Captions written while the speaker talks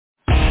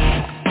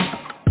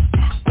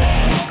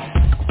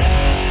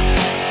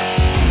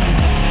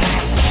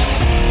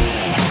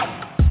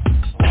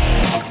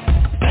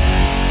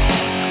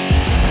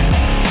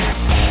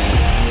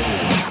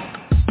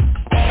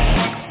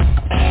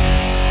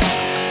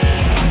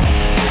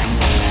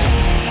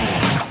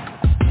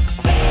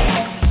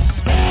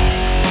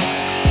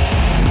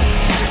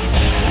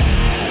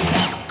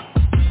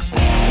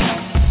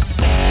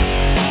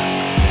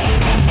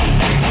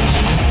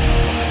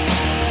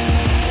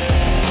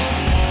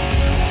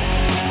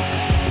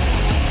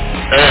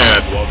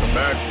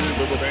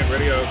Liberal Dan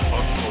Radio,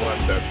 talking to the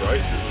left, that's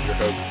right. This is your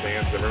host,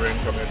 Dan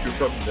Zimmerman, coming at you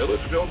from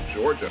Milledgeville,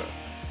 Georgia.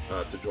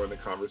 To join the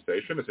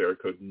conversation, it's area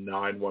code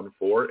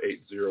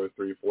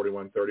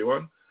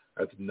 914-803-4131.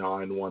 That's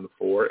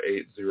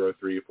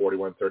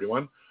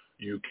 914-803-4131.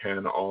 You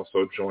can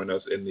also join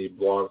us in the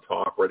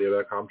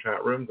blogtalkradio.com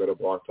chat room. Go to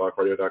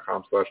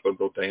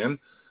blogtalkradio.com/liberaldan.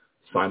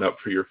 Sign up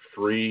for your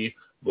free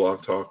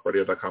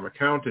blogtalkradio.com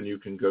account, and you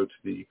can go to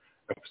the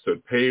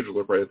episode page,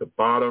 look right at the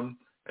bottom,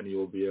 and you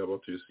will be able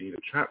to see the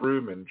chat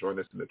room and join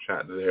us in the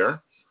chat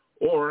there.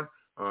 Or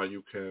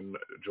you can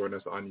join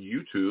us on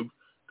YouTube.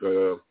 Go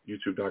to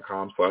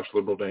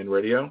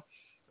youtube.com/liberaldanradio,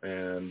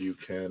 and you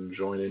can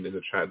join in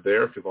the chat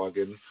there if you log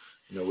in,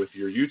 with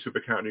your YouTube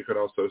account. You could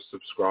also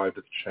subscribe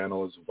to the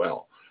channel as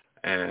well.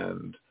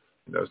 And,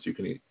 so you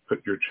can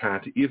put your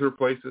chat to either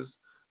places.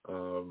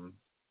 So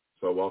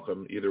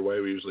welcome either way.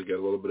 We usually get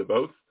a little bit of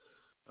both.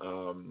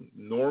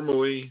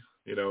 Normally,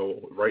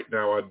 right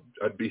now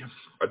I'd be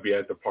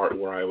at the part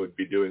where I would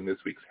be doing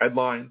this week's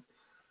headlines.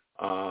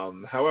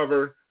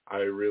 However, I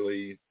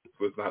really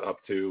was not up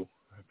to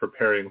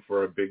preparing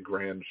for a big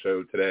grand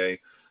show today.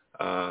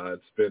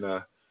 It's been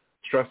a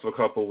stressful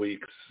couple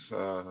weeks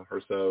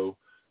or so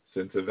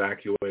since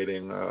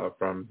evacuating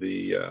from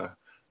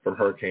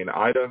Hurricane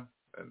Ida,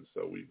 and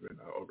so we've been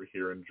over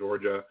here in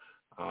Georgia.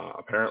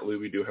 Apparently,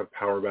 we do have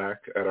power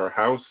back at our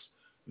house.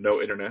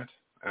 No internet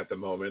at the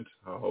moment.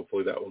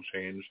 Hopefully, that will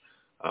change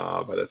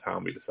by the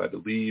time we decide to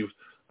leave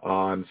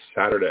on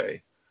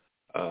Saturday.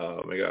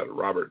 We got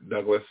Robert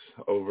Douglas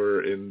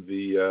over in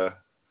the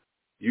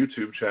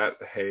YouTube chat.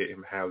 Hey,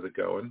 how's it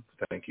going?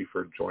 Thank you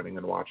for joining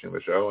and watching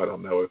the show. I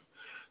don't know if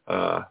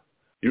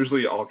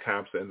usually all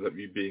caps ends up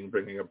being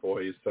bringing up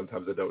boys.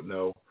 Sometimes I don't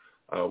know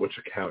which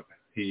account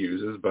he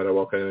uses, but I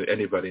welcome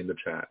anybody in the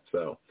chat.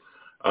 So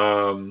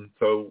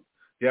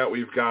yeah,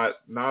 we've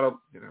got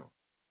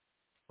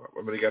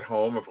when we get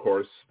home, of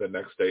course, the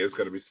next day is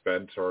going to be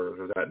spent,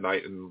 or that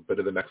night and a bit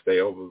of the next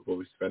day will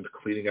be spent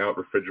cleaning out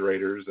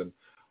refrigerators and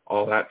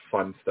all that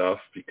fun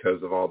stuff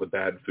because of all the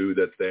bad food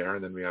that's there.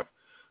 And then we have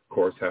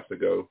to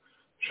go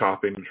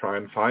shopping to try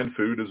and find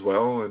food as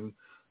well. And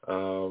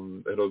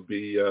it'll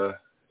be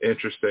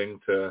interesting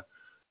to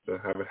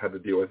haven't had to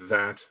deal with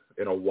that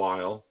in a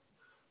while,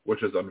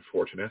 which is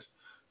unfortunate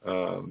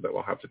that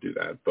we'll have to do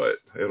that.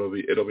 But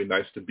it'll be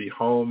nice to be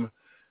home.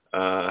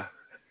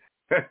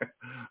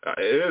 It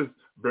is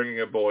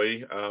bringing a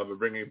boy, but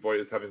bringing a boy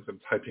is having some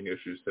typing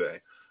issues today.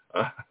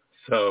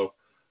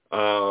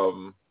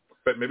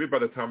 But maybe by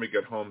the time we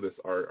get home,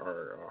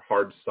 our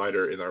hard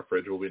cider in our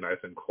fridge will be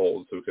nice and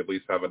cold, so we could at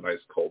least have a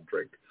nice cold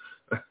drink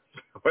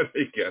when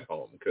we get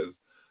home, because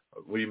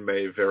we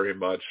may very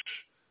much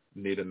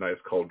need a nice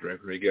cold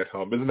drink when we get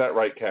home. Isn't that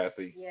right,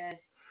 Cassie? Yes.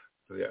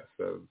 Yes.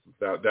 So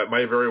that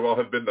might very well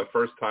have been the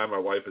first time my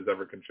wife has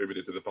ever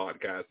contributed to the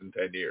podcast in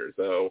 10 years.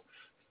 So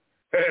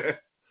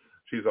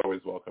she's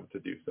always welcome to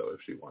do so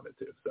if she wanted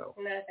to. So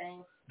no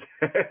thanks.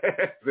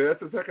 See, that's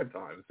the second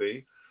time.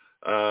 See,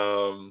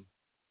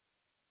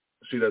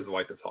 she doesn't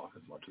like to talk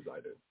as much as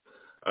I do.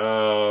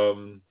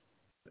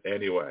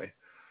 Anyway,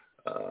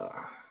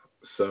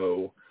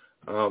 so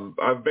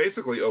I'm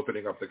basically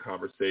opening up the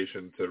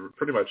conversation to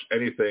pretty much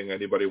anything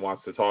anybody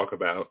wants to talk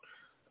about.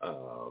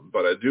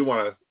 But I do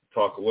want to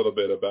talk a little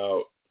bit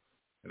about,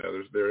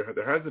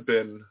 there hasn't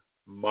been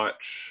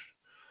much.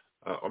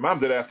 My mom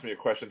did ask me a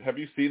question. Have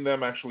you seen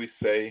them actually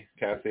say,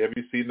 Cassie, have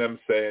you seen them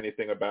say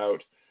anything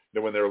about,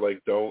 when they're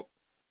like, don't,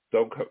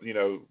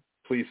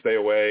 please stay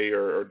away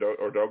or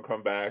don't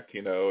come back,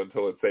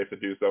 until it's safe to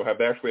do so? Have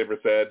they actually ever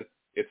said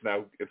it's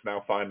now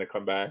fine to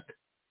come back?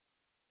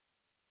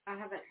 I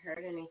haven't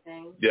heard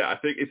anything. Yeah, I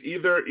think it's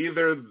either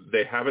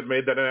they haven't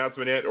made that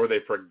announcement yet, or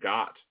they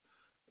forgot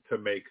to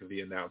make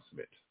the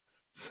announcement.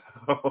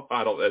 So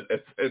I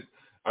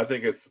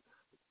think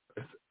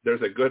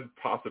there's a good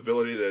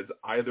possibility that it's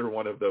either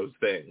one of those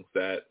things,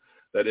 that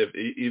if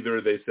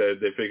either they said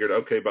they figured,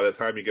 okay, by the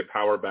time you get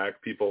power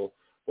back, people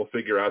will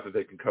figure out that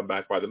they can come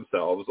back by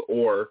themselves,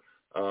 or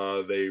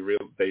they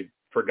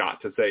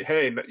forgot to say,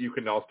 hey, you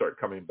can all start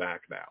coming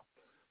back now.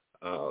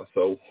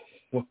 So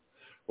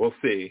we'll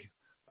see.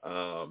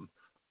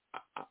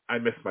 I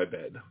miss my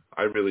bed.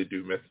 I really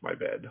do miss my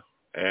bed.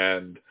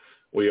 And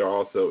we are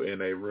also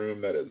in a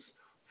room that is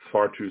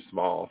far too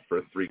small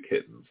for 3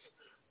 kittens.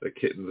 The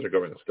kittens are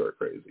going stir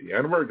crazy,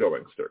 and we're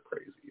going stir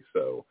crazy.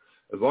 So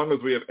as long as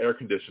we have air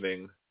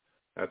conditioning,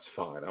 that's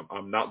fine.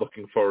 I'm not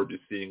looking forward to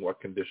seeing what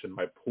condition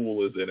my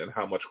pool is in and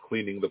how much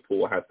cleaning the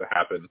pool has to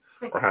happen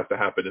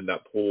in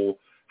that pool,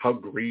 how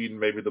green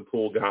maybe the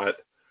pool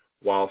got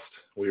whilst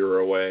we were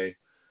away.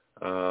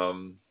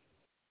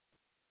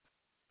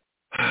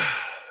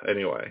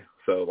 Anyway,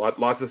 so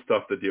lots of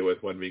stuff to deal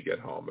with when we get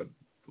home, and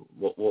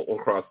we'll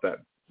cross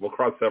that. We'll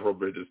cross several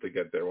bridges to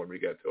get there when we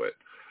get to it.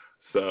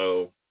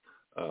 So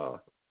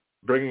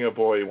bringing a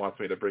boy wants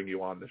me to bring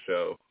you on the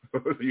show.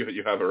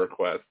 You have a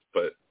request,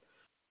 but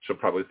she'll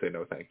probably say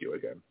no thank you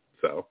again.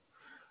 So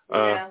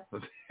yeah.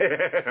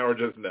 or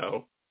just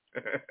no.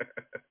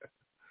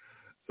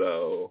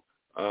 So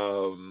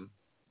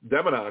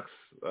Demonox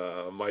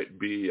might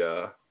be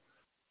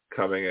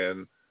coming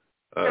in.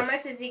 How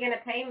much is he going to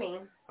pay me?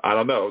 I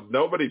don't know.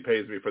 Nobody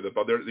pays me for the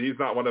phone. He's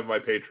not one of my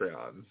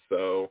Patreons,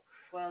 so.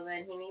 Well,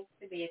 then he needs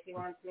to be if he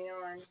wants me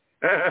on.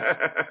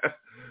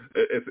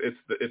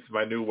 It's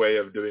my new way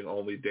of doing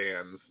only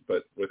Dan's,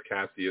 but with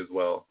Cassie as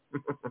well.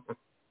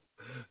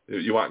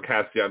 You want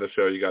Cassie on the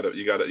show, you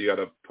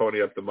gotta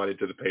pony up the money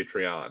to the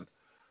Patreon.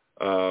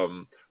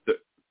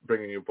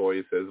 Bringing you boy,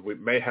 he says we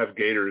may have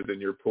gators in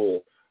your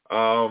pool.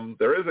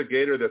 There is a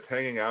gator that's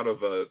hanging out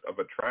of a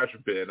trash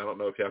bin. I don't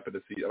know if you happen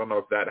to see. I don't know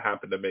if that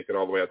happened to make it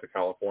all the way out to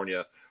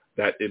California.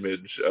 That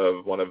image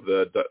of one of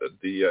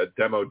the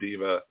Demo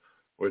Diva,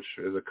 which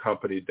is a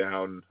company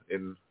down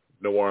in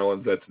New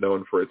Orleans that's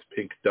known for its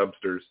pink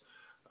dumpsters.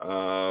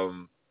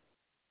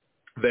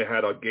 They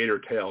had a gator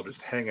tail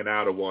just hanging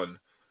out of one.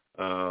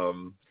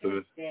 So it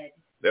was dead.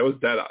 It was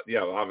dead.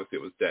 Yeah, well, obviously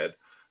it was dead.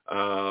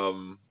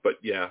 But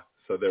yeah,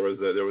 so there was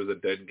a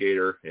dead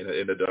gator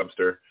in a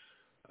dumpster.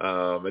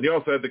 And you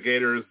also had the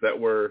gators that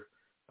were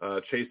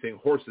chasing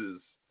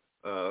horses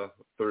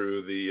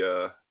through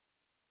the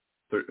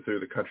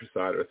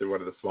countryside or through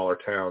one of the smaller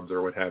towns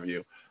or what have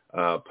you,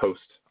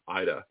 post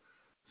Ida.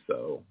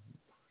 So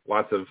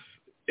lots of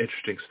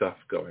interesting stuff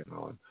going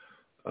on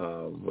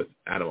with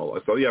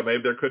animals. So yeah,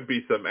 maybe there could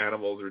be some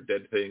animals or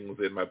dead things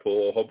in my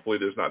pool. Hopefully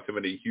there's not too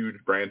many huge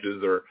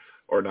branches or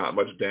not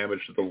much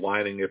damage to the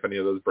lining if any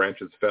of those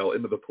branches fell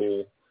into the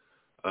pool.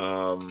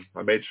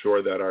 I made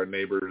sure that our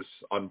neighbors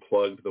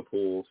unplugged the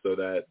pool so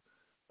that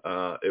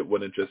it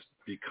wouldn't just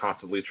be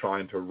constantly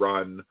trying to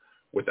run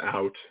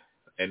without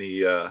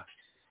any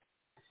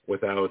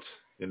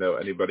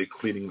anybody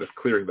clearing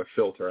the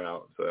filter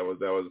out. So that was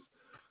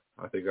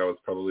I think that was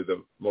probably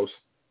the most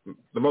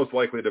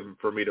likely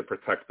for me to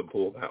protect the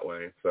pool that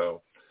way.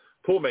 So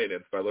Pool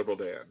Maintenance by Liberal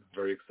Dan.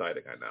 Very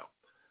exciting, I know.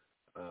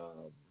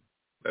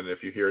 And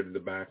if you hear it in the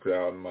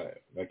background, my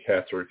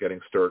cats are getting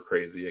stir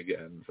crazy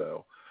again.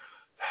 So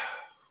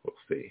we'll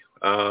see.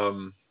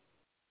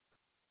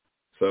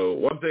 So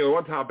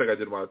one topic I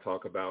did want to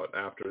talk about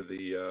after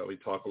we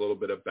talk a little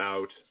bit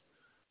about,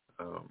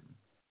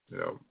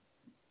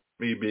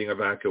 me being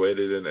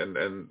evacuated,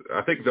 and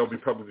I think there'll be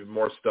probably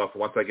more stuff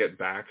once I get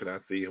back and I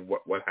see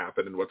what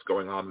happened and what's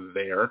going on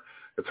there.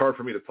 It's hard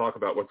for me to talk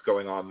about what's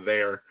going on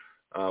there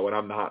when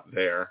I'm not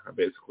there.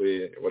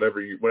 Basically,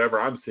 whatever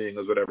I'm seeing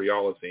is whatever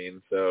y'all have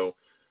seen. So,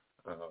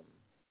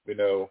 we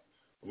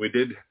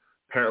did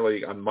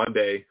apparently on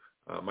Monday.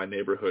 My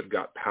neighborhood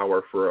got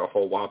power for a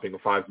whole whopping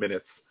 5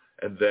 minutes,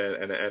 and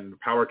then and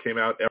power came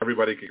out.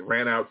 Everybody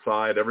ran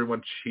outside.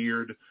 Everyone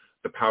cheered.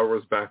 The power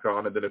was back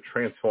on, and then a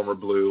transformer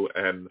blew,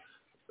 and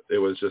it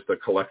was just a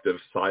collective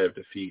sigh of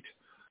defeat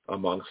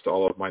amongst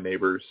all of my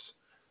neighbors.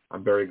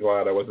 I'm very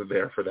glad I wasn't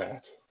there for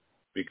that,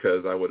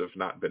 because I would have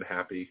not been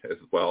happy as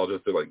well.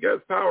 Just be like, yes,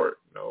 power.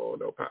 No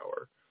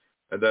power.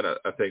 And then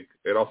I think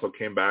it also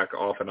came back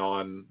off and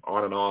on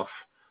and off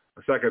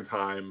a second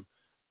time,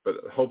 but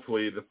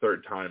hopefully the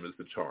third time is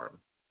the charm.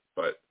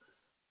 But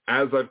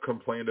as I've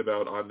complained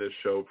about on this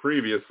show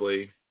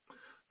previously,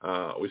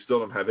 we still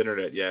don't have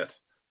internet yet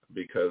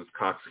because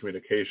Cox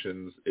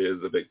Communications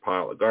is a big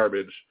pile of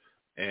garbage.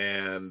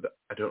 And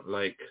I don't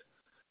like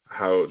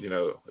how,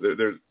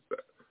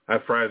 I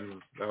have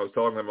friends, I was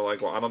telling them, well,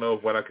 I don't know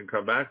when I can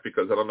come back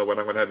because I don't know when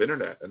I'm going to have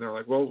internet. And they're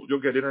like, well, you'll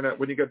get internet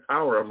when you get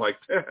power. I'm like,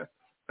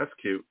 that's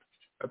cute.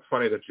 That's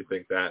funny that you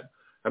think that.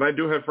 And I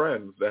do have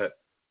friends that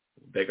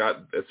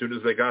as soon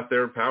as they got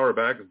their power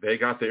back, they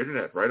got the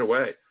internet right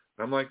away.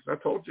 And I'm like, I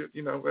told you,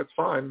 that's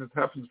fine. It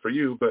happens for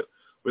you. But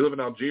we live in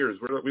Algiers.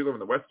 We live in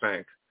the West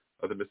Bank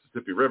of the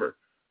Mississippi River.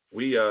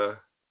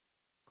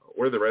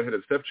 We're the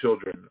redheaded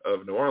stepchildren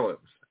of New Orleans.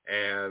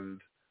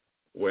 And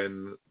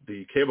when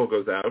the cable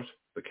goes out,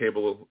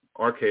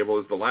 our cable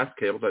is the last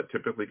cable that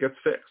typically gets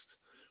fixed.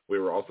 We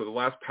were also the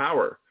last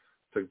power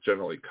to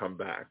generally come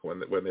back when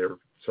they're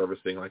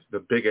servicing like the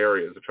big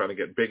areas. They're trying to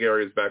get big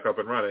areas back up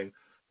and running.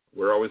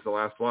 We're always the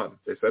last one.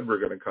 They said we're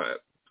going to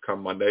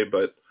come Monday,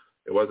 but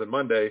it wasn't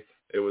Monday.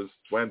 It was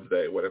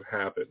Wednesday when it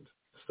happened.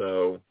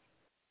 So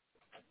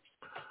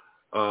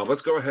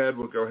let's go ahead.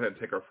 We'll go ahead and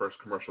take our first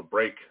commercial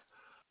break.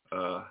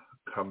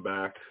 Come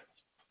back,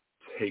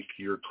 take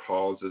your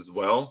calls as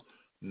well.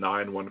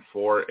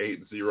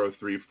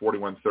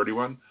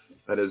 914-803-4131.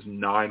 That is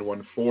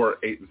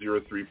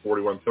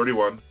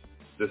 914-803-4131.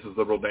 This is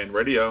Liberal Dan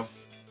Radio.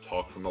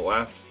 Talk from the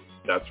left.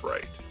 That's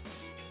right.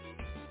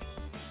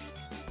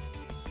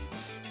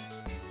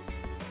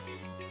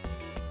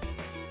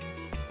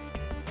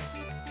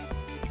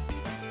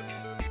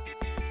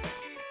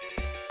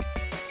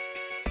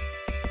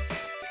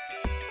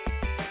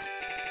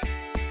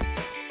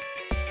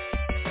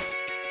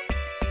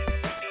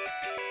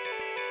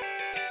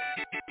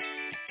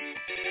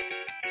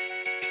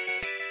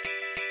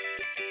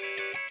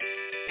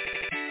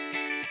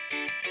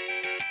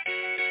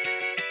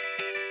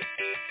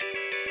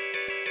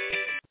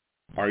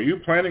 Are you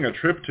planning a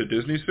trip to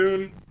Disney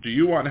soon? Do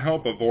you want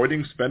help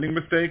avoiding spending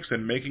mistakes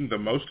and making the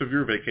most of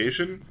your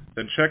vacation?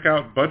 Then check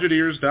out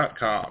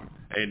Budgeteers.com,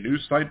 a new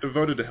site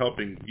devoted to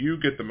helping you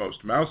get the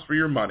most mouse for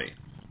your money.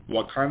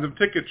 What kinds of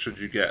tickets should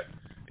you get?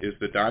 Is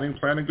the dining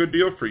plan a good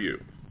deal for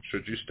you?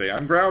 Should you stay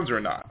on grounds or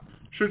not?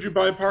 Should you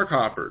buy park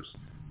hoppers?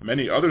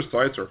 Many other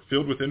sites are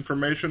filled with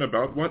information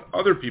about what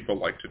other people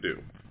like to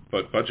do,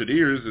 but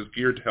Budgeteers is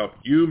geared to help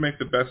you make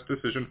the best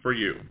decision for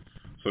you.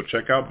 So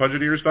check out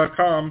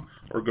Budgeteers.com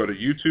or go to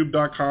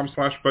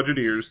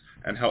YouTube.com/Budgeteers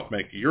and help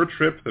make your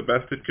trip the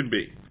best it can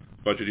be.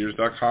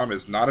 Budgeteers.com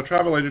is not a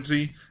travel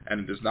agency,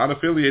 and it is not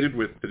affiliated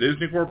with the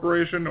Disney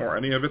Corporation or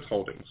any of its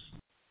holdings.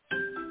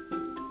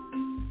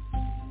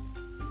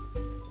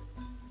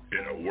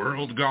 In a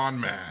world gone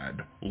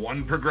mad,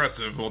 one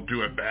progressive will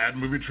do a bad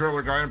movie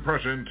trailer guy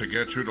impression to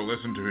get you to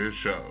listen to his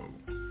show.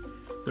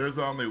 There's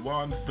only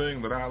one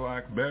thing that I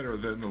like better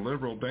than the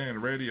Liberal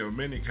Dan Radio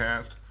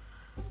minicast.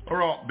 All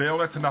right, Bill,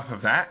 that's enough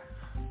of that.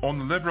 On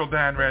the Liberal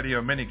Dan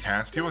Radio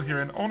minicast, you will hear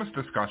an honest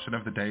discussion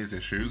of the day's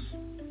issues,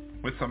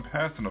 with some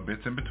personal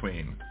bits in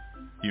between.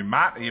 You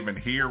might even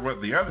hear what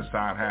the other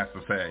side has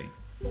to say,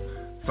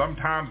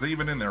 sometimes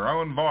even in their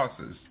own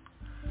voices.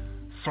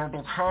 So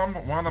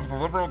become one of the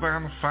Liberal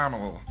Dan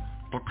family,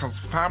 because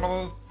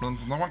family means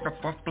no one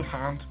gets left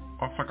behind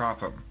or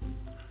forgotten.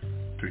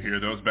 To hear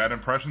those bad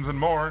impressions and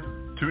more,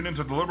 tune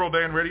into the Liberal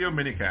Dan Radio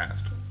minicast.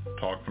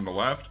 Talk from the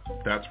left,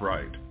 that's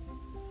right.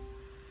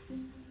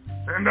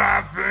 And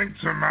I think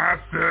to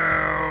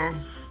myself,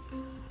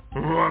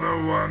 what a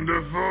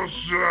wonderful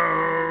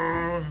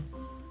show.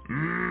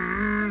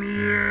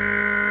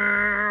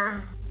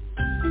 Yeah.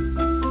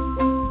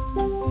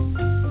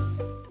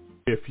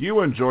 If you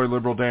enjoy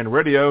Liberal Dan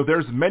Radio,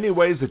 there's many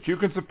ways that you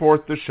can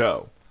support the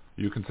show.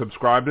 You can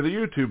subscribe to the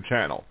YouTube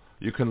channel.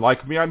 You can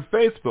like me on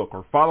Facebook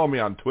or follow me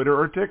on Twitter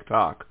or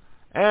TikTok.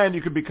 And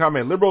you can become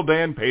a Liberal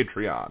Dan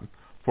Patreon.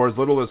 For as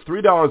little as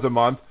 $3 a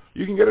month,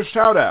 you can get a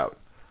shout-out.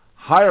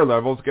 Higher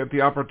levels get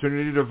the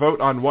opportunity to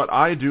vote on what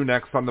I do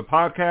next on the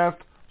podcast,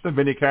 the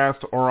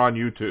minicast, or on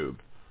YouTube.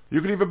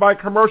 You can even buy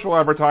commercial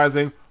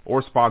advertising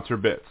or sponsor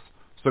bits.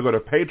 So go to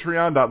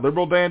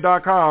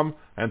patreon.liberaldan.com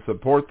and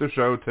support the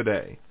show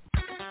today.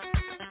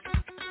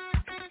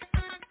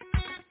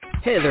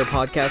 Hey there,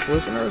 podcast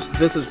listeners.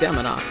 This is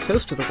Deminox,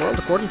 host of The World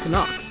According to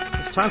Knox.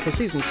 It's time for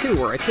Season 2,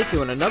 where I take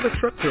you on another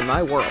trip through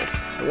my world.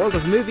 The world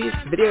of movies,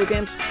 video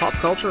games, pop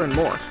culture, and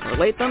more.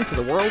 Relate them to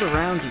the world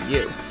around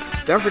you.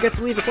 Don't forget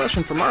to leave a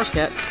question for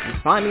Marscat,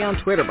 and find me on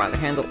Twitter by the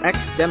handle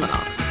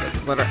XDeminox. That's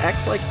the letter X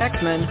like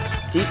X-Men,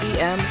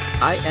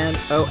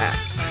 DEMINOX.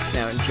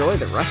 Now enjoy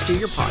the rest of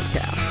your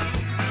podcast.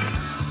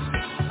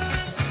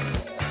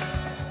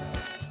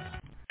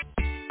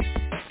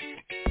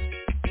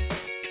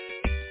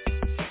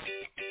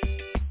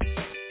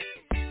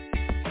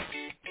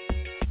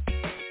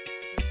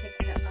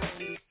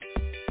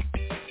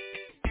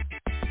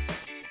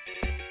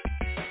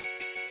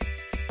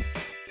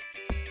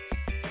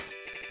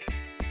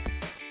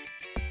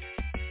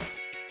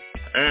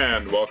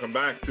 And welcome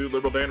back to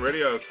Liberal Dan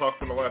Radio. Talk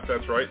from the left,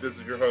 that's right. This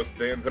is your host,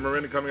 Dan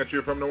Zimmerman, coming at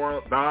you from New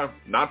Orleans.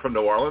 Not from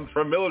New Orleans,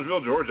 from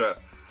Milledgeville, Georgia.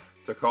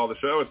 To call the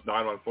show, it's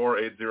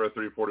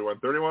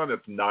 914-803-4131.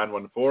 It's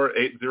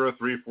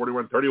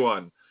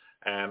 914-803-4131.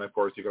 And, of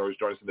course, you can always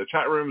join us in the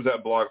chat rooms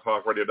at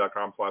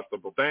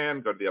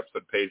blogtalkradio.com/LiberalDan. Go to the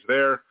episode page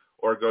there,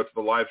 or go to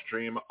the live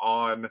stream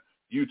on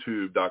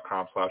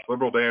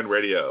youtube.com/LiberalDan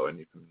Radio, and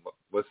you can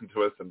listen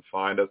to us and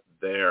find us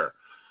there.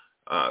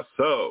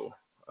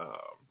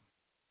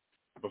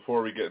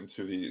 Before we get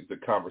into the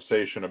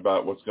conversation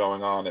about what's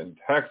going on in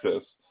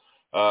Texas,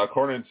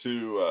 according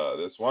to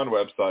this one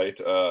website,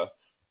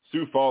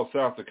 Sioux Falls,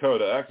 South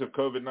Dakota, active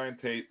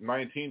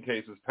COVID-19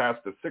 cases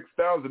passed the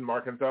 6,000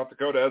 mark in South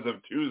Dakota as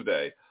of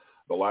Tuesday.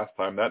 The last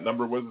time that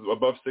number was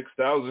above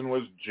 6,000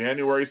 was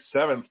January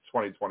 7th,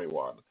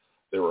 2021.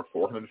 There were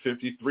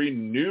 453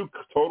 new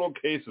total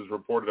cases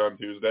reported on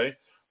Tuesday.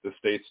 The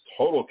state's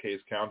total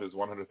case count is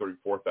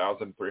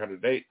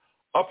 134,308.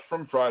 Up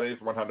from Friday's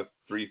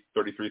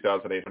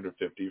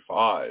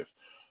 133,855.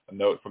 A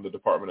note from the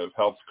Department of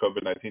Health's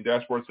COVID-19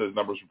 dashboard says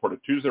numbers reported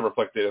Tuesday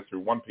reflect data through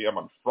 1 p.m.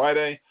 on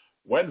Friday.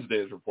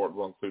 Wednesday's report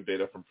will include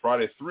data from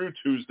Friday through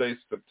Tuesday,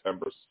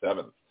 September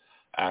 7th.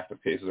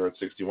 Active cases are at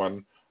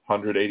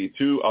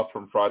 6,182, up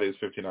from Friday's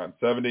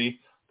 5,970.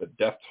 The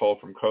death toll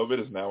from COVID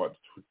is now at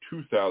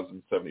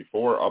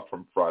 2,074, up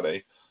from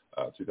Friday,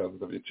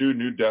 2,072.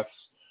 New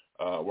deaths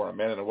were a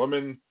man and a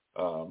woman.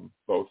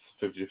 Both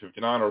 50 to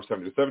 59 or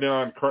 70 to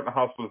 79. Current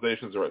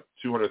hospitalizations are at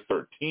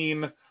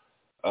 213,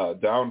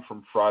 down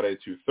from Friday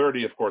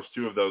 230. Of course,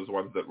 two of those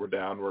ones that were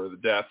down were the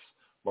deaths,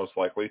 most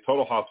likely.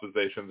 Total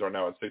hospitalizations are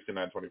now at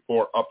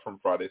 6,924, up from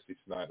Friday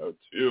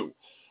 6,902.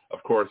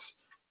 Of course,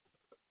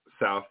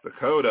 South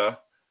Dakota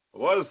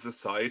was the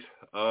site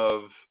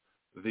of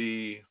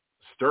the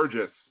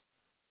Sturgis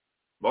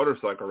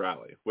motorcycle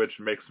rally, which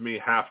makes me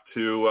have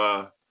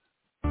to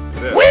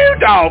Weird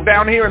dog,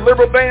 down here in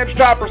Liberal Dan's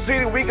Chopper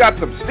City, we got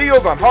some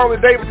steals on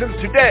Harley-Davidsons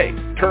today.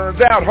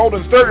 Turns out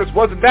holding Sturgis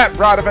wasn't that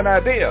bright of an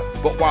idea,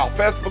 but while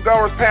festival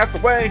goers passed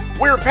away,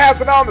 we're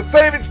passing on the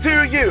savings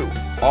to you.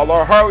 All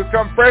our Harleys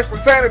come freshly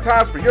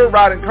sanitized for your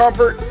riding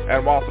comfort,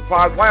 and while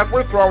supplies last,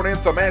 we're throwing in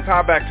some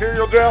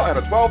antibacterial gel and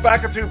a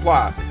 12-pack of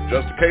 2-ply,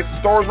 just in case the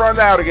stores run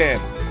out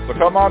again. So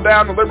come on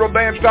down to Liberal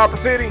Dan Topper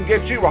City and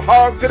get you a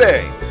hog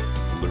today.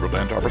 Liberal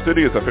Dan Topper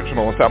City is a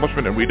fictional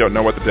establishment, and we don't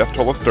know what the death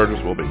toll of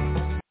Sturgis will be.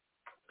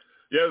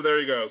 Yeah, there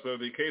you go. So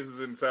the cases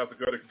in South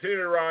Dakota continue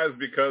to rise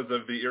because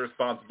of the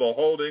irresponsible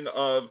holding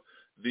of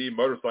the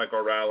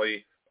motorcycle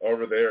rally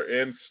over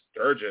there in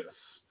Sturgis.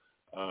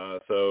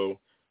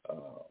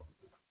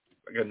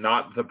 Again,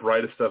 not the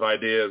brightest of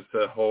ideas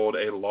to hold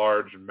a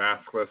large,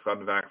 maskless,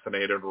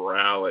 unvaccinated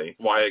rally.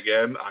 Why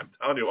again? I'm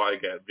telling you why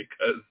again,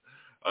 because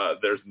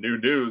there's new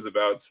news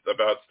about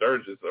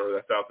Sturgis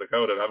or South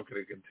Dakota, and I'm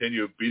going to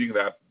continue beating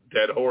that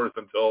dead horse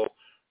until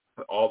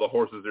all the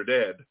horses are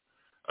dead.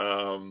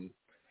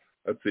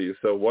 Let's see.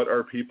 So what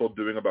are people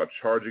doing about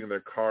charging their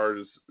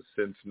cars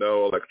since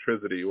no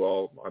electricity?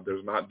 Well,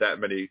 there's not that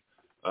many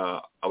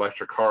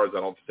electric cars,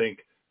 I don't think,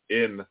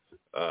 in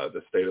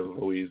the state of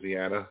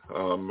Louisiana. I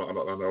don't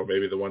know,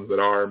 maybe the ones that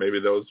are, maybe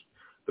the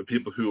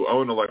people who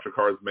own electric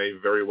cars may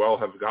very well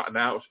have gotten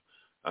out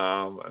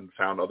and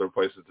found other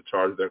places to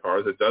charge their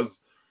cars. It does,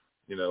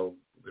 an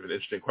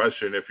interesting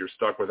question if you're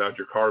stuck without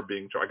your car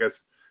being charged. I guess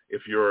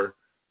if you're,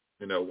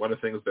 one of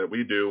the things that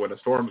we do when a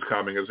storm's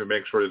coming is we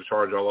make sure to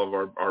charge all of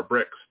our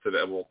bricks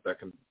that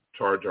can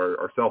charge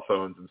our cell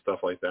phones and stuff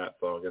like that.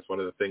 So I guess one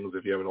of the things,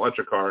 if you have an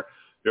electric car,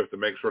 you have to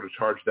make sure to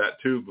charge that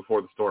too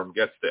before the storm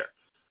gets there.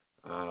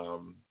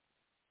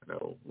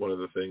 One of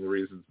the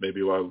reasons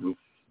maybe why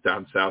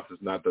down south is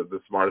not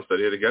the smartest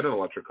idea to get an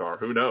electric car.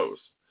 Who knows?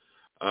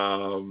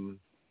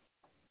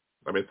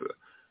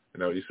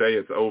 You say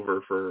it's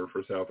over for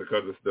South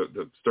Dakota.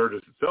 The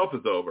Sturgis itself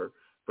is over,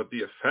 but the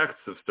effects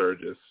of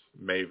Sturgis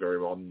may very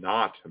well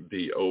not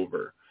be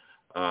over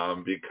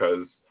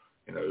because,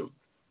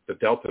 the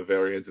Delta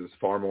variant is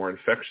far more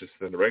infectious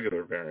than the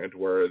regular variant,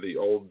 where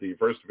the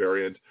first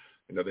variant,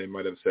 they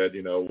might have said,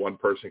 one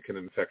person can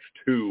infect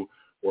 2,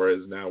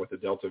 whereas now with the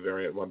Delta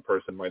variant, one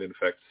person might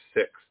infect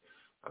 6.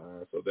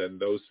 So then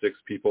those 6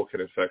 people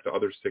can infect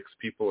other 6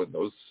 people, and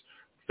those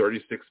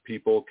 36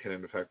 people can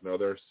infect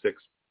another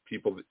 6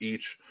 people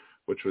each,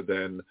 which would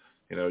then,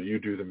 you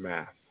do the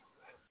math,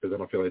 because I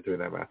don't feel like doing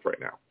that math right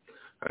now.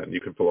 And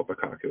you can pull up a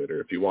calculator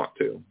if you want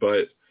to.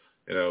 But,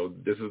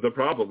 this is the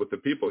problem with the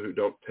people who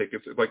don't take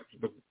it. Like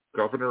the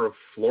governor of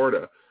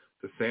Florida,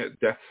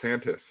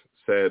 DeSantis,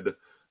 said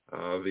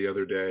the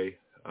other day,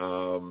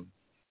 how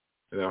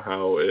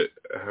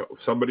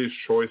somebody's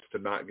choice to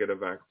not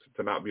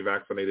be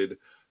vaccinated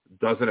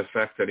doesn't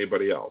affect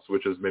anybody else,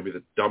 which is maybe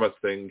the dumbest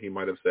thing he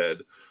might have said,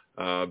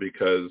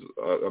 because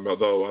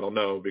although I don't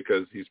know,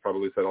 because he's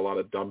probably said a lot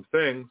of dumb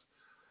things,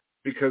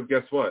 because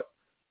guess what?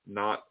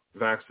 Not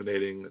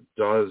vaccinating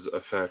does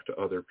affect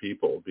other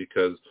people,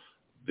 because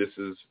this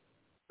is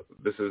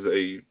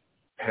a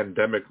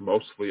pandemic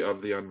mostly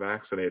of the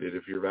unvaccinated.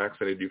 If you're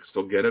vaccinated, you can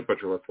still get it,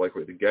 but you're less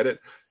likely to get it.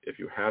 If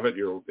you have it,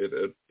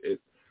 it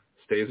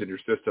stays in your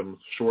system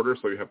shorter,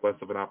 so you have less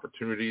of an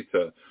opportunity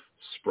to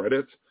spread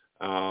it.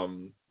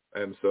 And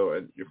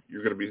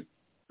you're going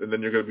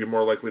to be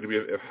more likely to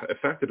be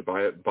affected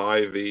by it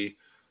by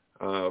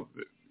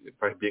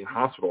being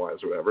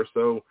hospitalized or whatever.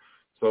 So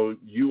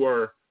you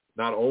are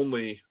not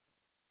only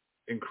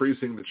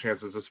increasing the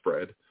chances of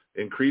spread,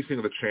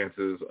 increasing the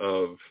chances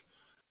of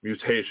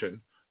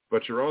mutation,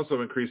 but you're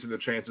also increasing the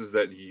chances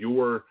that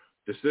your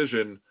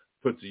decision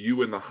puts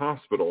you in the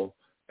hospital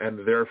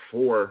and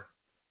therefore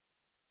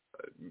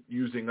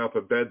using up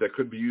a bed that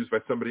could be used by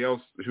somebody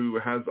else who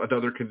has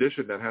another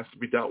condition that has to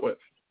be dealt with.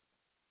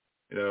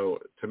 To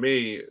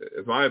me,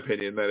 it's my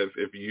opinion that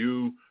if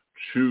you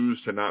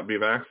choose to not be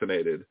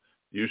vaccinated,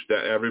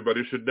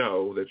 everybody should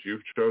know that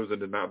you've chosen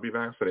to not be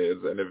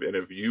vaccinated. And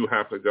if you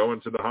have to go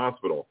into the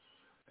hospital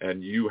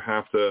and you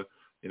have to,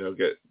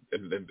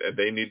 and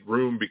they need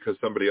room because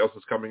somebody else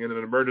is coming in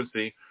an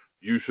emergency,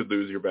 you should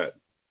lose your bed.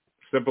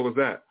 Simple as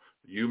that.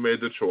 You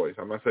made the choice.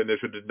 I'm not saying they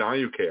should deny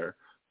you care,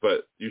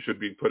 but you should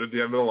be put at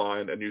the end of the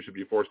line, and you should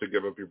be forced to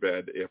give up your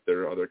bed if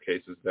there are other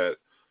cases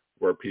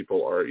where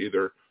people are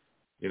either,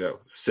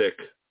 sick,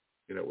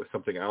 with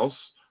something else,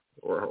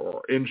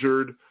 or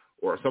injured,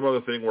 or some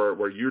other thing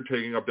where you're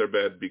taking up their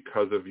bed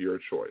because of your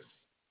choice.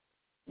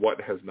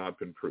 What has not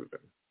been proven,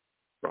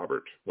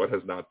 Robert? What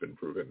has not been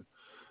proven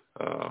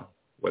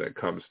when it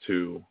comes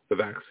to the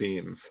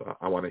vaccines?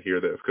 I want to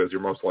hear this because you're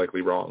most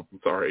likely wrong. I'm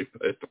sorry.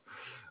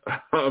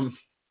 The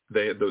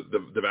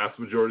vast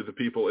majority of the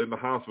people in the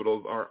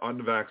hospitals are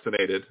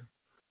unvaccinated,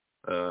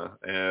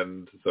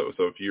 and so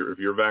if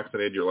you're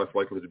vaccinated, you're less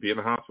likely to be in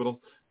the hospital.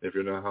 If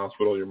you're in the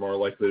hospital, you're more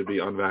likely to be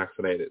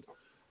unvaccinated.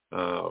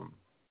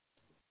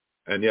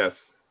 And yes,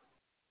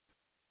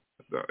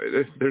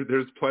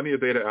 there's plenty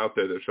of data out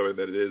there that's showing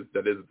that is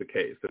the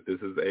case, that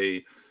this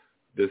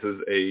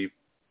is a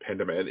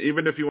pandemic. And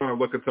even if you want to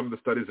look at some of the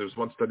studies, there's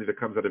one study that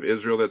comes out of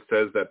Israel that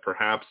says that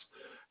perhaps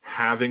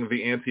having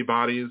the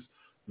antibodies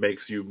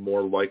makes you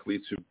more likely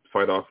to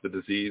fight off the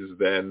disease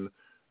than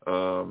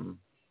the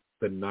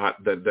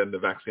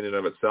vaccine in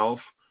and of itself.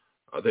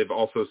 They've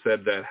also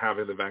said that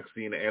having the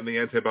vaccine and the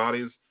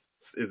antibodies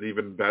is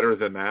even better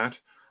than that.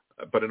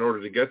 But in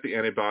order to get the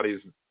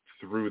antibodies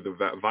through the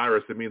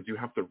virus, it means you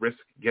have to risk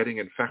getting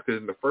infected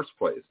in the first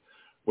place,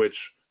 which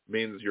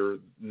means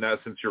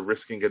since you're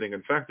risking getting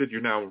infected,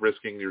 you're now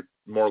risking you're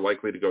more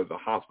likely to go to the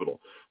hospital.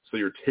 So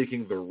you're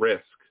taking the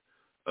risk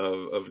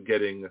of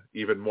getting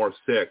even more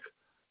sick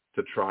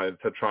to try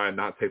and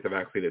not take the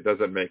vaccine. It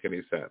doesn't make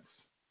any sense.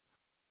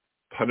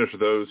 Punish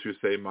those who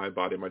say my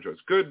body, my choice.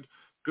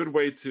 Good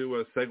way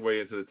to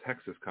segue into the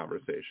Texas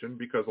conversation,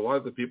 because a lot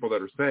of the people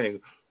that are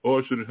saying, oh,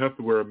 I shouldn't have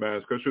to wear a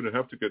mask, I shouldn't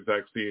have to get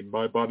vaccine,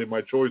 my body,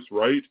 my choice,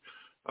 right?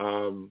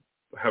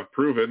 Have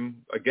proven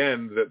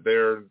again that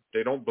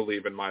they don't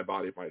believe in my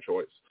body, my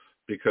choice,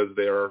 because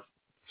they are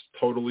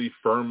totally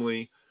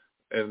firmly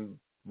and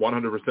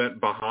 100%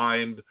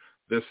 behind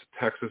this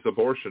Texas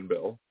abortion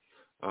bill,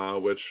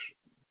 which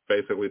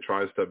basically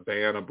tries to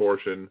ban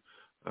abortion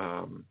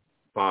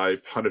by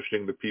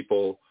punishing the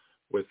people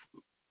with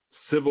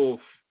civil,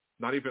 it's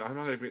not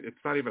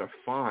even a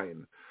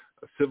fine,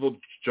 civil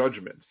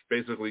judgments,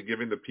 basically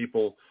giving the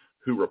people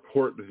who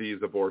report these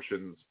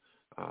abortions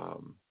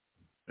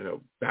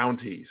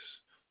bounties.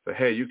 Say,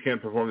 hey, you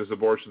can't perform this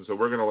abortion, so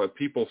we're going to let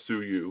people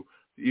sue you,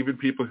 even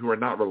people who are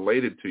not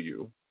related to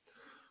you,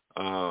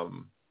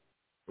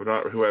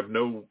 who have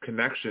no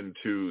connection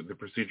to the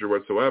procedure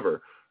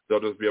whatsoever. They'll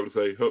just be able to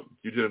say, oh,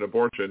 you did an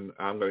abortion,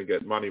 I'm going to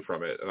get money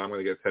from it, and I'm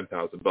going to get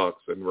 $10,000,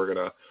 and we're going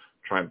to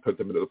try and put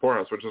them into the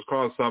poorhouse, which has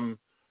caused some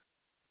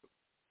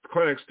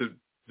clinics to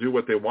do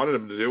what they wanted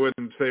them to do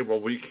and say,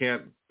 well, we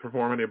can't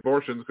perform any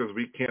abortions because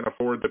we can't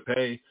afford to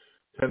pay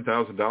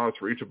 $10,000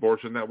 for each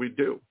abortion that we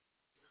do.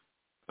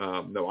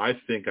 No, I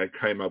think I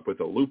came up with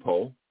a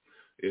loophole.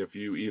 If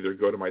you either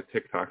go to my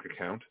TikTok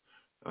account,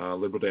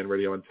 Liberal Dan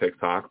Radio on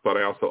TikTok, but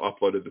I also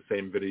uploaded the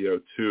same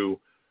video to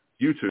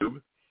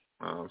YouTube,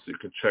 so you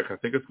can check. I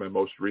think it's my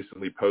most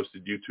recently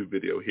posted YouTube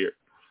video here.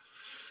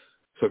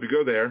 So if you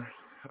go there,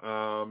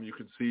 you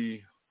can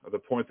see the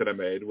point that I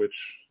made, which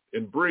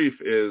in brief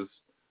is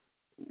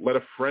let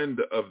a friend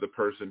of the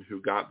person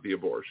who got the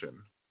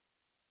abortion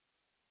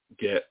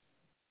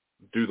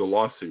do the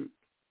lawsuit,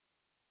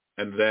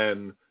 and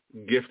then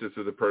gift it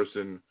to the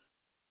person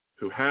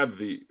who had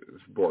the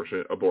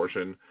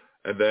abortion,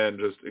 and then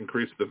just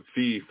increase the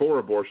fee for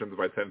abortions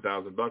by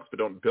 $10,000, but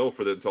don't bill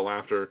for it until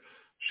after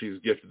she's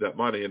gifted that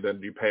money, and then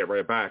you pay it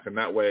right back. And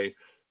that way,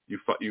 you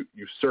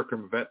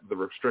circumvent the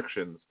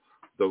restrictions.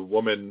 The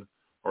woman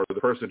or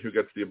the person who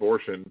gets the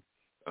abortion,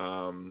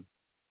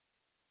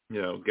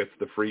 gets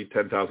the free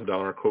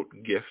 $10,000 quote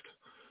gift.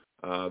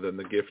 Then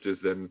the gift is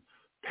then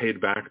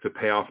paid back to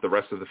pay off the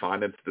rest of the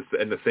fine, and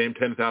the same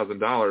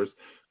 $10,000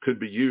 could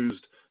be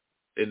used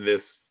in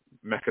this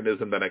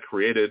mechanism that I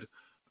created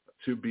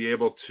to be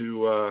able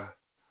to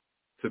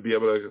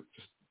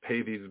just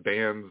pay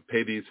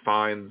these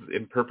fines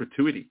in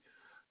perpetuity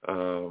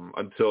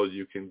until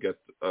you can get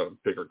a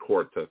bigger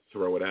court to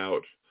throw it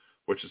out,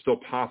 which is still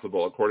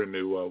possible, according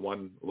to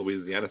one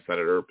Louisiana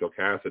senator, Bill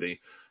Cassidy.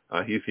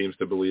 He seems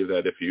to believe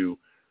that if you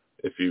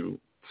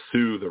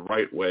sue the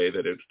right way,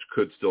 that it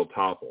could still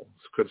topple,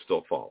 could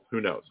still fall.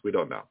 Who knows? We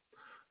don't know.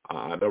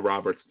 I know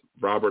Roberts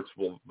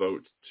will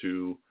vote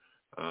to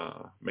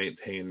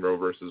maintain Roe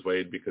versus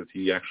Wade because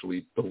he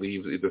actually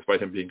believes,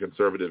 despite him being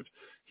conservative,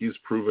 he's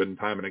proven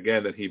time and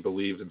again that he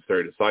believes in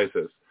stare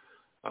decisis.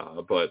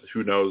 But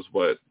who knows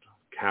what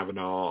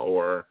Kavanaugh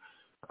or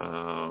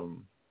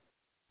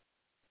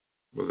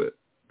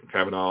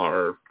Kavanaugh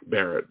or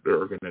Barrett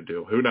are going to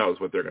do. Who knows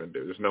what they're going to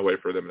do? There's no way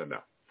for them to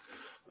know.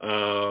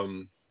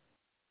 And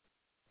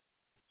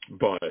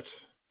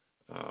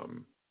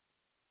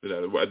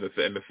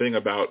the thing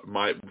about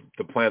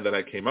the plan that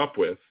I came up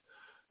with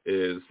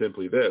is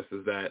simply this: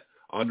 is that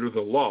under the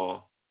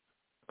law,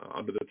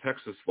 under the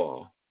Texas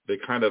law, they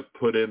kind of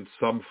put in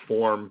some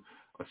form,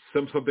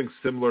 something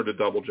similar to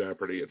double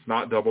jeopardy. It's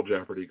not double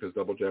jeopardy because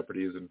double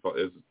jeopardy is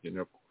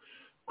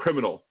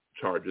criminal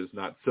charges,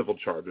 not civil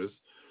charges.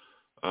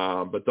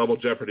 But double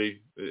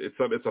jeopardy, it's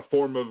a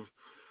form of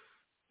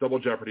double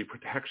jeopardy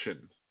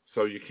protection.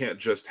 So you can't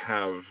just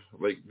have,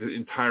 like, the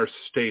entire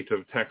state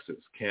of Texas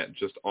can't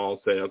just all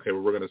say, okay,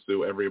 well, we're going to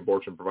sue every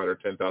abortion provider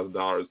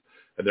 $10,000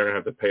 and they're going to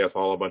have to pay us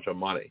all a bunch of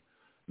money.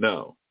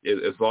 No,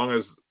 as long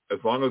as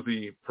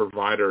the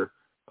provider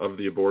of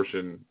the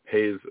abortion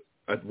pays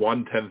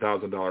one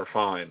 $10,000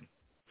 fine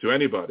to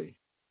anybody,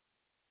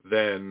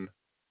 then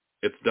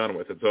it's done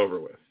with, it's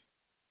over with.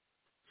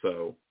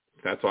 So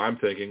that's why I'm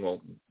thinking, well,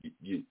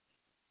 you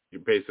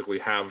basically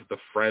have the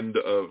friend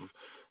of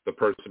the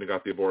person who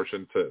got the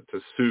abortion to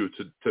sue,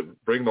 to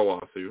bring the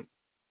lawsuit.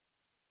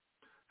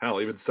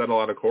 Hell, even settle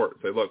out of court.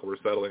 Say, look, we're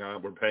settling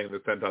on, we're paying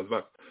this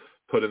 $10,000.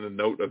 Put in the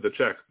note of the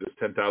check. This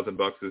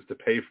 $10,000 is to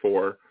pay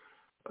for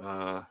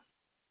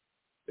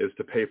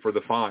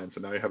the fine.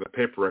 So now you have a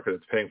paper record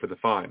that's paying for the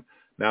fine.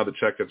 Now the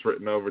check gets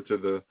written over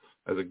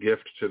as a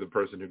gift to the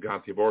person who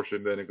got the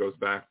abortion. Then it goes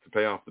back to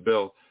pay off the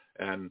bill,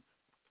 and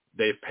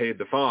they've paid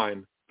the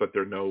fine, but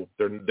they're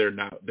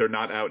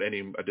not out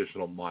any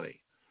additional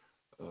money.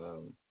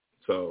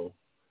 So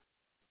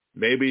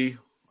maybe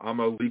I'm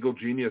a legal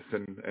genius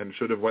and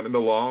should have went into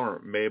law, or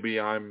maybe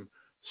I'm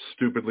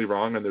stupidly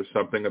wrong and there's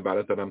something about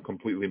it that I'm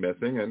completely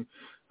missing. And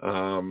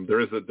there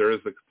is a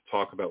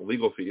talk about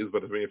legal fees,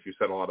 but I mean, if you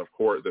settle out of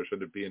court, there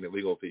shouldn't be any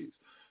legal fees.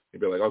 You'd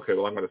be like, okay,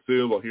 well, I'm going to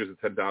sue. Well, here's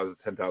the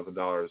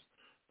 $10,000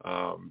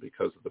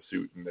 because of the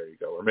suit, and there you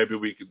go. Or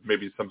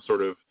maybe some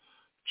sort of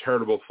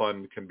charitable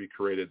fund can be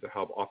created to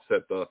help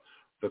offset the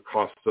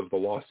costs of the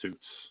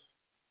lawsuits.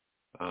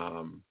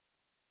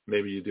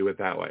 Maybe you do it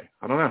that way.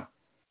 I don't know.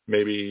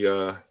 Maybe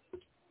I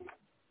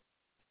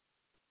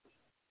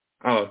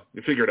don't know.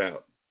 You figure it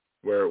out.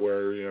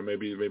 Where you know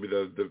maybe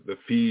the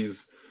fees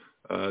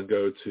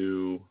go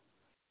to,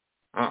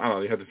 I don't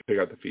know. You have to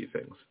figure out the fee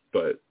things,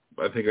 but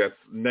I think that's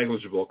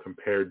negligible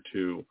compared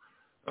to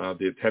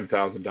the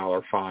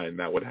 $10,000 fine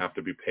that would have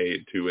to be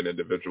paid to an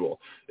individual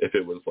if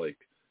it was like,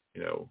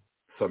 you know,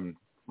 some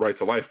Right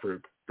to Life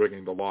group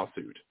bringing the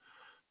lawsuit.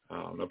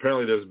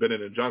 Apparently, there's been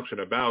an injunction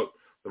about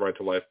the Right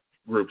to Life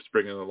groups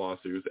bringing the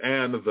lawsuits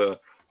and the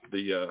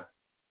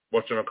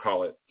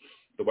whatchamacallit,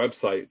 the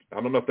website.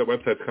 I don't know if that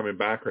website's coming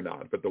back or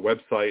not, but the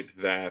website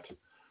that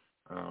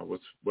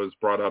was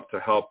brought up to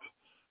help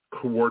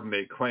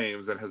coordinate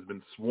claims and has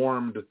been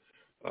swarmed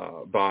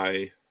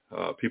by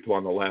people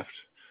on the left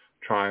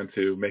trying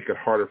to make it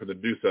harder for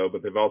them to do so,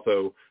 but they've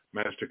also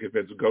managed to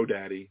convince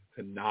GoDaddy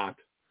to not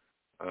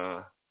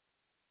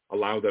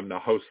allow them to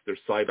host their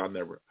site on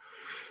their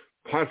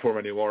platform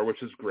anymore,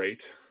 which is great.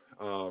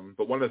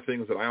 But one of the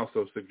things that I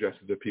also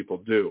suggested that people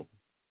do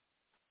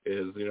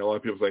is, you know, a lot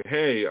of people say,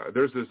 hey,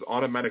 there's this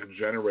automatic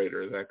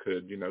generator that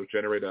could, you know,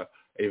 generate a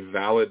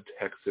valid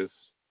Texas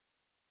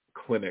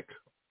clinic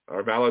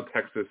or a valid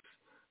Texas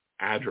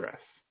address.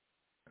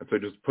 And so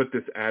just put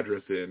this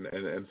address in,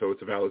 and so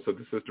it's valid, so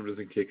the system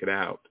doesn't kick it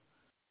out.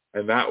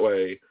 And that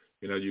way,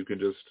 you know, you can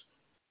just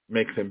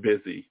make them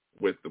busy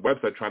with the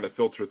website trying to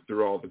filter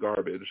through all the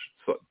garbage,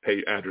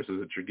 pay addresses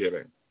that you're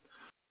giving.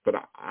 But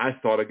I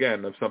thought,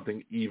 again, of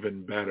something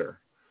even better,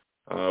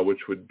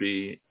 which would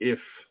be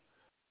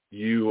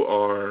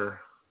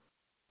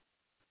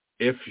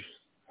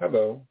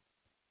hello,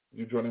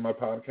 you joining my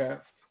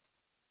podcast?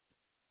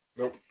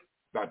 Nope,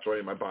 not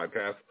joining my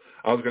podcast.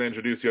 I was going to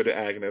introduce you to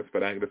Agnes,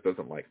 but Agnes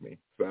doesn't like me.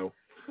 So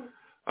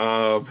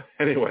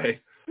anyway,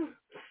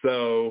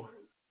 so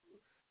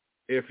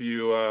if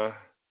you,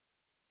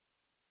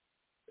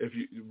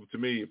 to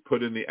me,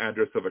 put in the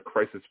address of a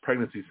crisis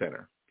pregnancy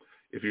center.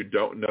 If you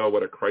don't know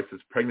what a crisis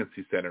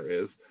pregnancy center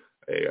is,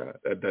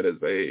 that is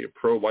a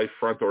pro-life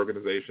front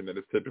organization that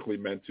is typically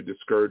meant to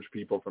discourage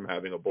people from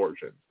having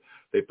abortions.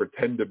 They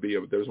pretend to be,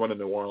 there's one in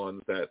New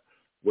Orleans that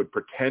would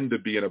pretend to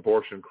be an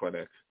abortion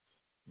clinic,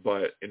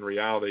 but in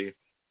reality,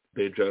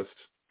 they just,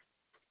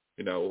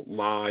 you know,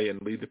 lie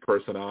and lead the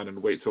person on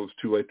and wait till it's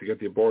too late to get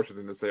the abortion,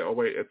 and then say, oh,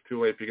 wait, it's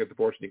too late if you get the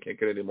abortion, you can't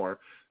get it anymore.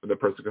 And the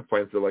person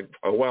complains, they're like,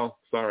 oh, well,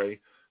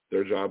 sorry.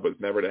 Their job was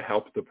never to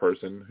help the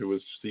person who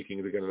was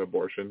seeking to get an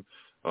abortion,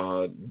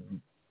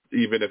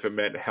 even if it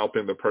meant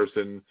helping the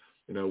person,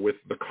 you know, with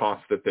the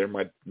cost that they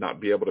might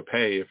not be able to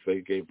pay if they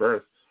gave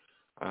birth.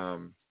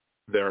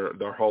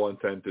 Their whole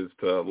intent is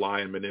to lie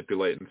and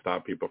manipulate and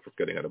stop people from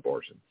getting an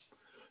abortion.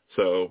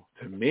 So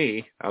to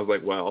me, I was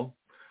like, well,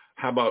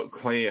 how about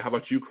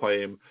you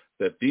claim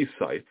that these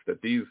sites, that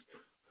these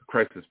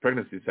crisis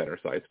pregnancy center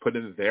sites, put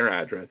in their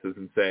addresses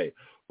and say,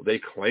 well, they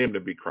claim to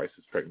be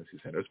crisis pregnancy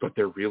centers, but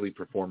they're really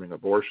performing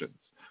abortions.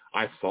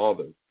 I saw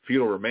the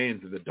fetal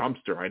remains in the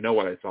dumpster. I know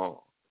what I saw.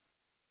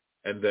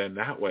 And then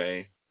that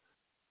way,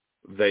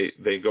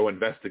 they go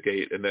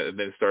investigate and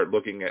then start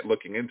looking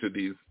into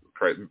these,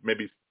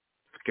 maybe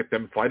get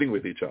them fighting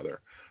with each other.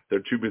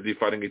 They're too busy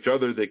fighting each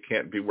other. They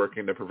can't be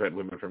working to prevent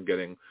women from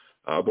getting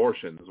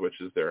abortions, which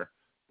is their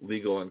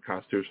legal and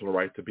constitutional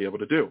right to be able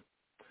to do.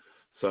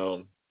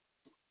 So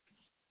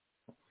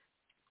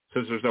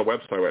since there's no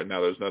website right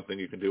now, there's nothing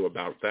you can do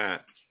about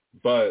that.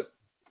 But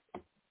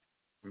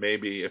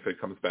maybe if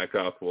it comes back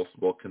up,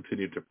 we'll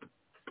continue to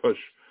push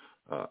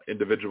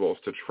individuals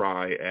to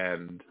try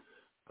and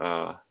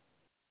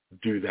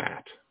do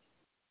that,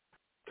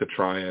 to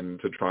try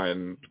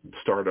and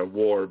start a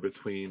war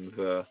between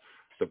the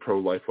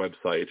pro-life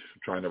website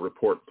trying to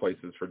report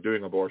places for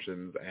doing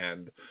abortions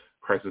and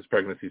crisis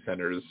pregnancy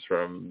centers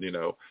from, you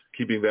know,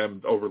 keeping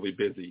them overly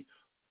busy.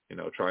 You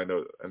know, trying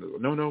to,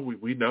 no,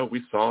 we know,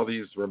 we saw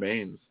these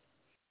remains.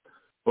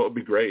 What would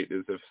be great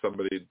is if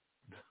somebody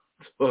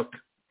that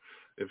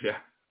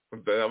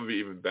would be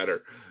even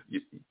better.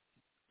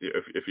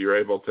 If you're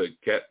able to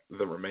get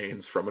the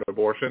remains from an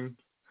abortion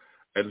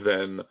and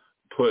then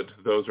put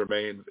those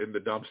remains in the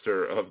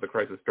dumpster of the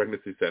crisis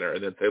pregnancy center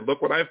and then say,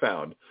 look what I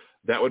found.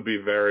 That would be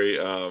very,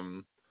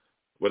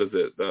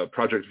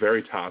 Project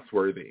Veritas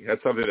worthy.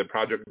 That's something that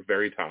Project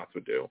Veritas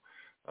would do.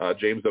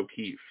 James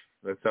O'Keefe.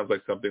 That sounds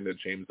like something that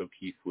James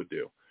O'Keefe would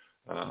do,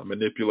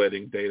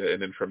 manipulating data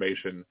and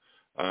information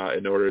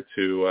in order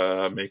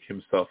to make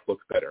himself look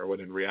better, when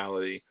in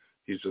reality,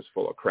 he's just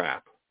full of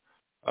crap.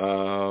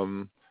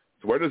 So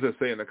where does it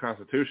say in the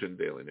Constitution?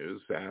 Daily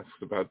News asks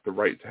about the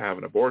right to have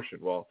an abortion.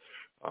 Well,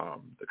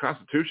 the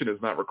Constitution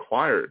is not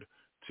required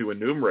to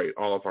enumerate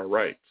all of our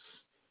rights.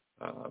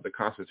 The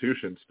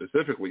Constitution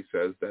specifically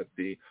says that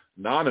the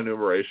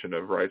non-enumeration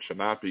of rights should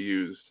not be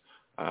used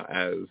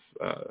as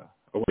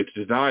a way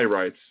to deny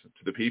rights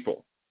to the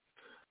people.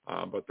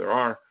 But there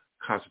are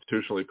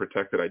constitutionally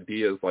protected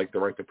ideas like the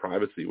right to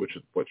privacy, which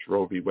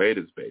Roe v. Wade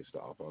is based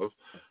off of.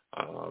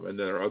 And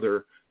there are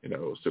other,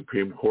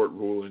 Supreme Court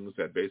rulings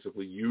that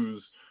basically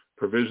use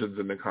provisions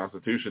in the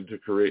Constitution to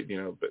create,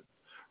 but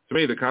to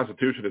me, the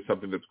Constitution is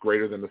something that's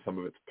greater than the sum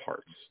of its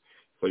parts.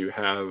 So you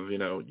have,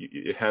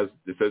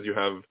 it says you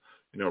have,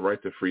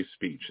 right to free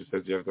speech. It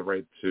says you have the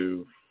right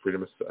to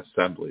freedom of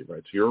assembly,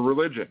 right to your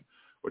religion,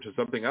 which is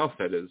something else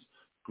that is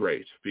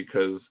great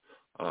because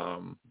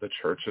the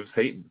Church of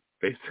Satan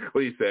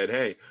basically said,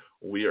 hey,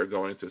 we are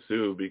going to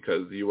sue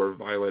because you are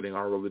violating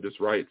our religious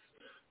rights.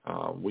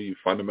 We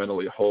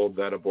fundamentally hold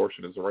that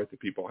abortion is a right that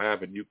people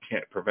have, and you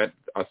can't prevent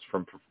us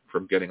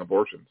from getting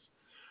abortions.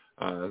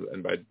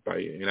 And by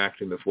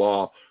enacting this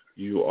law,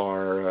 you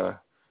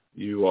are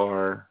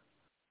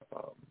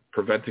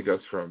preventing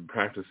us from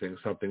practicing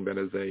something that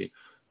is a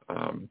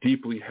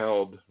deeply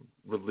held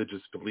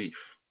religious belief,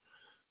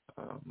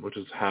 which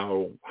is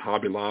how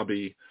Hobby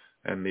Lobby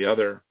and the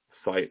other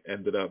site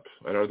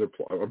another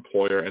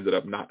employer ended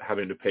up not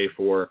having to pay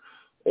for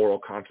oral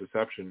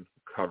contraception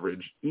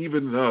coverage,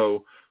 even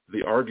though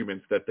the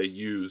arguments that they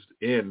used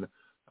in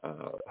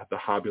the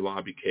Hobby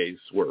Lobby case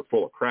were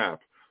full of crap,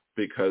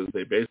 because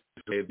they basically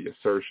made the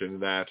assertion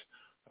that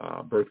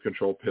birth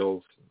control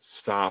pills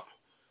stop.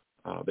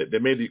 They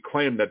made the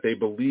claim that they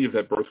believe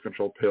that birth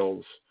control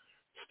pills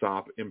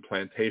stop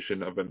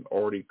implantation of an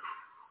already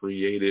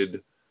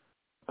created,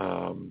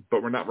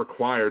 but were not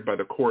required by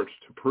the courts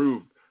to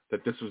prove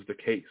that this was the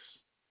case.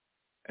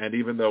 And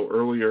even though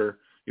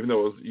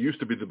it used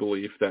to be the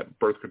belief that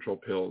birth control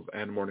pills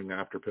and morning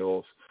after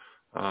pills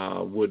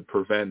would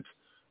prevent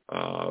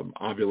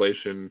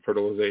ovulation,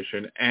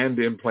 fertilization, and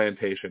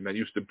implantation, that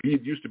used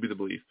to be the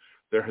belief.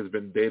 There has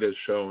been data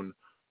shown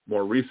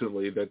more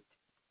recently that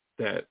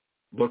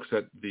looks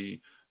at the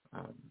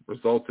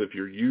results if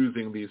you're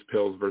using these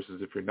pills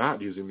versus if you're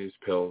not using these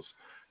pills,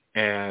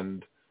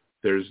 and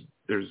there's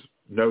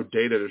no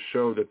data to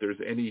show that there's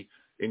any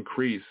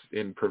increase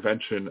in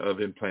prevention of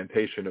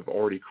implantation of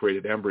already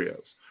created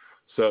embryos.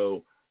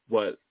 So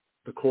what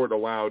the court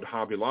allowed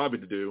Hobby Lobby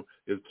to do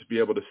is to be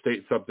able to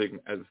state something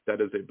as that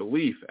is a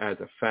belief as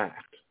a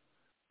fact.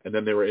 And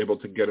then they were able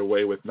to get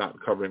away with not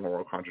covering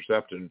oral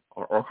contraception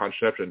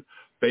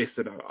based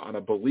on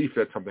a belief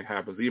that something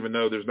happens, even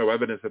though there's no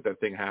evidence that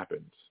thing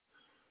happens.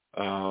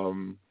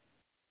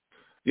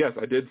 Yes,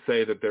 I did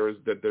say that there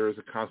is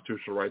a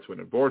constitutional right to an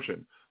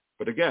abortion.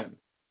 But again,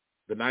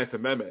 the Ninth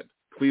Amendment,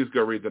 please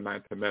go read the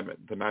Ninth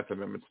Amendment. The Ninth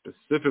Amendment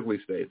specifically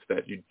states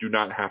that you do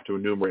not have to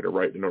enumerate a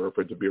right in order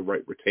for it to be a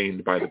right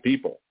retained by the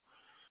people.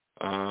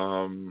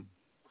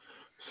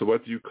 So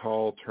what do you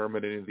call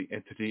terminating the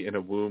entity in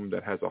a womb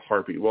that has a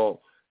heartbeat?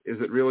 Well,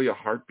 is it really a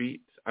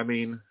heartbeat? I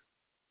mean,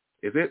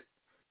 is it?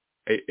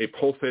 A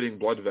pulsating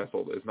blood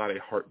vessel is not a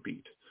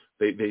heartbeat.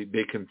 They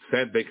can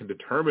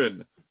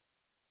determine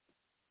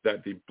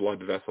that the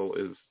blood vessel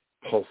is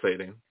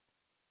pulsating,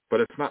 but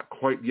it's not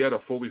quite yet a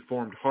fully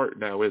formed heart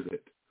now, is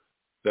it?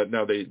 That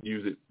now they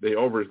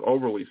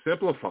overly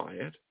simplify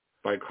it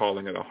by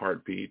calling it a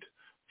heartbeat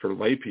for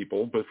lay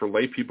people, but for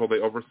lay people they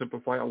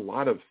oversimplify a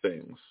lot of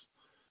things.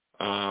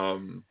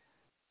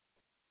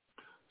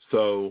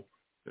 So,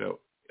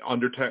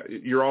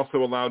 you're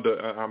also allowed to.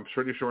 I'm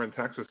pretty sure in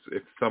Texas,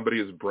 if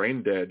somebody is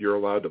brain dead, you're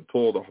allowed to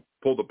pull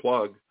the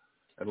plug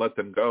and let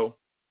them go.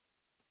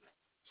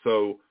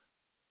 So,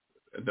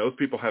 and those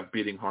people have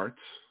beating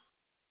hearts.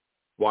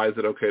 Why is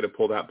it okay to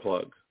pull that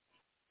plug,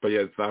 but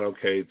yet it's not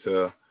okay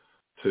to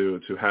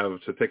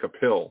take a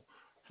pill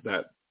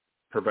that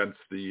prevents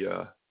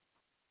the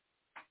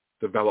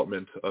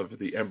development of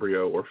the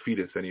embryo or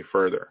fetus any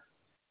further?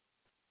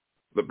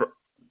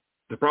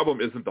 The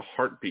problem isn't the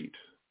heartbeat.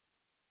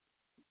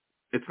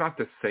 It's not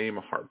the same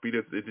heartbeat.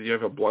 You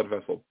have a blood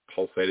vessel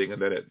pulsating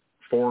and then it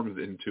forms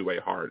into a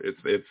heart.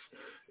 It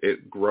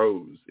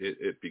grows.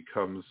 It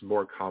becomes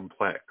more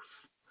complex.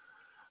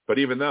 But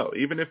even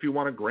if you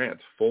want to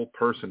grant full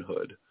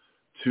personhood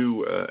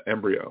to an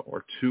embryo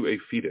or to a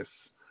fetus,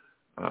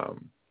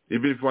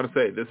 even if you want to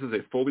say this is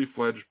a fully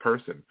fledged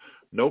person,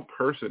 no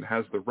person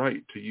has the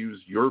right to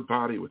use your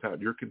body without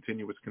your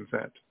continuous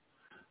consent.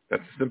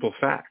 That's a simple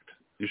fact.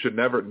 You should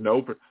never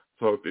know.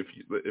 So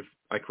if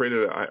I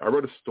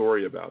wrote a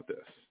story about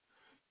this.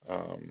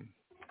 You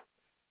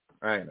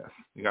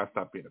gotta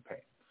stop being a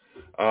pain.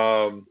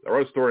 I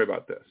wrote a story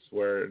about this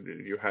where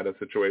you had a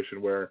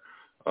situation where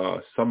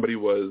somebody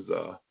was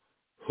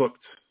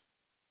hooked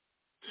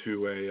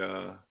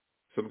to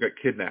someone got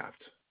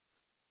kidnapped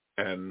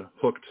and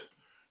hooked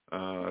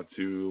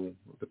to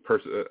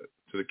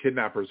the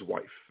kidnapper's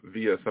wife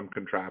via some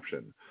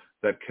contraption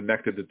that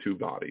connected the two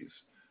bodies,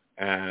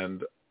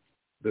 and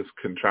this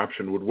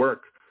contraption would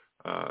work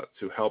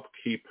to help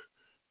keep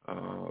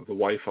the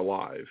wife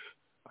alive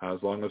as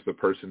long as the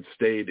person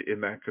stayed in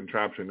that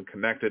contraption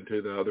connected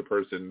to the other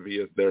person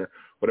via their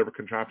whatever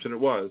contraption it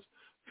was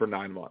for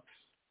 9 months.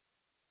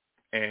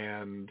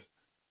 And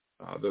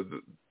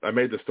I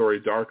made the story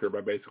darker by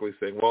basically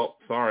saying, well,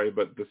 sorry,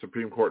 but the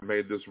Supreme Court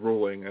made this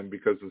ruling, and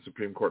because the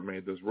Supreme Court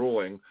made this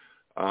ruling,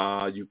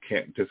 you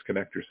can't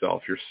disconnect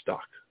yourself. You're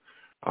stuck.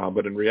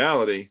 But in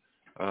reality,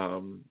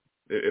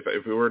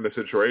 if we were in a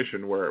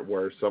situation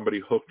where somebody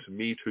hooked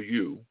me to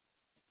you,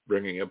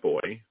 bringing a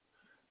boy,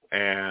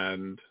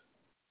 and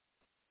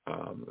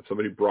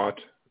somebody brought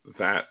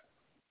that,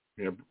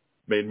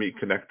 made me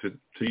connected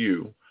to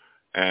you,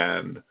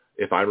 and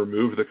if I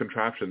removed the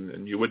contraption,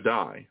 then you would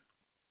die.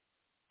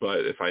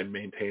 But if I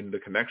maintained the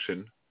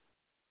connection,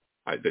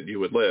 that you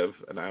would live,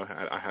 and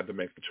I had to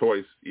make the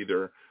choice,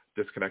 either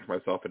disconnect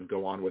myself and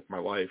go on with my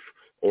life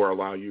or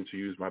allow you to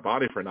use my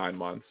body for 9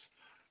 months,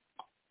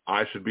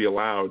 I should be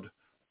allowed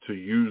to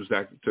use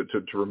that,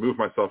 to remove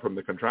myself from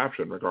the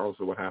contraption regardless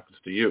of what happens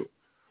to you,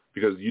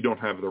 because you don't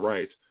have the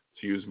right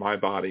to use my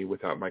body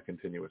without my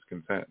continuous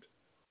consent.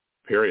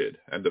 Period.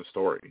 End of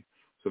story.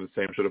 So the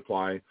same should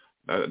apply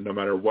no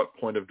matter what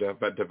point of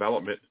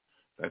development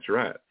that you're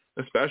at,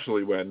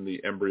 especially when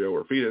the embryo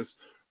or fetus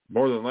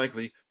more than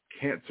likely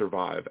can't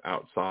survive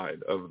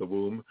outside of the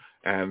womb,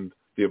 and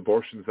the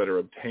abortions that are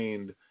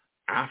obtained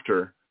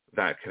after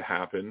that could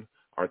happen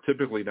are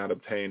typically not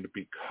obtained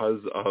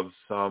because of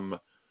some,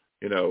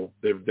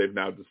 they've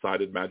now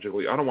decided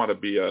magically, I don't want to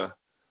be a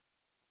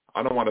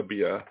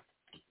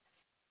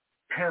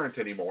parent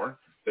anymore.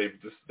 They've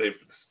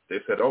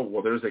said, oh,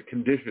 well, there's a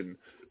condition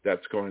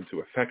that's going to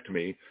affect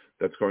me,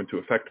 that's going to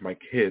affect my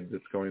kid,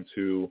 that's going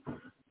to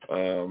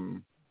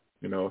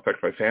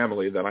affect my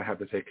family, that I have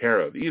to take care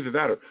of. Either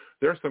that, or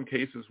there are some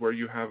cases where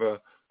you have a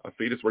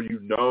fetus where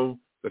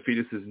the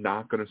fetus is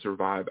not going to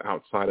survive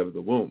outside of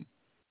the womb,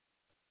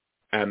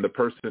 and the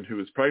person who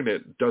is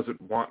pregnant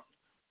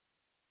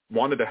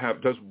wanted to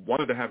have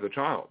the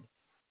child,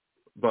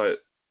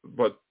 but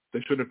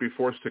they shouldn't be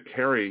forced to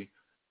carry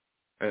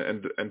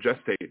and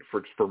gestate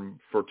for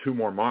 2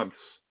 more months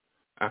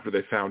after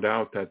they found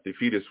out that the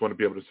fetus wouldn't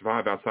be able to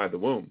survive outside the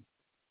womb,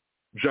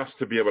 just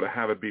to be able to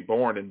have it be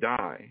born and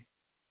die.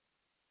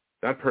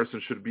 That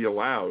person should be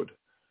allowed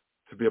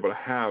to be able to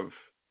have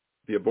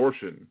the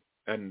abortion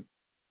and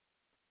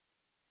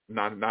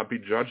not be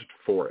judged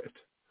for it.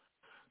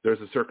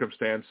 There's a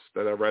circumstance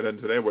that I read in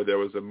today where there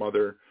was a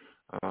mother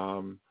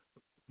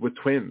with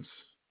twins.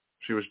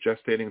 She was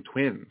gestating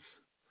twins,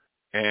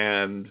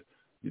 and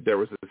there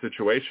was a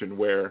situation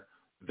where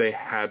they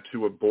had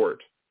to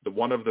abort.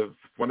 One of the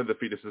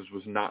fetuses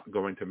was not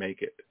going to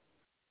make it,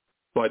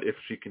 but if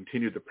she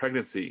continued the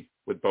pregnancy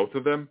with both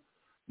of them,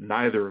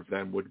 neither of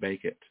them would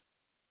make it.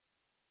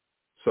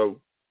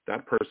 So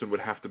that person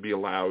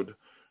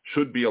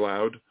should be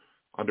allowed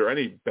under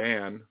any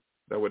ban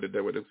that would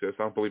exist.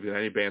 I don't believe in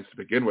any bans to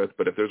begin with,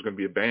 but if there's going to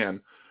be a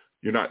ban,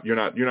 you're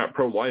not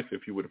pro-life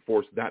if you would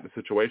force that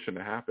situation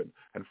to happen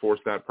and force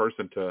that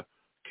person to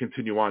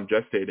continue on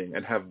gestating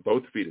and have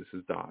both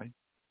fetuses die,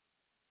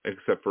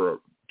 except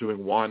for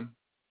doing one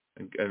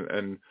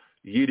and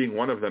yeeting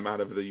one of them out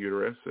of the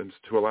uterus and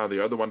to allow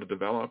the other one to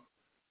develop.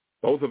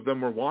 Both of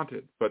them were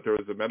wanted, but there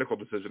was a medical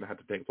decision that had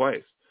to take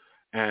place.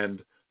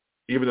 And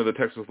even though the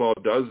Texas law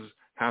does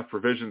have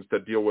provisions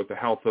that deal with the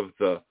health of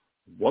the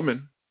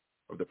woman,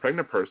 of the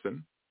pregnant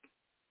person,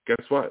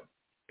 guess what?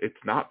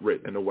 It's not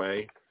written in a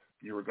way,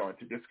 you were going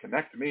to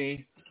disconnect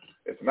me.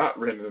 It's not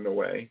written in a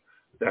way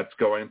that's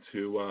going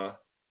to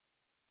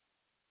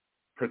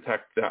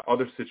protect the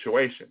other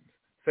situations.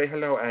 Say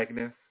hello,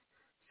 Agnes.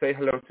 Say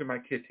hello to my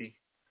kitty.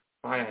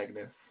 Bye,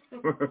 Agnes.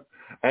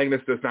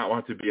 Agnes does not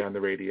want to be on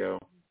the radio.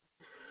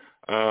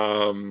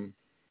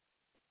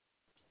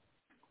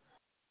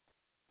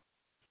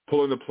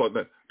 Pulling the plug,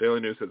 Daily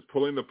News says,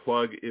 pulling the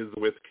plug is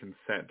with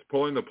consent.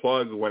 Pulling the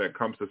plug when it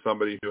comes to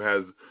somebody who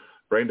has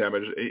brain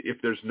damage,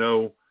 if there's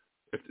no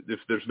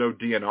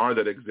DNR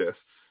that exists,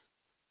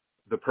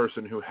 the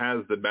person who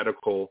has the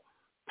medical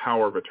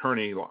power of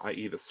attorney,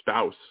 i.e. the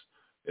spouse,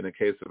 in the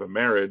case of a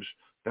marriage,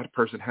 that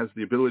person has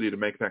the ability to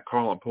make that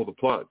call and pull the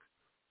plug,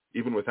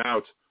 even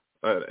without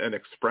an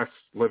express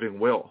living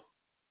will.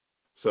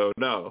 So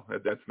no,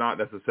 that's not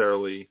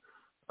necessarily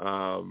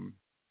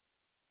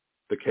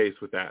the case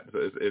with that.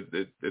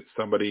 It's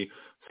somebody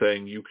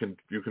saying you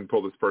can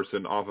pull this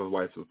person off of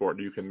life support.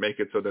 You can make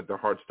it so that their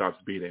heart stops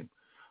beating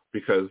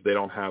because they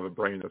don't have a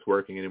brain that's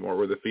working anymore,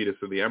 where the fetus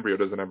or the embryo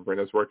doesn't have a brain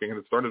that's working and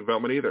it's started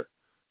development either.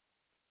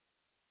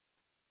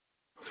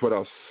 So what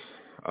else?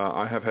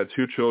 I have had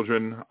 2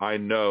 children. I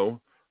know.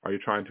 Are you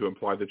trying to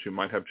imply that you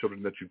might have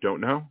children that you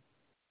don't know?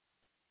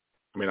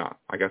 I mean,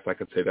 I guess I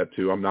could say that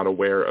too. I'm not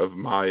aware of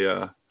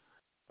my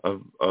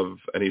of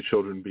any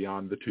children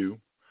beyond the 2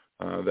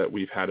 that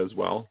we've had as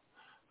well.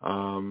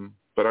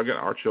 But again,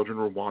 our children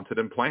were wanted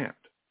and planned.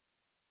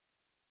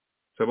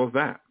 Simple as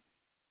that.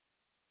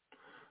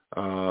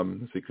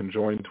 Let's see,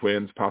 conjoined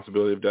twins,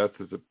 possibility of death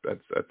is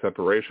at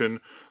separation.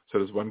 So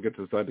does one get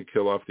to decide to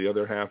kill off the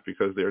other half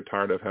because they're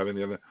tired of having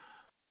the other?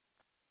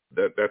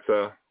 That's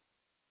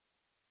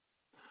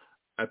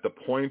at the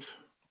point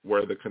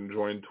where the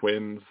conjoined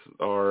twins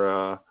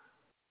are,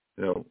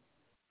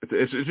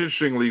 it's an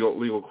interesting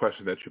legal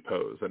question that you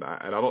pose, and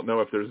I don't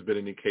know if there's been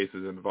any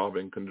cases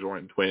involving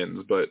conjoined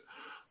twins, but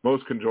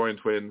most conjoined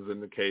twins, in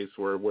the case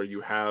where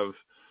you have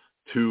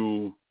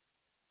 2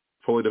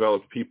 fully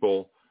developed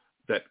people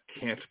that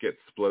can't get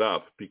split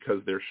up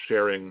because they're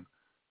sharing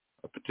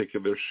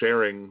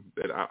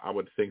that I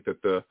would think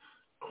that the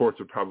courts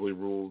would probably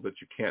rule that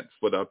you can't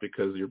split up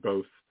because you're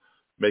both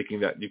making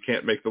that, you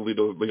can't make the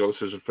legal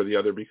decision for the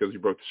other because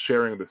you're both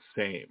sharing the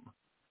same,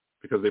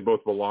 because they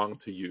both belong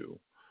to you,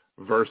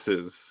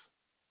 versus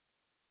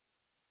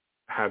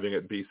having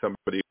it be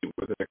somebody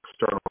with an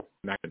external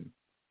connection,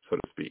 so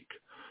to speak,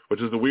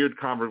 which is the weird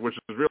which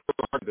is really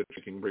hard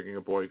that bringing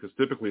a boy, because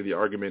typically the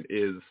argument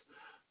is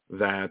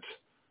that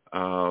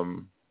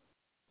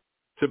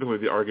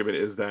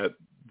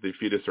the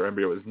fetus or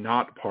embryo is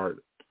not part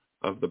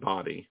of the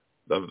body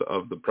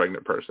of the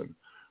pregnant person,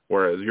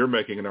 whereas you're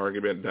making an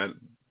argument that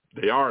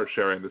they are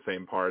sharing the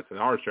same parts and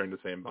are sharing the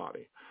same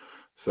body.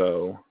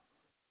 So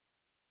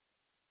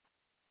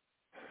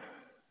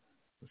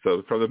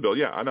from the bill,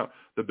 I know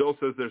the bill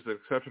says there's an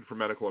exception for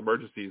medical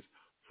emergencies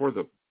for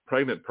the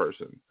pregnant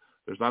person.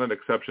 There's not an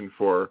exception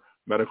for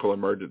medical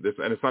emergency,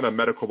 and it's not a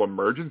medical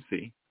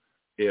emergency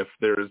if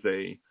there is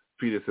a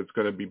fetus that's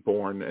going to be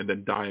born and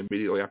then die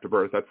immediately after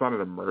birth. That's not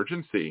an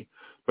emergency,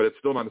 but it's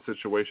still not a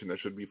situation that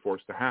should be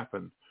forced to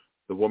happen.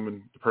 The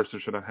person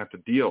should not have to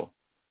deal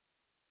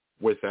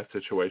with that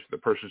situation. The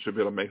person should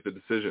be able to make the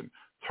decision.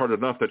 It's hard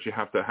enough that you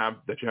have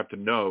to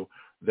know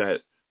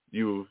that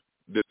you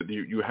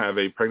have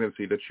a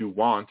pregnancy that you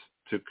want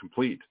to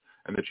complete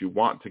and that you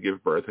want to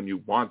give birth and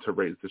you want to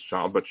raise this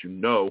child, but you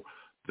know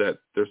that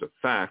there's a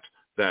fact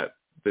that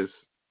this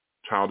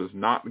child is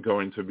not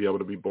going to be able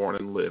to be born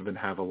and live and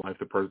have a life.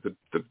 The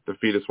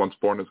fetus, once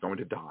born, is going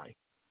to die.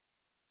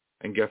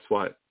 And guess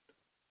what?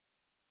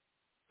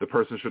 The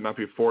person should not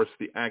be forced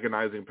the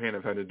agonizing pain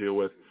of having to deal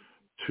with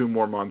 2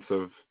 more months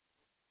of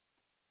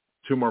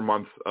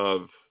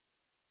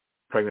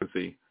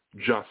pregnancy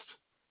just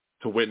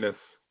to witness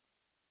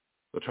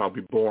the child be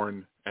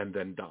born and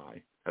then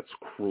die. That's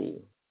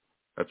cruel.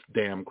 That's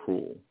damn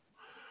cruel.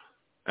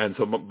 And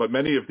so, but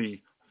many of the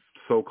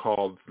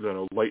so-called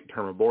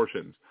late-term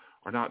abortions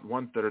are not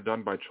ones that are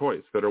done by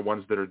choice, that are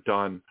ones that are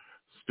done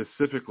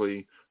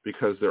specifically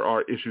because there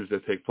are issues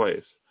that take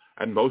place.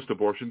 And most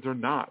abortions are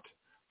not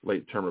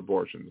late-term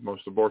abortions.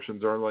 Most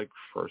abortions are like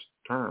first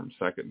term,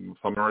 second,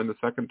 some are in the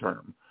second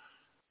term.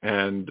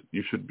 And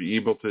you should be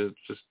able to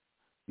just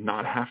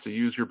not have to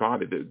use your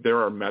body. There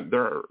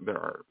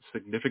are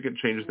significant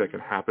changes that can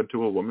happen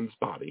to a woman's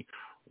body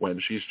when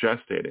she's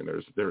gestating.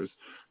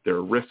 There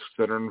are risks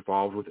that are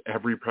involved with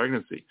every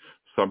pregnancy.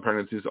 Some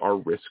pregnancies are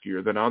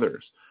riskier than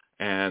others,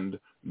 and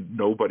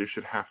nobody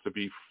should have to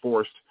be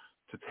forced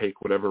to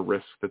take whatever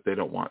risks that they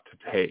don't want to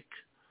take.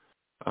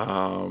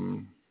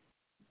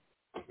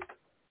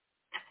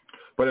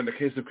 But in the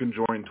case of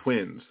conjoined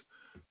twins,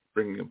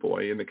 bringing a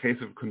boy, in the case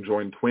of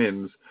conjoined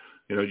twins,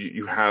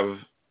 you have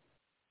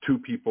 2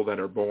 people that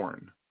are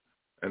born,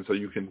 and so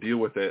you can deal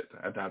with it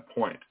at that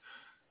point.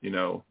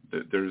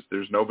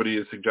 There's nobody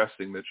is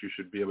suggesting that you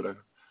should be able to,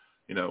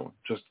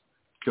 just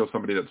kill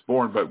somebody that's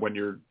born. But when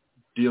you're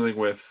dealing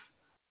with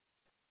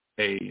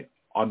the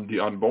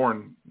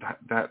unborn,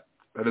 that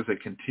is a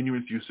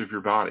continuous use of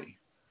your body,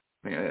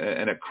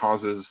 and it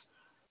causes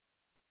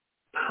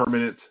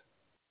permanent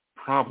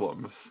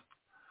problems,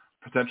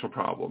 potential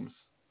problems,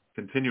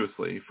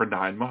 continuously for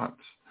 9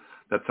 months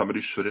that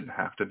somebody shouldn't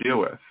have to deal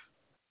with.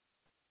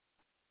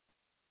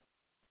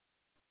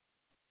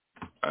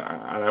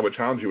 And I would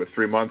challenge you with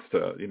 3 months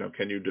to,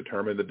 can you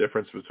determine the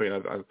difference between?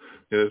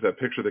 There's that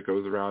picture that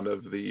goes around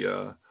of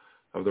the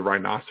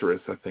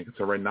rhinoceros. I think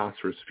it's a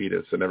rhinoceros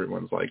fetus, and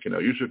everyone's like,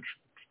 you should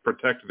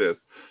protect this,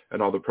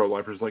 and all the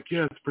pro-lifers like,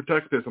 yes,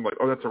 protect this. I'm like,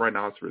 oh, that's a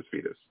rhinoceros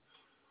fetus.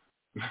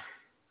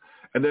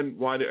 And then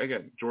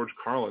George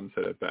Carlin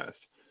said it best.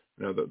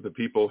 The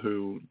people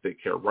who they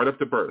care right up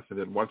to birth, and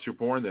then once you're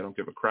born, they don't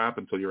give a crap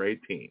until you're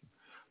 18.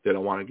 They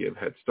don't want to give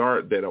Head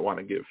Start. They don't want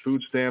to give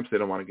food stamps. They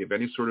don't want to give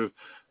any sort of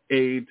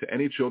aid to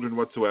any children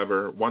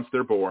whatsoever once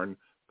they're born.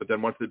 But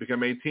then once they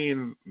become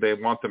 18, they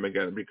want them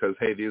again because,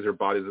 hey, these are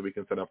bodies that we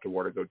can send up to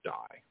war to go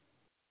die.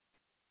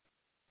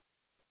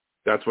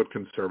 That's what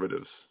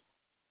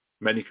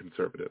many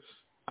conservatives,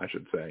 I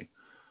should say,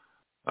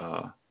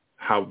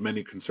 how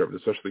many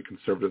conservatives, especially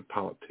conservative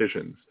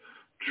politicians,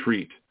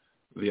 treat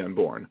the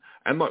unborn.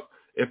 And look,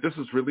 if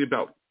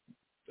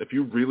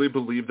you really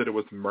believe that it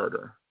was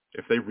murder,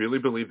 if they really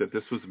believe that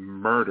this was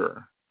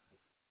murder,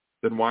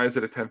 then why is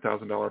it a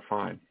 $10,000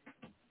 fine?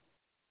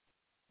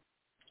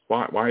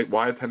 Why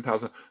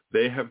 $10,000?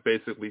 They have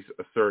basically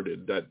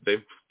asserted that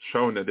they've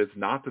shown that it's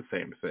not the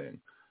same thing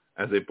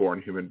as a born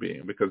human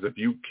being, because if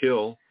you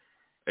kill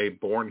a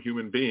born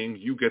human being,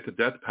 you get the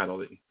death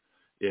penalty.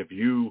 If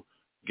you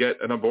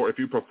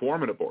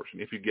perform an abortion,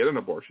 if you get an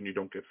abortion, you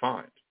don't get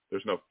fined.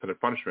 There's no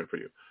punishment for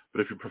you. But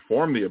if you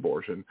perform the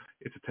abortion,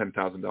 it's a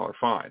 $10,000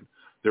 fine.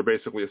 They're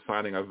basically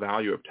assigning a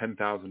value of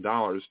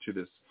 $10,000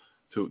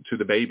 to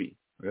the baby,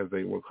 as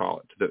they will call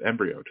it, to the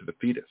embryo, to the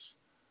fetus.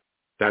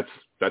 That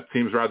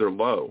seems rather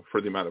low for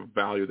the amount of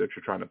value that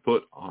you're trying to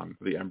put on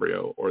the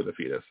embryo or the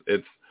fetus.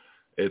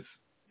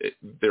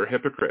 They're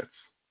hypocrites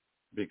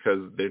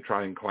because they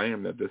try and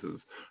claim that it's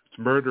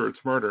murder,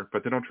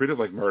 but they don't treat it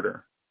like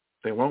murder.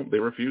 They won't. They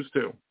refuse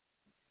to.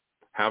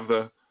 have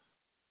the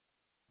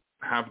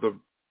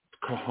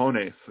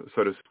cojones,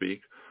 so to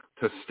speak,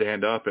 to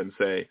stand up and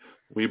say,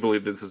 we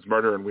believe this is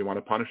murder and we want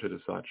to punish it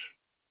as such.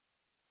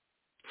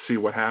 See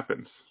what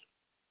happens.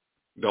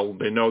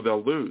 They know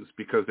they'll lose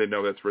because they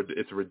know it's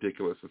a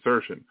ridiculous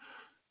assertion.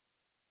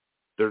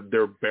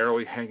 They're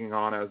barely hanging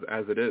on as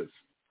it is.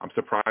 I'm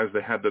surprised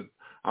they had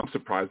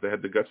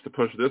the guts to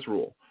push this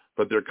rule,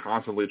 but they're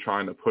constantly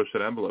trying to push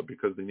that envelope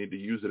because they need to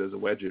use it as a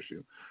wedge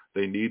issue.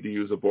 They need to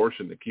use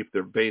abortion to keep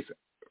their base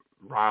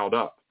riled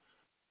up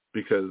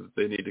because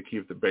they need to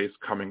keep the base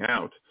coming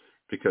out,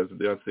 because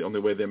that's the only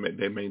way they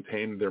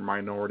maintain their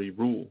minority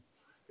rule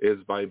is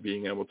by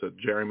being able to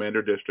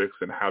gerrymander districts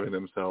and having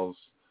themselves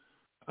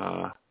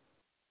to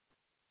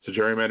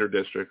gerrymander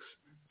districts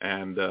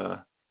and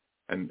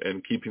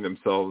keeping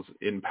themselves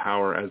in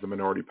power as a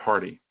minority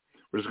party,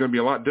 which is going to be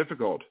a lot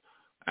difficult,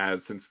 as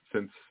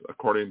since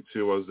according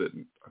to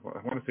I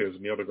want to say it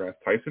was Neil deGrasse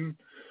Tyson,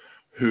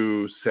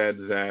 who said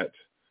that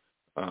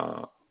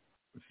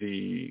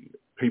the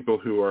people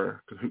who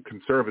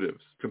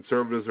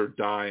conservatives are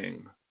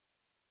dying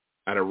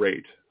at a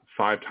rate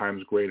 5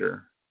 times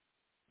greater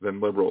than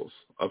liberals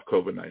of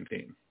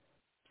COVID-19.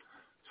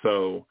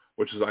 So,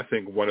 which is, I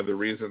think, one of the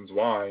reasons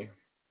why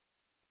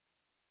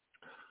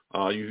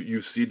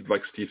you see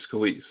like Steve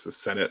Scalise, the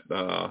Senate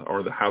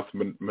or the House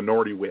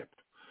Minority Whip,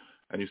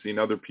 and you've seen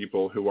other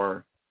people who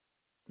are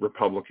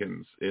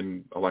Republicans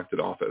in elected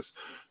office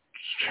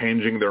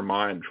changing their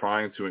mind,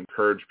 trying to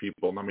encourage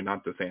people. I mean,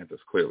 not DeSantis,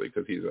 clearly,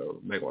 because he's a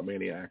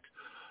megalomaniac,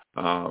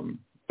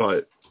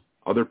 but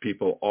other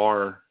people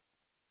are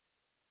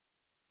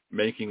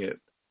making it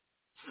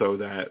so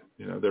that,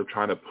 they're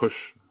trying to push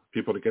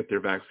people to get their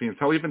vaccines.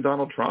 Hell, even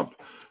Donald Trump,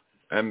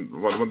 and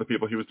one of the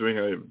people he was doing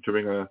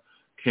a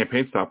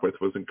campaign stop with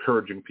was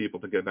encouraging people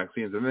to get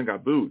vaccines, and then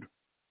got booed.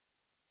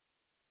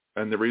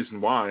 And the reason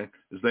why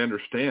is they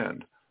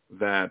understand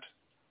that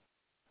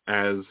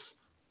as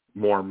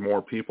more and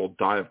more people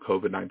die of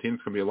COVID-19, it's going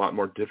to be a lot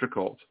more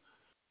difficult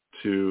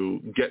to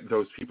get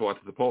those people out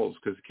to the polls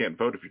because you can't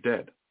vote if you're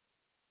dead.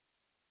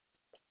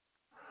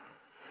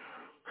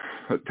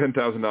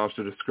 $10,000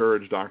 to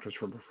discourage doctors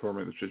from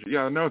performing the procedure.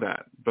 Yeah, I know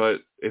that,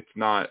 but it's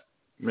not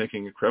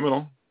making it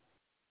criminal.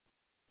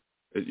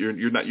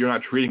 You're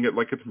not treating it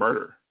like it's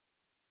murder.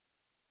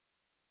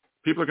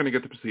 People are going to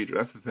get the procedure.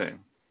 That's the thing.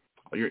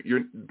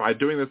 You're by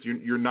doing this,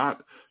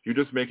 you're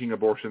just making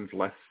abortions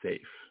less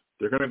safe.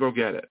 They're going to go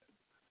get it.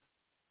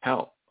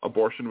 Hell,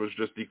 abortion was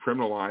just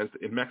decriminalized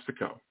in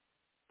Mexico.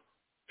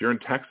 If you're in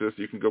Texas,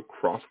 you can go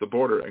cross the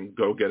border and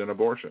go get an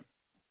abortion.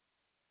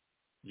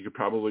 You could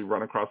probably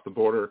run across the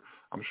border.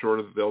 I'm sure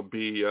that there'll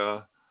be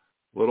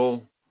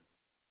little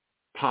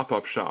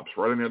pop-up shops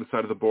right on the other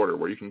side of the border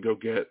where you can go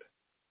get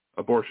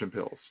abortion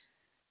pills.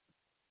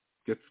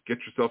 Get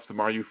yourself some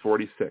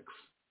RU-46,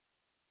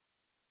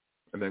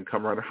 and then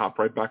hop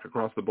right back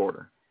across the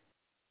border.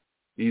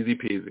 Easy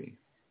peasy.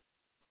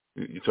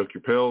 You took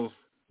your pills,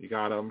 you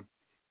got them.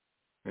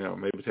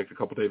 Maybe take a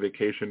couple-day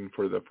vacation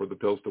for the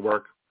pills to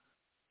work.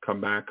 Come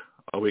back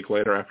a week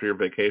later after your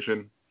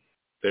vacation.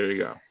 There you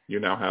go. You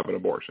now have an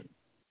abortion.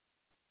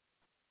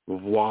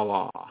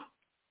 Voila.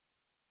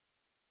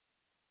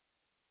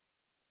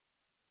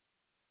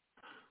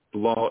 The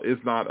law is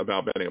not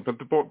about banning it,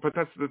 but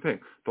that's the thing.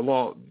 The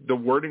law, the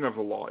wording of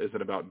the law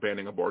isn't about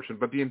banning abortion,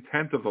 but the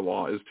intent of the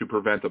law is to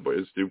prevent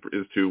abortion,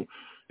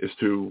 is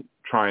to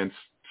try and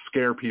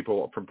scare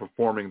people from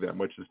performing them,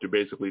 which is to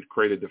basically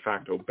create a de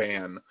facto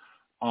ban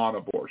on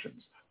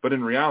abortions. But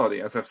in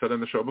reality, as I've said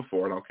on the show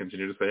before, and I'll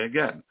continue to say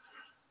again,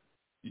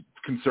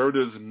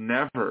 conservative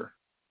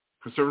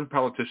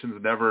politicians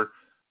never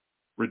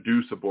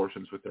reduce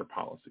abortions with their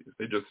policies.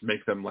 They just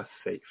make them less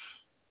safe.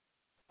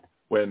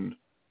 When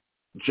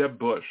Jeb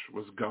Bush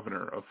was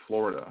governor of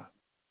Florida,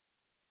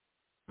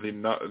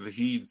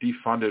 he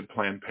defunded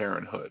Planned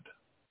Parenthood,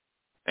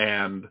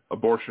 and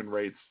abortion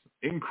rates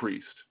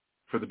increased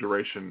for the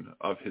duration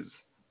of his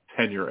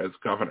tenure as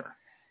governor.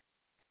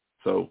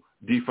 So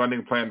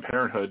defunding Planned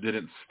Parenthood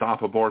didn't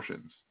stop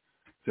abortions,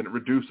 didn't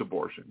reduce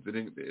abortions.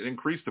 It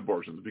increased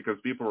abortions because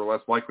people were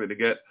less likely to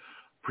get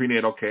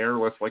prenatal care,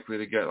 less likely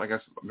to get, I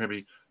guess,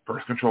 maybe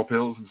birth control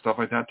pills and stuff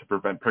like that to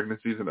prevent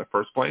pregnancies in the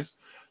first place,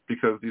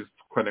 because these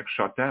clinics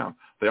shut down.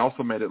 They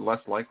also made it less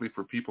likely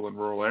for people in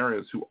rural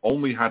areas who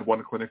only had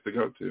one clinic to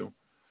go to.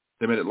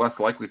 They made it less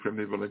likely for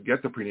people to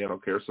get the prenatal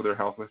care, so their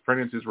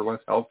pregnancies were less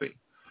healthy.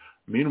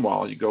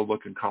 Meanwhile, you go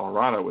look in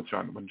Colorado when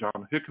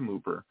John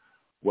Hickenlooper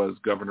was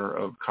governor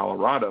of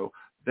Colorado,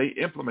 they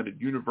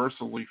implemented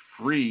universally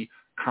free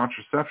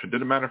contraception.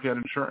 Didn't matter if you had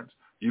insurance.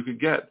 You could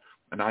get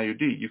an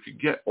IUD. You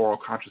could get oral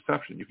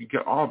contraception. You could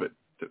get all of it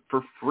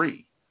for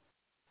free.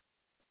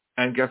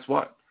 And guess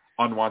what?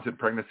 Unwanted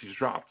pregnancies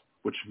dropped,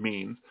 which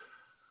means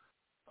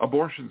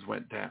abortions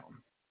went down.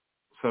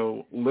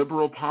 So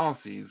liberal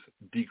policies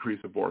decrease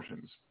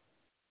abortions.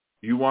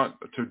 You want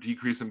to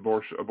decrease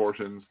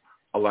abortions,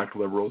 elect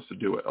liberals to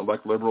do it.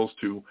 Elect liberals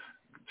to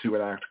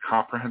enact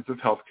comprehensive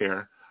health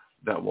care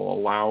that will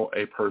allow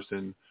a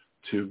person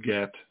to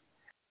get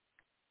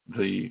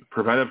the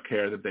preventive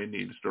care that they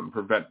need to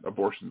prevent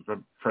abortions,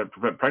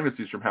 prevent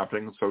pregnancies from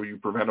happening, so you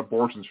prevent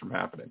abortions from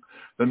happening.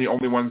 Then the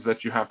only ones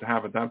that you have to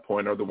have at that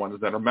point are the ones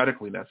that are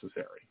medically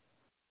necessary.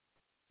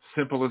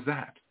 Simple as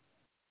that.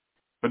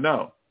 But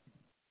no,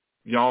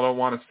 y'all don't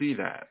want to see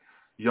that.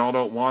 Y'all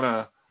don't want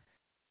to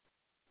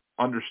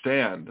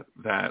understand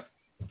that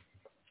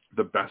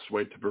the best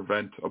way to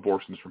prevent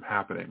abortions from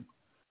happening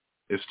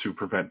is to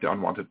prevent the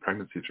unwanted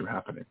pregnancies from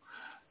happening.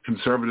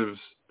 Conservatives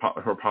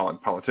or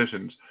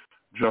politicians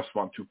just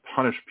want to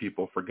punish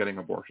people for getting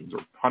abortions or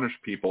punish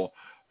people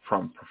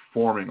from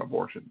performing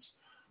abortions.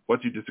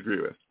 What do you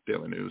disagree with,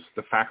 Daily News?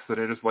 The facts that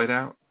I just laid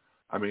out?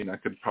 I mean, I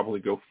could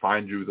probably go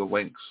find you the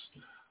links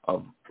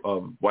of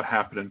what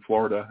happened in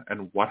Florida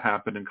and what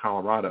happened in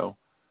Colorado.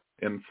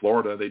 In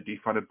Florida, they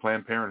defunded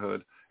Planned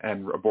Parenthood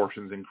and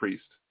abortions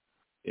increased.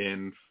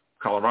 In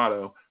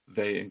Colorado,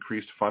 they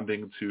increased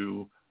funding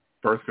to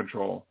birth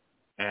control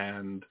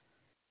and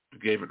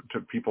gave it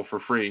to people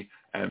for free,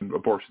 and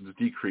abortions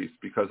decreased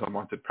because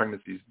unwanted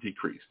pregnancies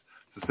decreased.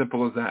 It's as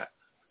simple as that.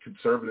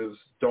 Conservative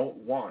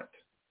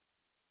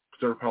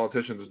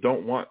politicians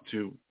don't want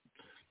to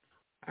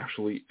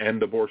actually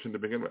end abortion to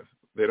begin with.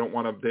 They don't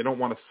want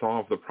to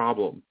solve the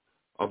problem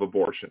of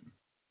abortion.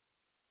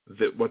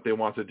 That what they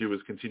want to do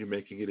is continue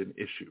making it an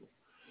issue.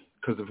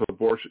 Because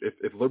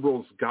if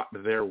liberals got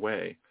their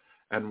way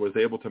and was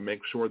able to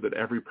make sure that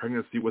every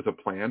pregnancy was a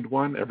planned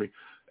one,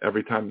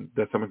 every time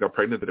that someone got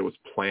pregnant, that it was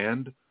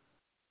planned,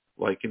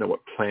 like, you know,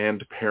 what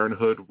Planned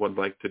Parenthood would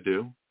like to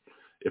do.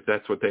 If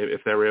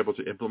they were able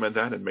to implement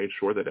that and made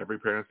sure that every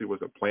pregnancy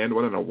was a planned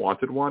one and a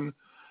wanted one,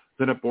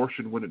 then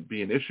abortion wouldn't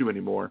be an issue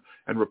anymore,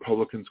 and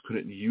Republicans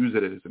couldn't use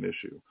it as an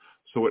issue.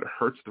 So it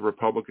hurts the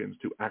Republicans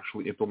to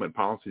actually implement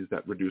policies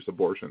that reduce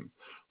abortion.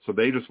 So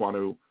they just want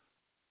to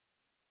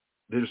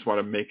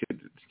make it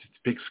a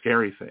big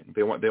scary thing.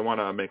 They want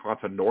to make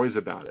lots of noise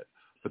about it,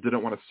 but they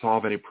don't want to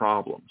solve any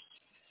problems.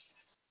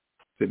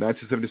 The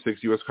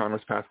 1976 U.S.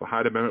 Congress passed the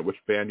Hyde Amendment, which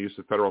banned use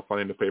of federal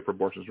funding to pay for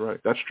abortions.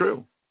 Right, that's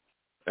true.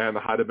 And the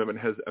Hyde Amendment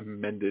has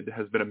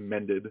been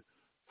amended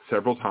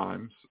several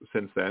times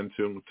since then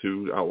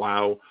to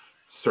allow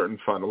certain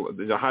fund.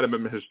 The Hyde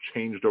Amendment has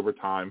changed over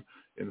time.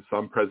 In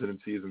some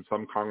presidencies and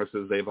some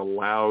Congresses, they've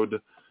allowed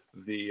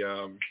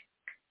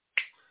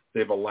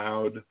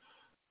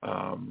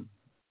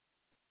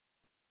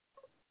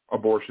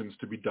abortions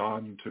to be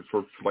done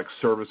for like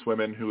service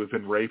women who have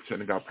been raped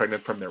and got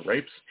pregnant from their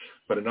rapes.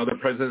 But in other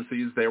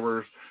presidencies, there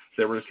were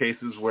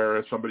cases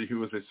where somebody who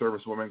was a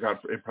service woman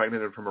got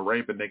impregnated from a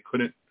rape, and they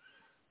couldn't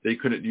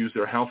use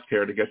their health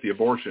care to get the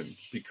abortion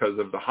because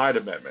of the Hyde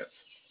Amendment.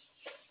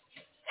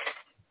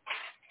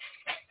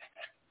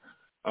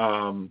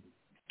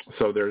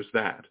 So there's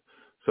that.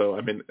 So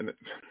I mean,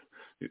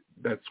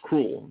 that's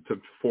cruel to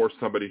force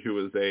somebody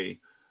who is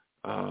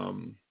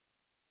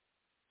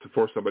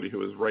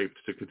raped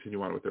to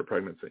continue on with their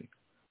pregnancy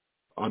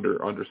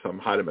under some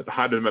Hyde Amendment. The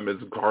Hyde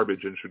Amendment is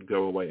garbage and should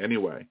go away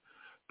anyway.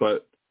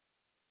 But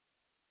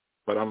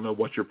I don't know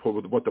what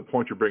the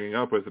point you're bringing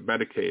up with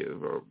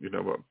Medicaid, or, you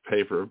know,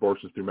 pay for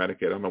abortions through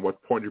Medicaid. I don't know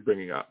what point you're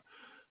bringing up,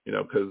 you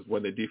know, because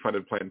when they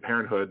defunded Planned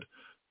Parenthood,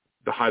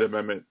 the Hyde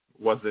Amendment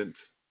wasn't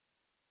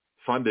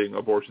funding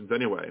abortions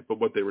anyway. But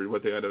what they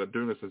ended up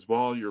doing is says,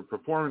 well, you're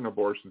performing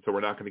abortions, so we're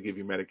not going to give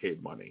you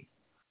Medicaid money.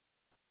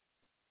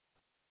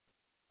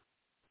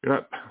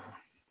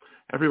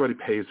 Everybody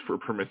pays for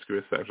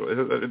promiscuous sexual.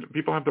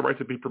 People have the right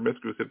to be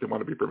promiscuous if they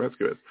want to be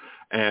promiscuous,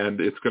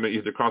 and it's going to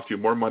either cost you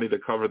more money to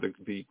cover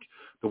the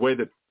way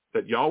that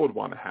y'all would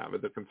want to have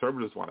it. The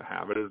conservatives want to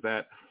have it is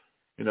that,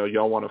 you know,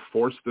 y'all want to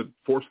force the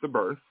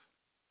birth.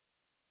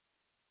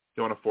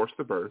 You want to force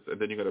the birth, and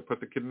then you're going to put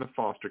the kid in the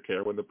foster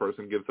care when the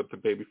person gives up the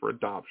baby for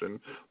adoption,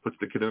 puts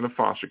the kid in a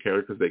foster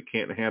care because they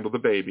can't handle the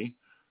baby,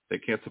 they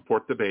can't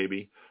support the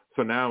baby.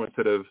 So now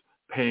instead of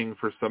paying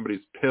for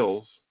somebody's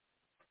pills,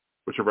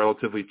 which are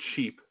relatively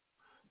cheap,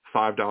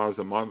 $5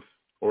 a month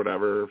or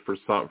whatever for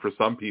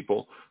some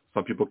people.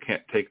 Some people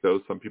can't take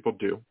those. Some people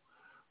do.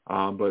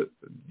 But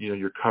you know,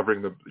 you're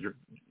covering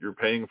you're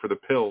paying for the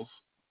pills,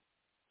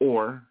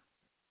 or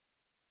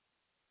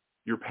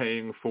you're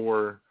paying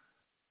for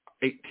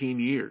 18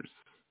 years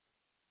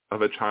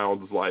of a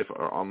child's life,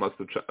 or unless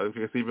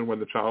because even when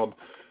the child,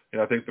 you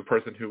know, I think the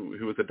person who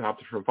was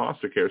adopted from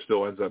foster care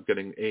still ends up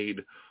getting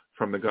aid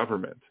from the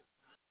government.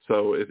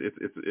 So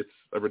it's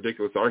a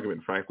ridiculous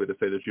argument, frankly, to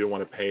say that you don't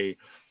want to pay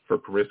for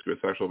promiscuous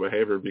sexual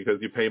behavior,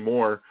 because you pay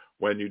more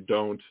when you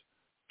don't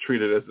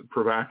treat it as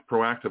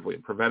proactively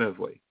and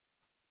preventively.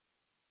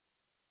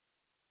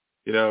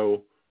 You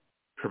know,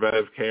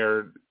 preventive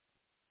care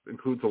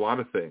includes a lot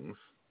of things.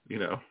 You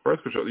know,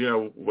 birth control. You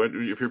know,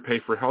 if you pay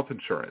for health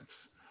insurance,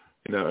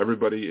 you know,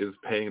 everybody is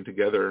paying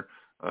together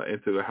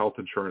into the health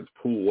insurance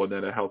pool, and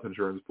then a health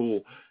insurance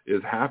pool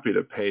is happy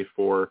to pay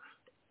for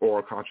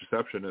oral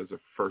contraception as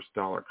first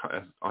dollar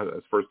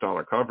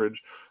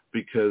coverage,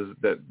 because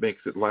that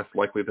makes it less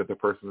likely that the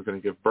person is going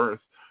to give birth,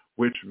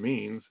 which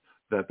means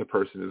that the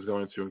person is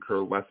going to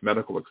incur less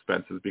medical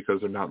expenses because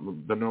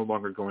they're no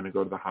longer going to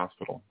go to the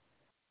hospital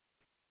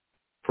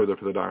for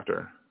the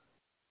doctor.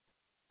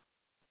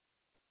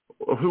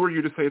 who are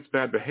you to say it's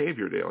bad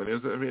behavior,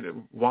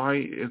 Dalen? Why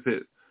is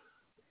it?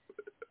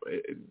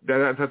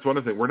 That's one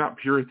of the things. We're not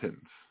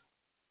Puritans.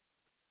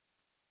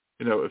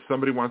 If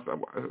somebody wants,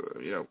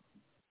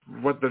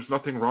 there's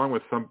nothing wrong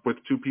with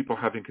two people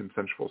having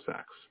consensual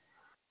sex.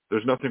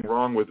 There's nothing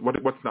wrong with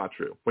what's not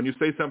true. When you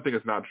say something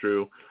is not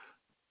true,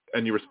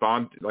 and you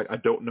respond like, I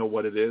don't know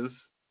what it is,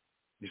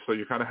 so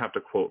you kind of have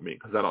to quote me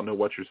because I don't know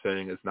what you're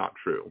saying is not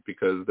true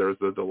because there's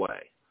a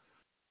delay.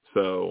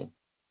 So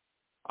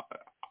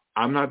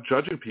I'm not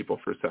judging people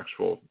for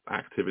sexual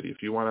activity.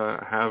 If you want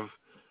to have,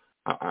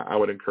 I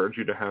would encourage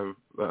you to have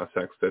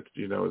sex that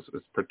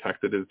is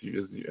protected as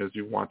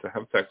you want to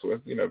have sex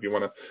with. If you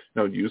want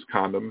to use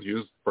condoms,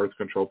 use birth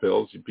control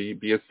pills,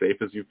 be as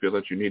safe as you feel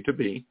that you need to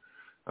be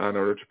in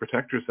order to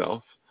protect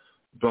yourself.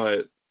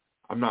 But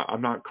I'm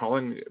not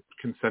calling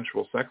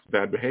consensual sex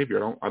bad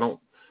behavior. I don't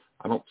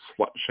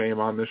slut shame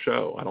on this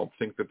show. I don't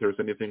think that there's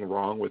anything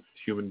wrong with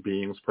human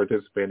beings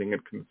participating in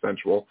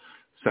consensual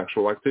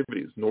sexual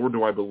activities, nor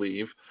do I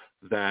believe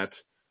that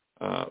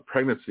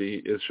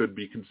pregnancy should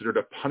be considered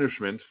a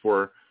punishment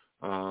for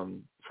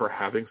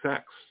having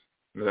sex.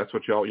 That's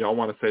what y'all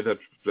want to say, that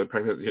the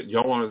pregnancy,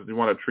 you want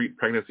to treat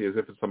pregnancy as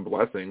if it's some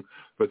blessing,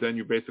 but then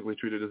you basically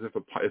treat it as if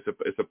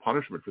it's a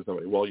punishment for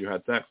somebody. Well, you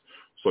had sex,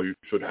 so you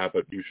should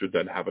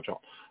then have a child.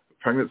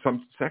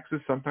 Sex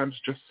is sometimes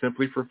just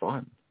simply for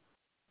fun.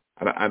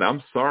 And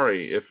I'm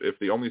sorry if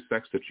the only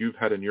sex that you've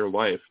had in your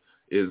life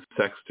is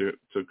sex to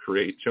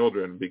create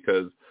children,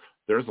 because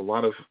there's a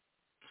lot of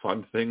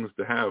fun things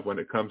to have when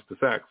it comes to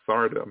sex.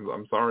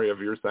 I'm sorry if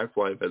your sex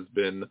life has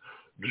been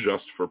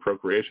just for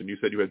procreation. You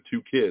said you had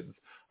 2 kids.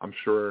 I'm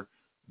sure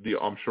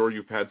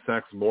you've had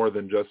sex more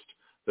than just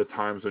the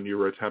times when you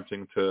were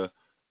attempting to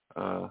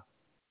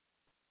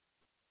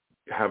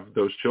have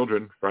those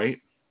children,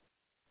 right?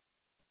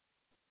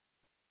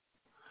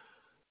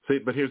 See,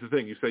 but here's the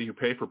thing. You say you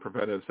pay for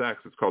preventative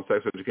sex. It's called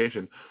sex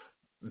education.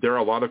 There are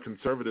a lot of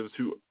conservatives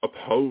who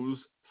oppose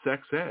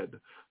sex ed.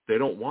 They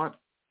don't want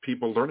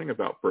people learning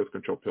about birth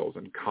control pills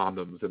and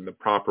condoms and the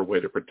proper way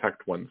to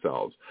protect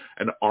oneself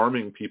and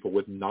arming people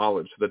with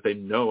knowledge so that they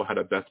know how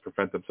to best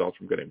prevent themselves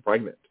from getting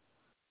pregnant.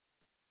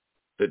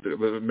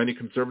 Many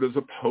conservatives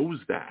oppose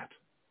that.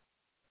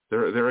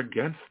 They're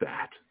against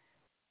that.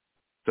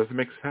 Doesn't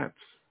make sense.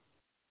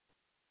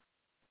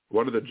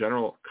 What are the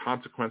general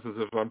consequences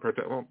of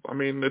unprotected? Well,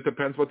 it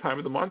depends what time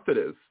of the month it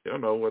is. You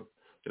don't know what,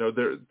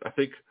 I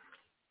think,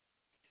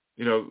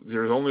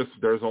 there's only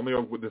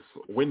this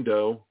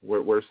window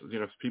where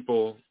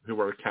people who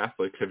are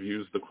Catholic have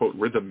used the quote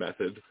rhythm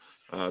method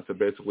to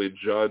basically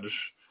judge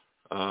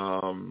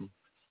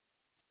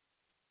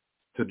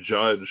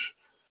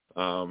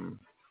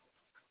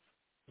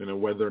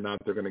whether or not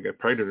they're going to get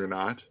pregnant or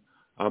not.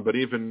 But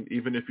even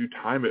if you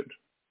time it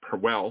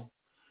well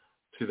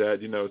to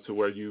that, to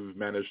where you've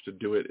managed to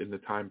do it in the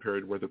time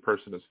period where the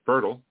person is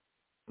fertile,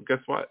 guess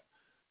what?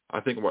 I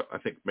think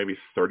maybe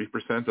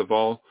 30% of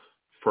all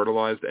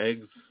fertilized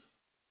eggs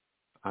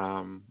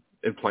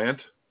implant.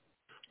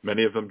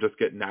 Many of them just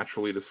get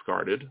naturally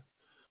discarded.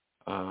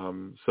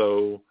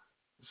 So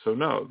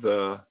no,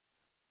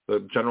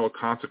 the general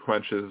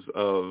consequences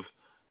of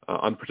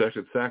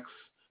unprotected sex,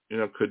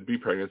 could be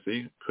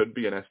pregnancy, could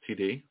be an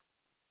STD,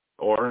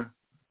 or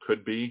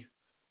could be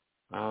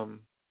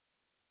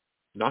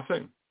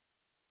nothing.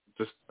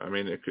 Just,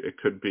 it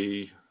could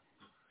be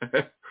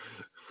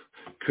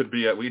could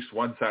be at least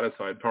one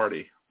satisfied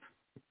party.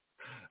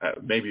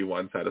 Maybe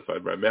one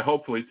satisfied party.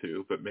 Hopefully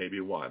 2, but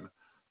maybe 1.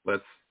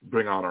 Let's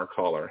bring on our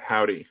caller.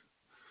 Howdy.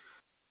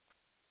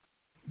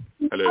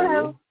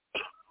 Hello.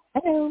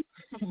 Hello.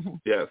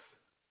 Yes.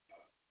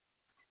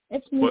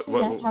 It's me.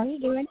 How are you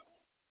doing?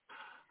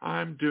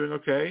 I'm doing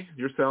okay.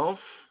 Yourself?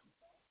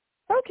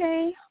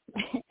 Okay.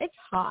 It's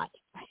hot.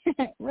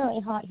 Really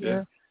hot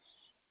here.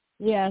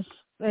 Yeah. Yes,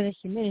 but the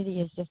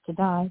humidity is just to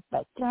die.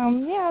 But,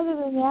 other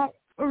than that,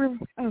 we're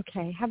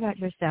okay. How about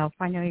yourself?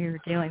 I know you're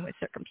dealing with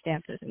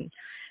circumstances and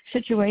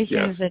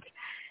situations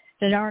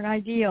that aren't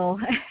ideal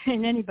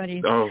in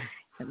anybody's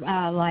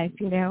life,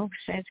 So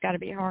it's got to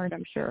be hard,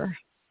 I'm sure.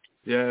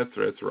 Yeah,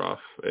 it's rough.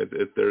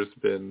 There's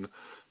been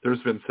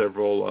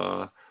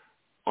several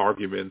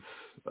arguments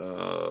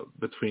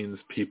between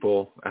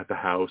people at the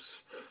house.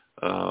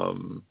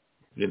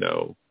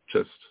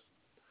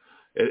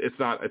 It's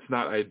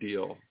not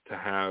ideal to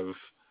have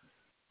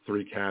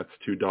 3 cats,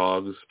 2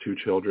 dogs, 2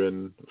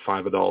 children,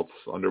 5 adults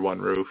under one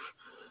roof.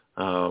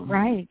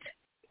 Right.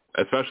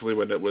 Especially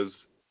when it was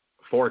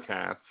 4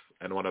 cats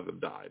and one of them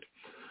died.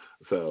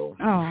 So.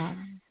 Oh.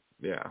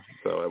 Yeah.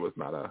 So it was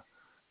not a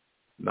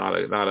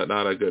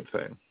good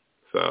thing.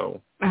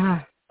 So.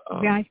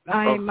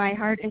 My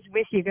heart is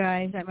with you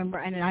guys. I remember,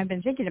 and I've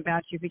been thinking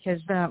about you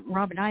because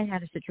Rob and I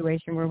had a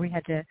situation where we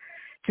had to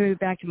move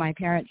back to my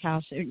parents'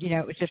 house.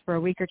 It was just for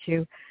a week or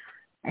 2,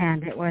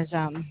 and it was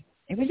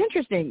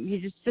interesting. You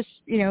just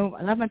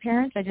I love my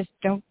parents. I just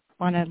don't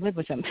want to live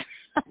with them.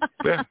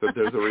 Yeah, but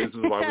there's a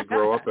reason why we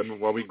grow up and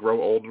why we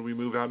grow old and we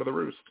move out of the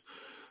roost.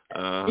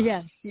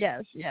 Yes.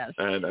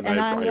 And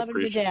I love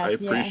them to death.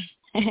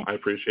 I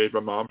appreciate my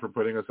mom for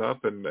putting us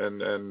up,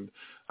 and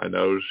I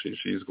know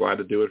she's glad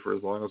to do it for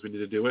as long as we need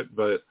to do it.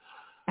 But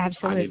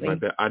absolutely,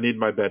 I need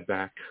my bed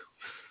back.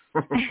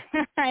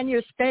 And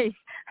your space.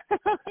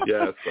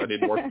 Yes, I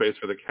need more space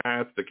for the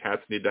cats. The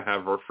cats need to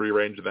have free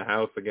range of the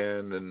house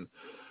again, and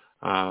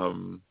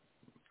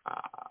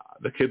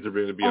the kids are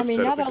going to be upset if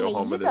we go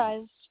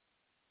home.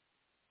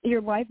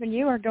 Your wife and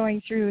you are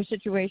going through a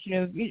situation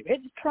of,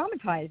 it's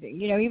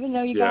traumatizing. Even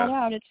though you got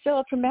out, it's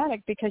still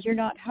traumatic because you're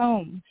not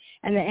home.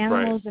 And the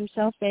animals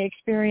themselves, they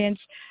experience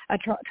a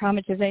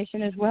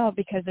traumatization as well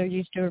because they're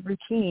used to a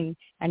routine,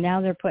 and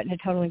now they're put in a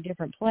totally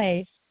different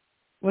place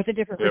with a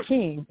different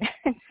routine.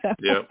 So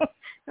it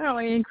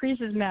only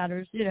increases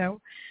matters, the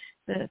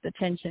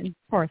tension.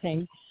 Poor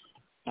thing.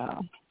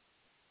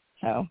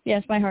 So,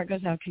 yes, my heart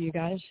goes out to you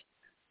guys.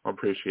 I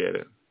appreciate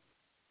it.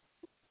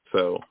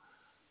 So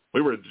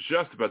we were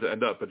just about to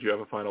end up, but do you have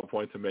a final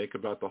point to make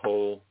about the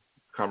whole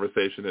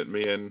conversation that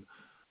me and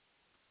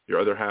your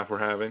other half were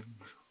having?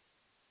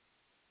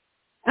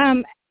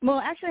 Well,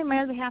 actually, my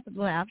other half has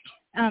left,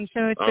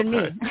 so it's been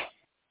me.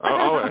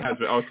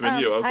 It's been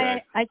you.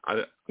 Okay.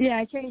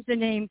 I changed the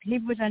name. He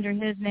was under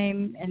his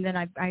name, and then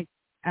I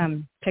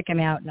took him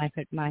out, and I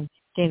put my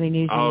daily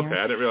news in there. Okay.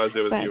 I didn't realize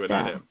it was you and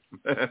not him.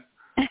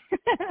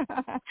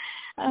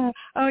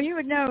 You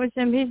would know it was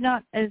him. He's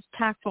not as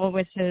tactful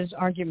with his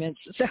arguments.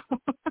 So,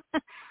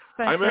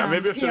 but,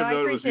 maybe I should have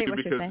known it was you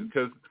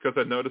because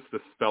I noticed the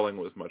spelling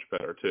was much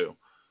better too.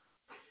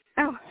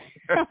 Oh,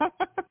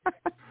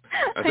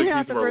 I think you're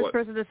not the first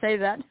person to say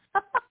that.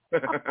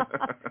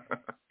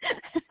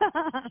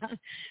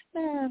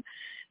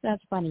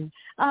 That's funny.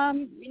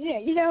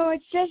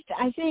 It's just,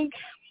 I think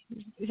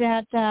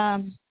that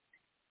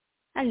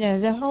I don't know,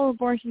 the whole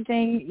abortion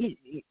thing,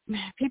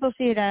 people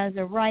see it as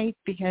a right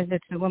because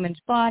it's a woman's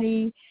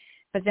body,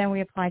 but then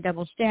we apply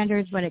double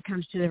standards when it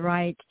comes to the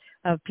right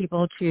of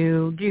people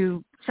to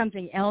do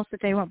something else that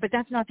they want. But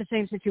that's not the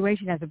same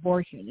situation as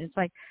abortion. It's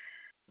like,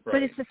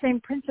 but it's the same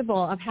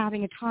principle of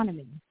having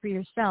autonomy for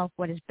yourself,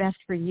 what is best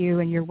for you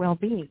and your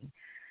well-being,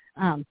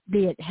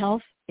 be it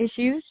health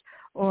issues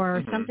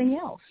or something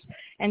else.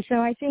 And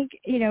so I think,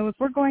 if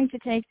we're going to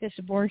take this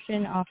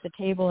abortion off the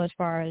table as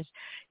far as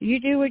you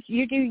do what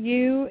you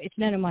do, it's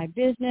none of my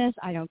business,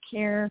 I don't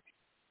care,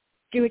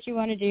 do what you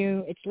want to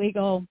do, it's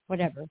legal,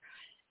 whatever,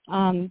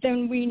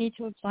 then we need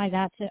to apply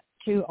that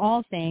to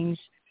all things,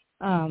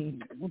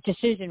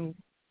 decision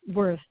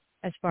worth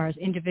as far as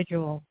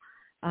individual,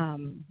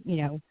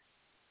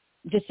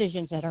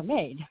 decisions that are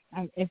made.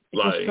 If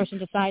this person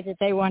decides that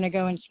they want to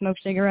go and smoke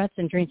cigarettes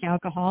and drink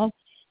alcohol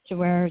to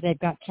where they've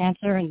got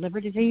cancer and liver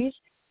disease,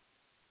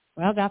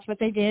 well, that's what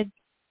they did,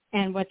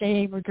 and what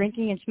they were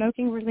drinking and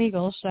smoking were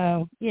legal.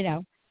 So,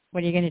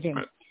 what are you going to do?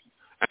 Right.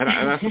 And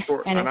I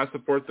support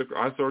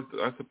I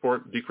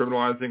support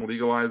decriminalizing,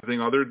 legalizing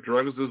other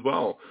drugs as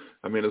well.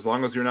 I mean, as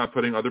long as you're not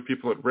putting other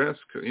people at risk,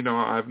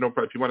 I have no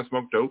problem. If you want to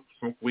smoke dope,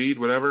 smoke weed,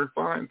 whatever,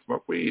 fine,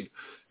 smoke weed.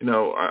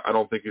 I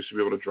don't think you should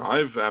be able to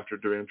drive after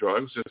doing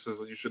drugs, just as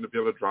you shouldn't be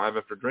able to drive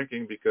after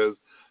drinking, because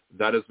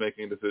that is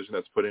making a decision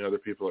that's putting other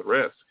people at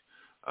risk.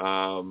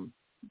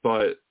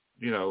 But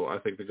I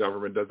think the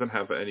government doesn't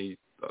have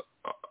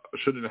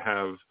shouldn't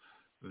have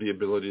the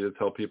ability to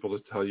tell people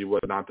to tell you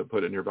what not to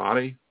put in your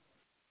body.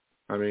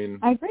 I mean,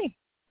 I agree.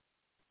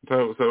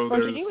 So what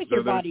to do with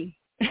your body?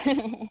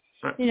 Right.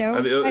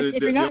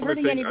 If you're not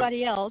hurting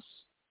anybody else,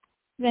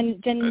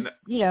 then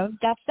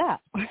that's that.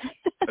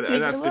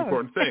 And that's the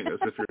important thing, is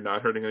if you're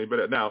not hurting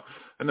anybody. Now,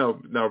 I know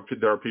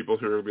there are people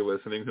who will be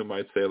listening who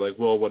might say, like,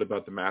 well, what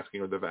about the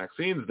masking or the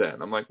vaccines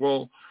then? I'm like,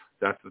 well,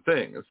 that's the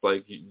thing. It's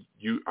like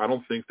I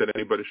don't think that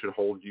anybody should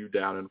hold you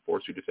down and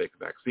force you to take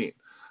a vaccine.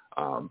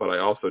 But I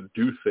also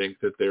do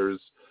think that there's,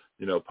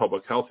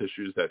 public health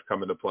issues that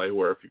come into play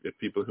where if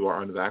people who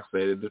are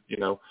unvaccinated, if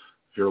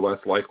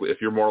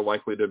you're more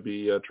likely to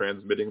be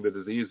transmitting the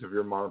disease, if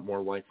you're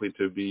more likely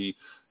to be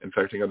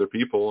infecting other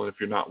people, and if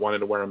you're not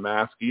wanting to wear a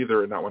mask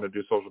either and not want to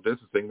do social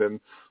distancing, then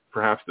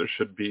perhaps there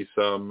should be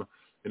some,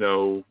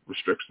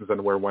 restrictions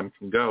on where one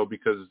can go,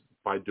 because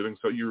by doing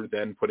so, you're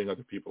then putting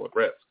other people at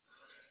risk.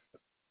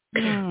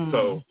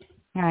 So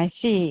I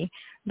see,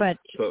 but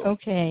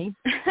okay.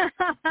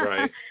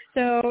 Right.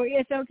 So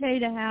it's okay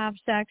to have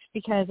sex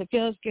because it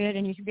feels good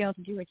and you should be able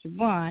to do what you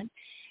want,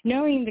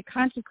 knowing the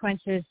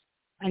consequences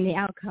and the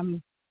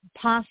outcome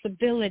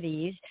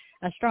possibilities,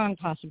 a strong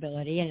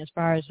possibility. And as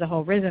far as the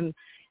whole rhythm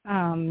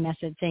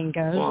method thing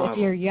goes, if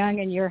you're young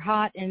and you're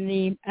hot and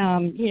the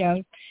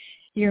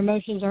your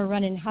emotions are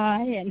running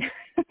high and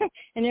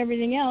and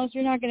everything else,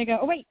 you're not going to go,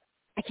 oh wait,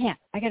 I can't,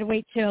 I got to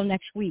wait till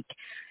next week.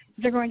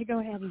 they're going to go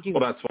ahead and do it.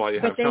 Well, that's why you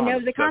have but they know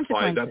the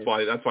consequences.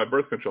 That's why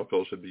birth control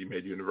pills should be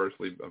made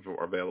universally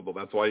available.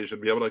 That's why you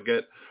should be able to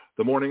get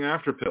the morning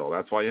after pill.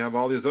 That's why you have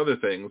all these other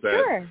things.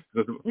 Sure.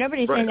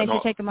 Nobody's saying they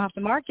should take them off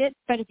the market,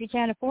 but if you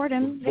can't afford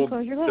them, then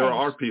close your legs. There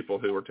are people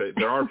who say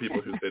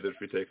they should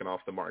be taken off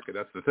the market.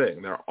 That's the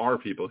thing. There are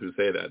people who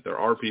say that. There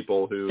are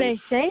people who they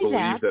say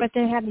that, but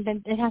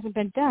it hasn't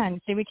been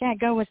done. See, we can't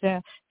go with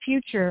the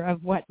future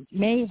of what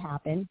may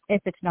happen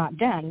if it's not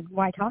done.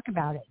 Why talk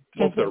about it?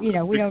 Because we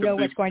don't know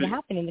what's going to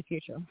happen in the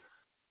future.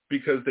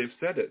 Because they've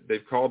said it.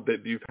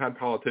 You've had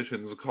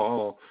politicians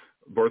call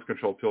birth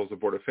control pills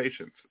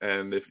abortifacients,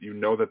 and if you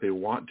know that they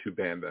want to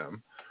ban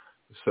them.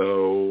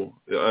 So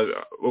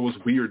it was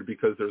weird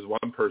because there's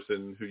one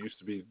person who used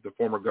to be the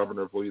former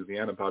governor of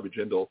Louisiana, Bobby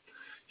Jindal.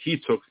 He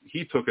took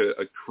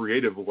a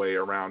creative way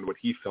around what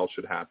he felt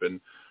should happen.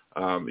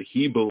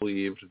 He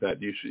believed that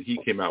he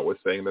came out with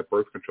saying that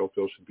birth control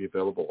pills should be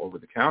available over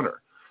the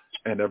counter.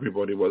 And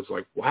everybody was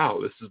like, wow,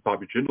 this is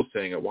Bobby Jindal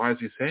saying it. Why is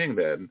he saying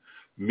that? And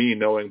me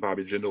knowing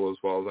Bobby Jindal as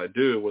well as I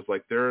do was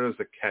like, there is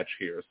a catch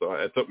here. So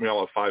it took me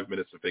all of 5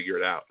 minutes to figure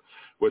it out,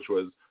 which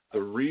was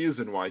the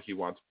reason why he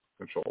wants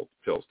control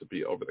pills to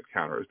be over the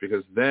counter is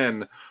because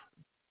then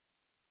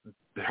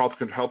the health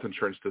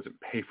insurance doesn't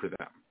pay for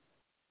them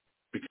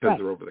because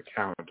they're over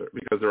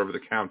the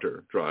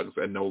counter drugs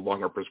and no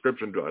longer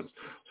prescription drugs.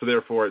 So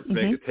therefore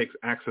it takes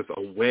access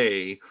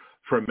away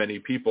from many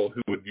people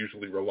who would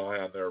usually rely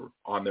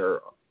on their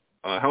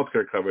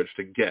healthcare coverage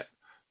to get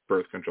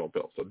birth control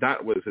pills. So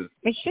that was his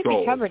It should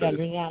goal, be covered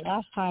under that.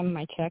 Last time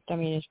I checked,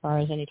 as far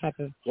as any type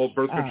of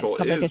birth control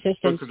public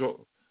assistance.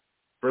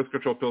 Birth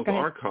control pills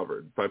are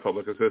covered by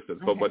public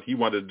assistance, but what he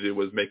wanted to do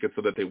was make it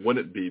so that they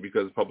wouldn't be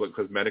because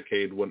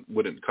Medicaid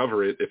wouldn't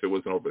cover it if it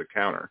wasn't over the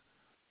counter.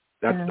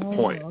 That's the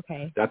point.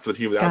 Okay. That's what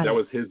that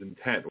was his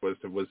intent was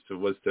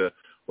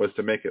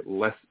to make it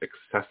less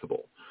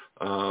accessible.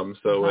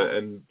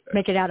 And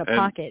make it out of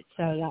pocket,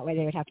 so that way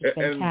they would have to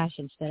spend cash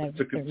instead of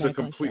to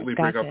completely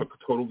bring up a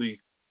totally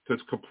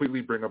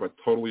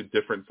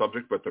different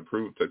subject, but to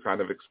kind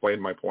of explain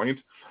my point.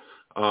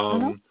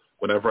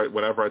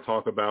 Whenever I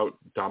talk about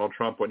Donald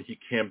Trump, when he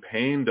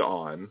campaigned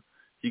on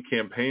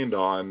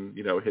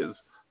his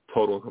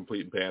total and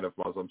complete ban of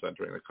Muslims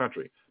entering the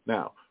country.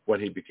 Now,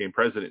 when he became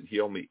president, he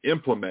only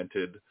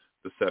implemented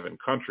the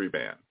 7-country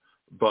ban,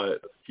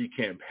 but he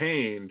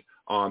campaigned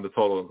on the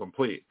total and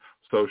complete.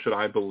 So should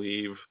I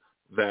believe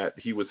that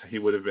he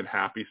would have been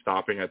happy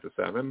stopping at the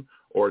 7,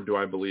 or do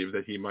I believe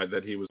that he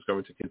was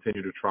going to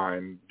continue to try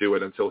and do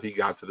it until he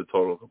got to the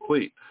total and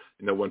complete?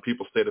 When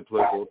people state a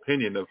political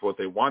opinion of what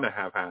they want to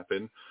have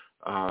happen,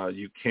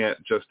 you can't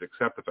just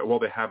accept it. Well,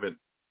 they haven't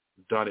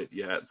done it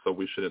yet, so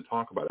we shouldn't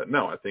talk about it.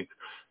 No, I think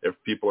if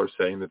people are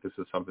saying that this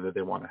is something that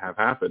they want to have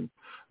happen,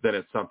 then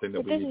it's something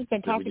that this has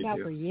been talked about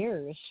for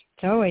years.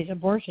 It's always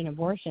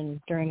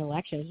abortion during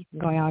elections,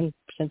 going on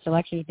since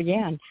elections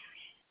began.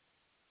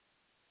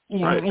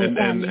 Right.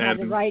 And you have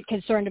the right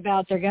concerned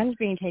about their guns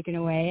being taken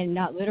away, and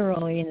not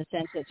literally in the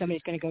sense that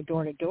somebody's going to go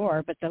door to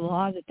door, but the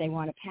law that they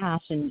want to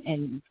pass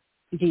in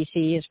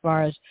D.C. as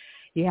far as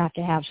you have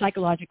to have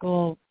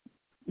psychological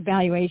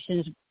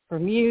evaluations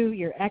from you,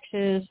 your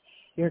exes,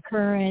 your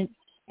current,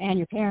 and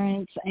your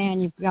parents,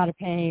 and you've got to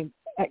pay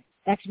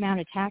X amount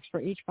of tax for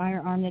each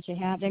firearm that you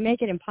have. They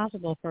make it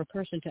impossible for a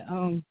person to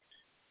own,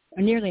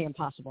 or nearly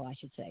impossible, I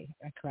should say,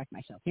 correct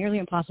myself, nearly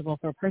impossible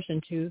for a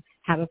person to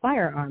have a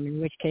firearm,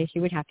 in which case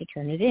you would have to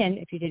turn it in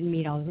if you didn't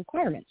meet all the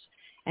requirements.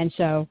 And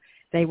so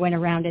they went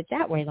around it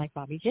that way, like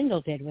Bobby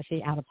Jindal did with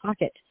the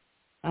out-of-pocket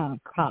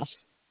cost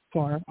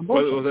for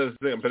abortion. Well, that's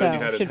the thing. But so then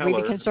you had should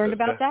we be concerned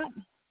about that?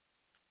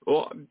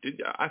 Well,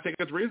 I think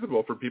it's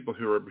reasonable for people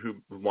who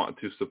want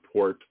to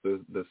support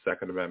the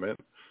Second Amendment.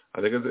 I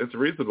think it's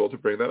reasonable to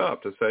bring that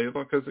up, to say,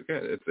 look, because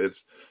again, it's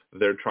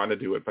they're trying to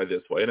do it by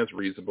this way, and it's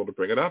reasonable to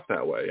bring it up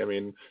that way. I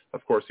mean,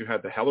 of course, you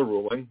had the Heller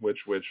ruling, which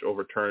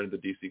overturned the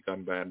D.C.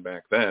 gun ban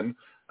back then,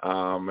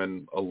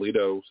 and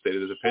Alito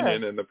stated his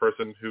opinion, and the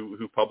person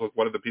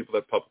one of the people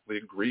that publicly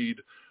agreed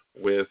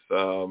with,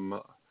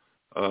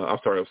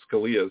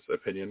 Scalia's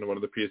opinion, one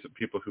of the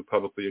people who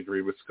publicly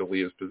agreed with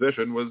Scalia's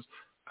position was,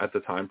 at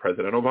the time,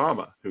 President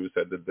Obama, who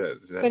said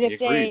that he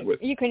agreed with.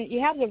 You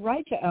have the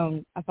right to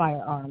own a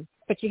firearm,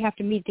 but you have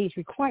to meet these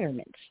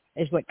requirements,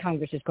 is what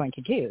Congress is going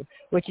to do,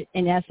 which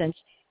in essence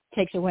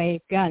takes away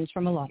guns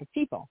from a lot of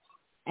people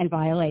and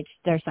violates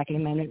their Second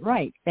Amendment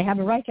right. They have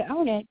a right to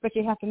own it, but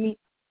you have to meet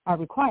our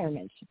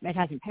requirements. It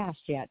hasn't passed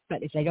yet,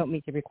 but if they don't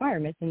meet the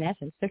requirements, in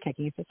essence, they're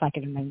taking the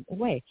Second Amendment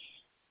away.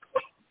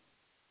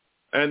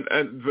 And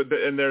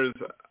there's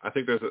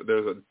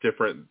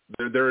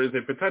there is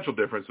a potential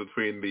difference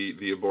between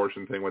the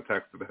abortion thing with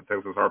Texas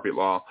heartbeat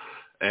law,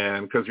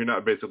 and because you're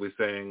not basically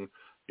saying,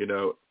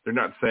 they're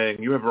not saying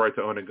you have a right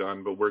to own a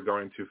gun, but we're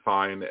going to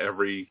fine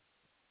every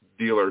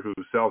dealer who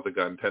sells a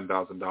gun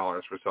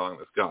 $10,000 for selling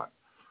this gun.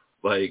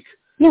 Like,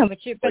 no, but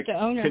the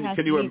owner has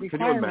to meet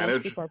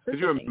requirements before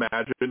purchasing. Can you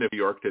imagine if New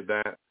York did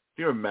that?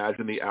 Can you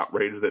imagine the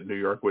outrage that New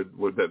York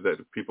that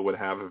people would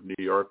have if New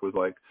York was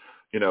like,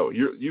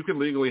 you can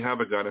legally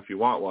have a gun if you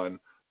want one,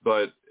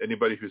 but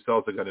anybody who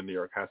sells a gun in New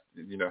York has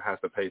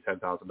to pay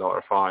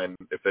 $10,000 fine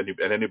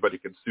and anybody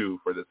can sue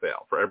for the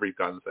sale, for every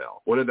gun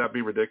sale. Wouldn't that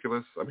be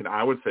ridiculous? I mean,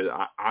 I would say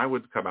I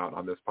would come out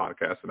on this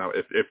podcast and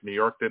if New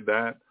York did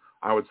that,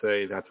 I would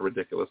say that's a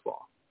ridiculous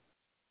law.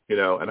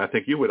 And I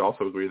think you would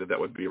also agree that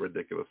would be a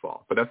ridiculous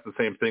law. But that's the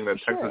same thing that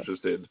Sure. Texas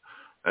just did.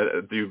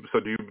 Do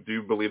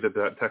you believe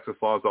that Texas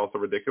law is also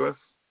ridiculous?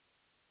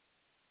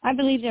 I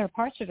believe there are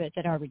parts of it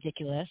that are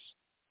ridiculous.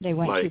 They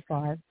went too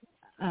far.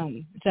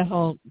 The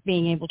whole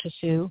being able to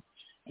sue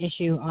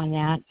issue on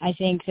that. I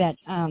think that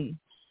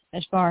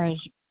as far as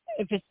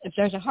if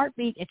there's a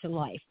heartbeat, it's a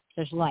life.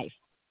 There's life.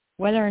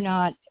 Whether or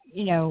not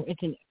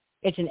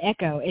it's an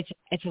echo.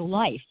 It's a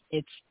life.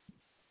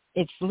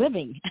 It's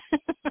living.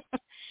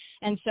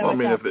 And so well, I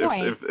mean, at that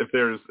point, if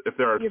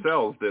there are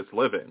cells that's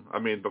living, I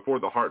mean, before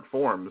the heart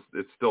forms,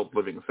 it's still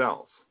living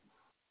cells.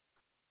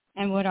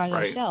 And what are those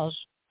right? cells?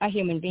 A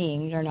human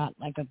being. They're not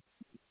like a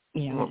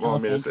well, I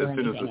mean, as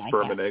soon as the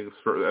sperm and eggs,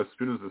 as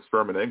soon as the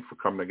sperm and egg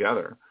come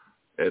together,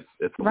 it's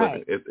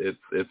right. living.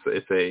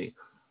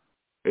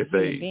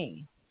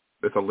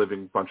 It's a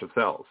living bunch of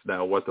cells.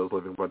 Now, what those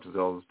living bunch of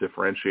cells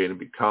differentiate and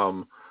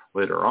become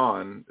later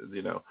on,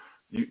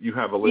 you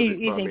have a living.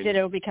 You think that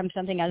it will become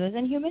something other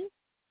than human?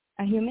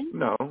 A human?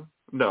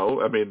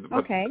 No. I mean,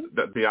 okay.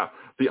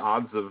 The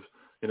odds of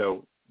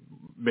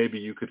maybe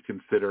you could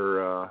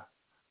consider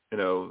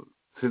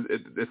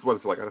it's what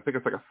it's like. I think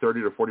it's like a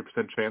 30 to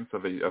 40% chance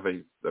of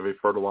a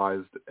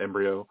fertilized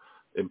embryo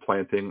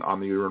implanting on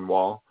the uterine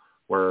wall,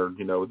 where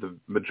the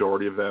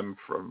majority of them,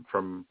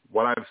 from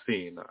what I've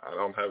seen, I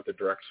don't have the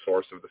direct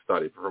source of the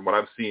study, but from what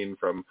I've seen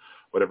from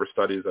whatever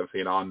studies I've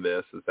seen on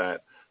this, is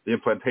that the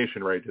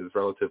implantation rate is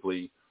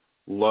relatively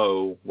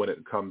low when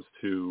it comes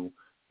to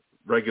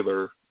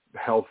regular,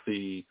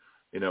 healthy,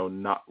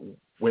 not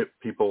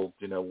people,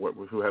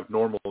 who have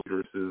normal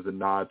uteruses and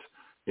not,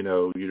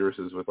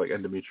 uteruses with like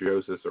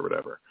endometriosis or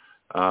whatever.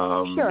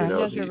 Sure,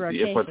 those are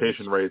the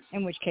implantation rates.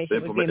 In which case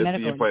it would be a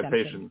medical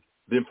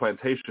the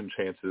implantation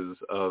chances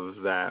of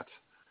that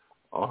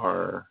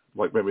are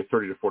like maybe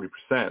 30 to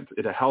 40%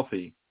 in a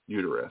healthy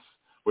uterus,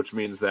 which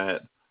means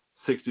that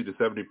 60 to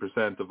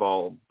 70% of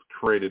all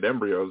created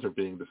embryos are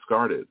being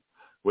discarded,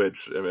 which,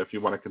 if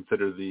you want to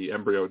consider the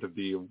embryo to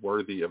be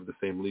worthy of the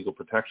same legal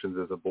protections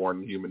as a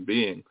born human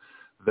being,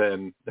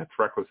 then that's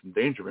reckless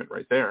endangerment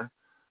right there.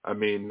 I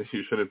mean,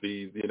 you shouldn't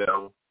be,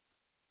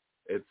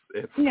 it's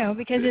no,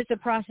 because it's a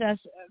process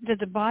that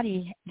the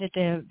body, that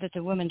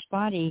the woman's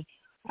body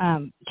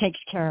takes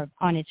care of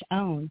on its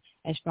own,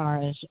 as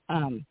far as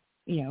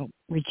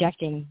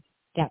rejecting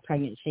that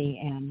pregnancy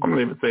and I'm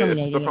not even saying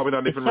it's probably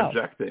not even itself.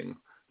 rejecting.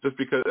 Just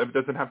because it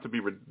doesn't have to be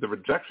the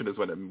rejection is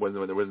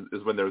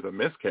when there's a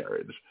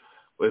miscarriage.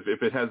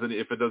 If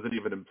it doesn't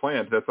even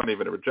implant, that's not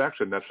even a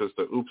rejection. That's just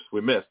a oops,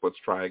 we missed. Let's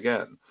try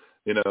again.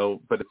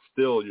 But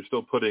you're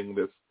still putting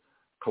this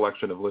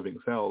collection of living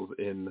cells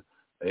in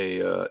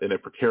a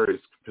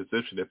precarious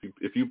position.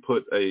 If you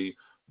put a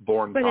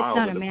born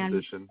child in a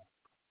position.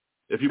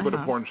 If you put a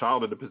born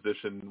child in a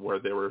position where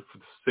they were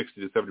 60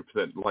 to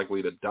 70%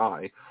 likely to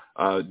die,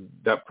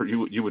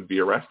 you would be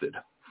arrested.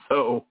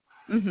 So.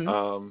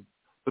 Mm-hmm.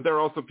 But there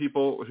are also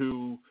people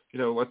who,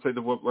 let's say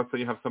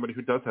you have somebody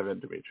who does have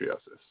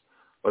endometriosis.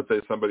 Let's say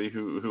somebody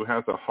who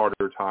has a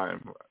harder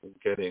time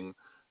getting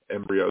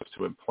embryos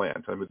to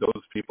implant. I mean,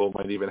 those people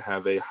might even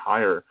have a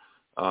higher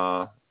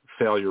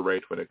failure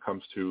rate when it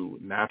comes to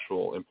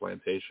natural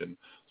implantation.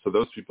 So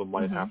those people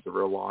might have to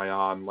rely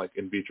on like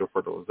in vitro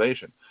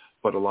fertilization.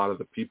 But there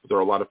are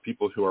a lot of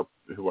people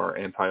who are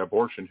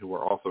anti-abortion who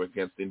are also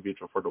against in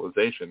vitro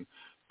fertilization,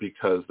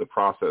 because the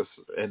process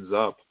ends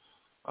up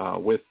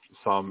with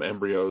some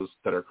embryos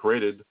that are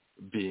created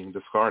being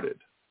discarded.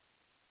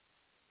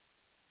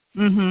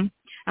 Mm-hmm.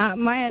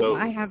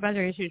 I have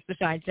other issues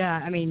besides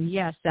that. I mean,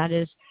 yes, that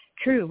is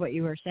true what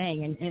you were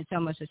saying, and it's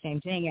almost the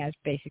same thing as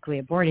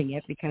basically aborting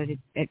it, because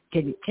it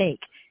didn't take,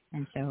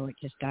 and so it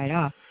just died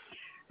off.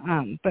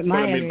 But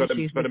my other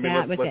issues with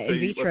that, with the in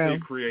vitro.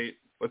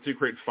 Let's say you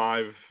create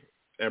 5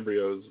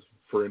 embryos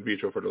for in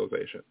vitro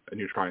fertilization, and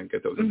you try and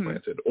get those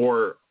implanted,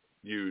 or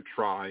you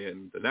try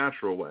in the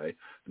natural way,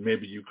 and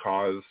maybe you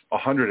cause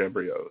 100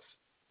 embryos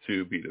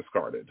to be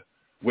discarded,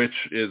 which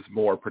is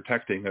more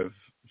protecting of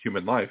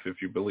human life if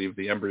you believe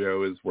the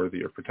embryo is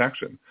worthy of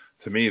protection.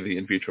 To me, the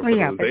in vitro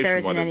fertilization but there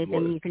isn't one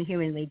anything you can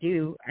humanly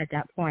do at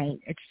that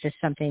point. It's just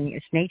something,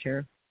 it's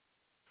nature.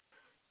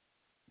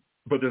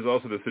 But there's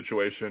also the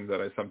situation that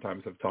I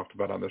sometimes have talked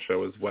about on the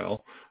show as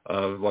well.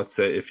 Let's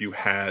say if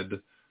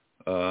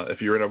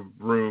you're in a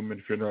room and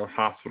if you're in a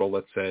hospital,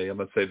 let's say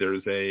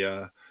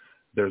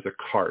there's a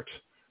cart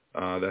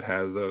that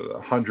has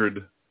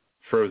 100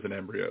 frozen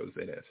embryos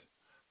in it.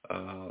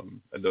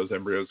 And those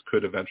embryos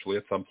could eventually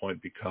at some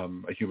point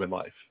become a human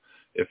life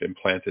if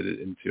implanted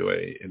into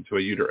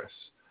a uterus.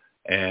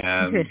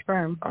 And into a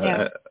sperm,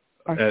 yeah.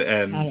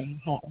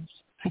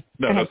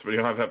 No, you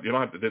don't have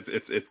to.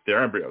 It's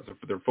their embryos.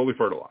 They're fully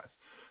fertilized,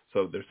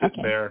 so they're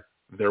sitting there.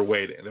 They're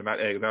waiting.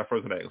 They're not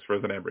frozen eggs,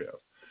 frozen embryos.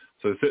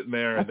 So they're sitting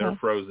there and they're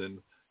frozen,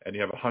 and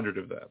you have 100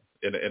 of them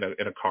in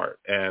a cart.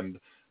 And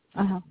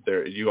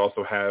There, you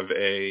also have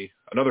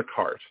another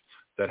cart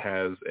that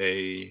has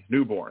a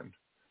newborn,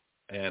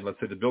 and let's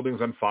say the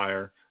building's on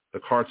fire. The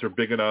carts are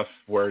big enough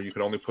where you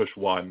can only push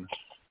one,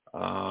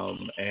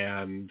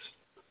 and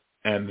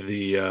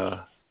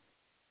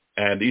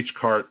each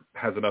cart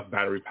has enough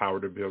battery power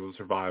to be able to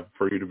survive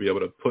for you to be able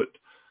to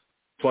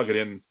plug it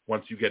in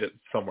once you get it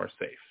somewhere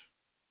safe.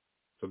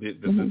 So this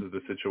is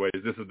the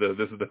situation. This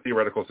is the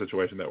theoretical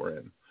situation that we're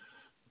in.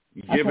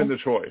 Given the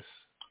choice,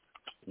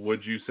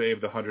 would you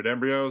save the 100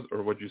 embryos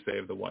or would you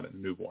save the one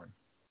newborn?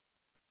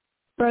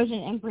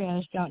 Frozen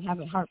embryos don't have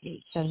a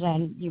heartbeat, so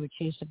then you would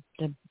choose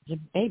the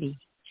baby.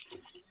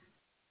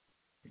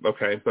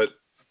 Okay, but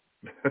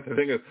the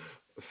thing is,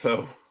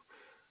 so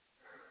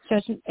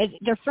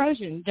they're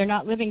frozen. They're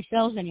not living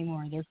cells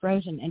anymore. They're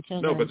frozen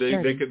until no, but they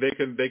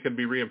can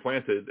be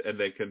reimplanted, and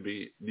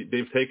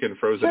they've taken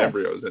frozen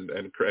embryos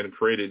and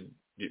created.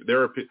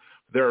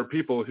 There are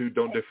people who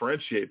don't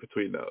differentiate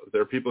between those.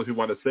 There are people who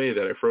want to say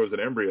that a frozen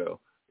embryo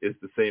is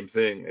the same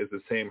thing, has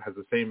the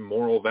same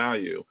moral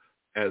value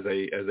as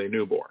a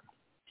newborn.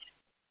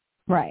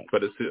 Right.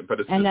 But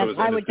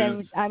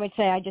I would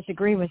say I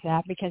disagree with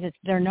that because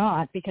they're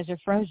not, because they're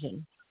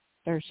frozen.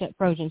 They're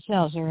frozen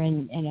cells. They're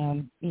in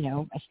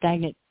a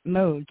stagnant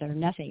mode. They're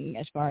nothing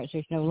as far as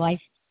there's no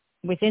life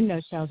within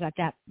those cells at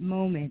that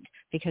moment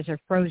because they're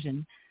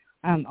frozen.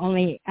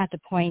 Only at the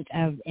point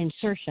of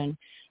insertion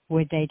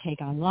would they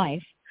take on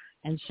life.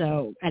 And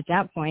so at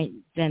that point,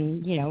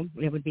 then,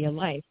 it would be a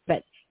life.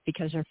 But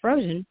because they're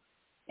frozen,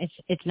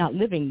 it's not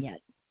living yet.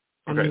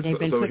 I mean, they've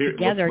been put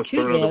together let's to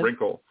throw another live.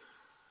 wrinkle.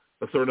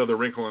 Let's throw another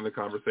wrinkle in the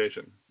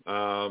conversation.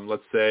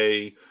 Let's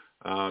say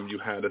you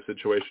had a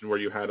situation where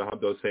you had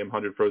those same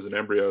 100 frozen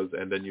embryos,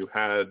 and then you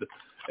had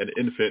an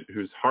infant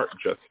whose heart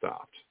just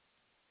stopped.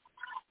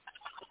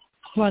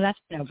 Well, that's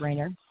a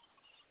no-brainer.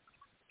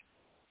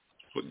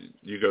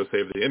 You go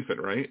save the infant,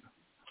 right?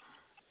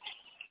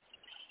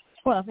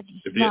 Well, if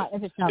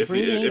it's not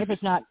breathing, if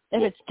it's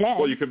dead.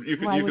 Well, you can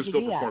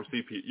still perform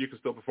CPR. You can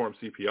still perform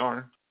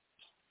CPR.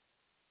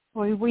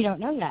 Well, we don't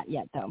know that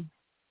yet, though.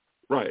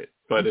 Right,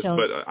 but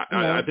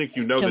I think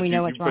you know that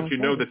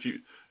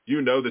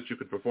you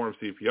could perform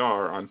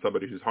CPR on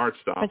somebody whose heart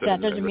stopped. But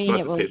that doesn't mean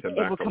it will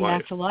come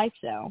back to life,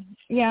 though.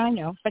 Yeah, I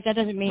know, but that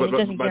doesn't mean it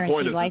doesn't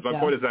guarantee life. My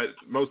point is that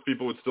most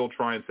people would still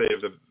try and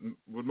save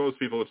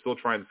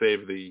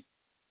the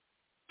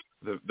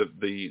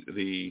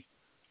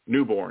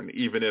newborn,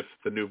 even if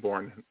the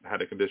newborn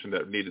had a condition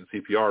that needed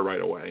CPR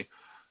right away.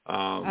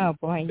 Oh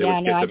boy, yeah,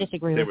 no, I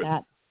disagree with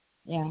that.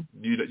 Yeah.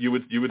 You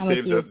would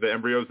save the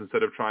embryos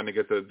instead of trying to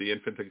get the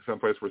infant to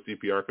someplace where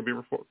CPR could be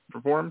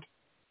performed?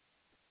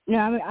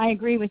 No, I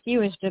agree with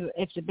you. If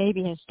the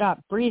baby has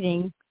stopped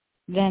breathing,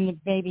 then the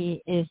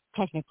baby is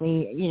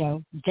technically,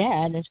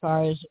 dead as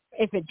far as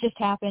if it just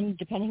happened,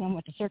 depending on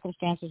what the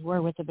circumstances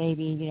were with the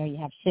baby. You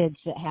have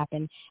SIDS that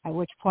happen, at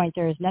which point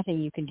there is nothing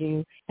you can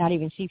do, not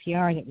even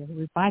CPR, that will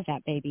revive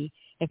that baby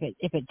if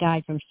it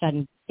died from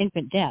sudden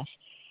infant death.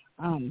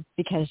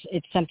 Because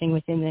it's something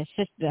within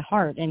the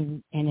heart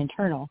and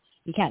internal.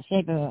 You can't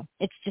save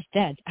it's just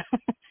dead.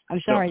 I'm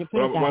sorry to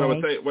put it that way.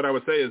 What I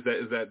would say is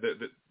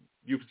that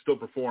you can still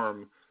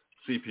perform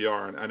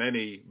CPR on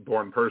any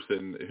born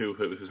person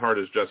whose heart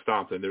has just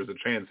stopped, and there's a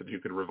chance that you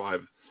could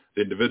revive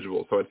the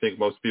individual. So I think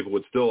most people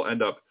would still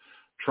end up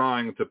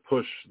trying to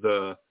push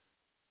the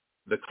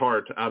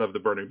cart out of the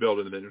burning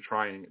building and then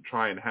try and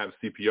have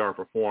CPR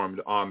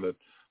performed to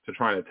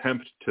try and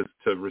attempt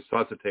to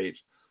resuscitate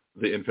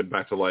the infant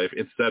back to life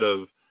instead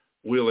of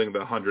wheeling the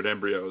 100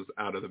 embryos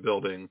out of the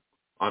building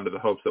under the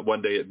hopes that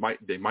one day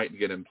they might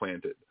get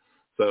implanted.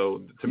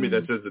 So to me,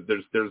 that says that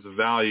there's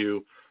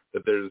value,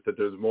 that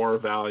there's more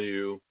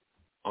value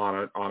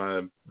on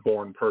a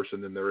born person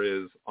than there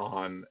is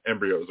on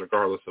embryos,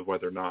 regardless of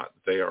whether or not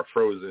they are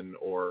frozen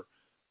or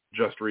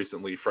just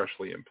recently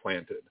freshly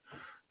implanted.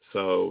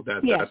 So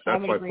that's my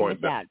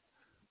point.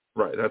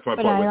 Right, that's my point with that.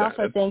 But I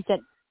also think that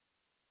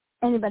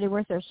anybody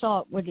worth their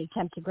salt would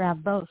attempt to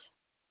grab both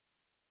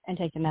and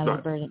take them out of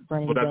the burning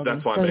building.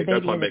 That's why I make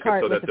it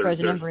so that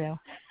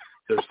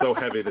they're so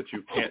heavy that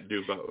you can't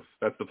do both.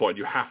 That's the point.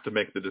 You have to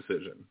make the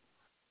decision.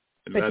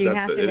 And but you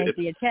have to make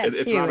the attempt,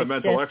 it's not a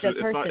mental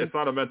exercise. It's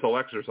not a mental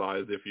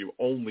exercise if you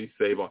only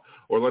save one.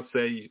 Or let's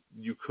say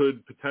you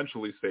could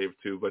potentially save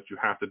two, but you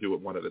have to do it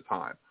one at a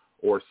time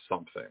or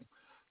something.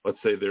 Let's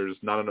say there's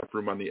not enough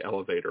room on the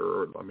elevator,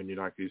 or you're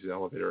not using the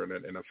elevator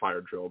in a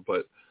fire drill.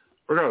 But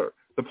regardless,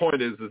 the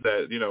point is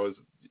that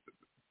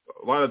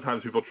a lot of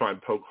times people try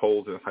and poke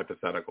holes in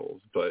hypotheticals,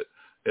 but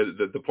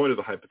the point of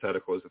the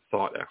hypothetical is a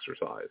thought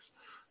exercise,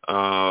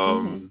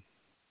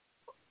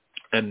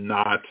 and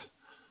not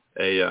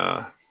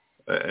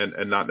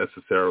and not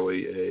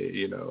necessarily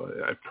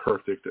a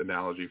perfect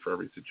analogy for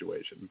every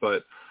situation. But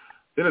at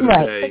the end of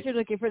the day, but you're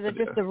looking for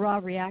just the raw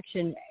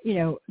reaction,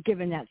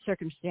 given that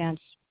circumstance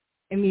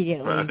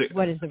immediately. Right,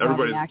 what is the raw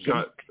reaction?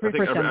 I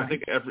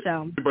think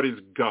everybody's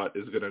gut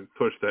is going to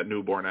push that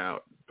newborn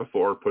out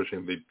before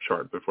pushing the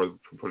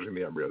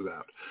embryos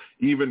out.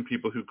 Even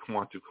people who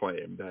want to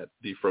claim that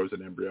the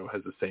frozen embryo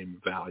has the same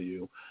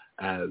value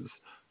as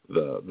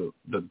the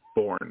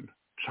born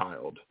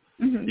child.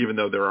 Mm-hmm. Even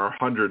though there are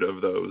 100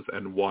 of those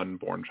and one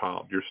born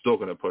child, you're still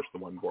going to push the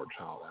one born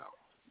child out.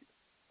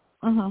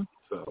 Uh-huh.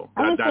 So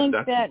I would think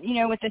that,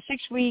 with the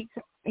 6 week,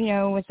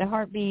 with the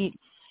heartbeat,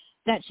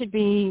 that should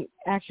be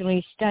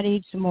actually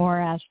studied some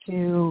more as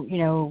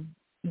to,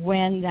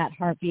 when that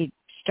heartbeat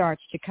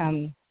starts to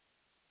come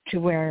to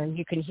where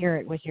you can hear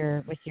it with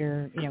your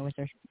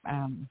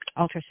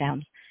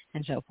ultrasounds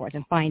and so forth,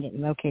 and find it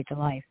and locate the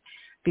life.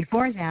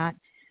 Before that,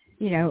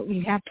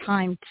 you have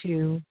time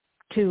to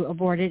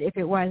abort it if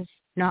it was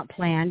not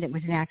planned, it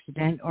was an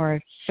accident or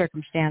a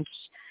circumstance,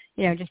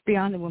 just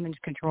beyond the woman's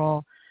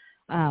control.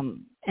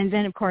 And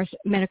then, of course,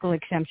 medical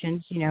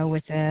exemptions,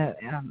 with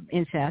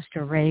incest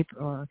or rape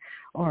or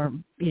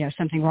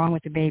something wrong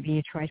with the baby,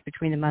 a choice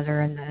between the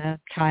mother and the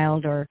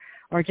child, or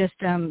just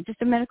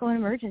a medical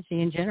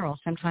emergency in general.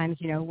 Sometimes,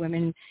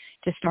 women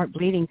just start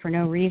bleeding for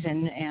no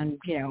reason, and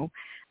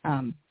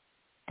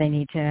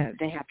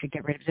they have to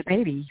get rid of the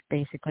baby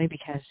basically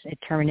because it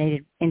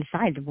terminated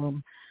inside the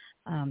womb,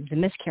 the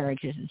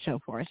miscarriages and so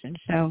forth. And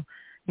so,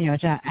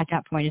 at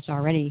that point, it's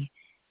already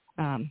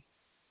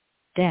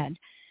dead,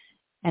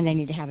 and they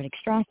need to have it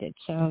extracted.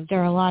 So there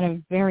are a lot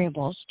of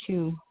variables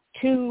to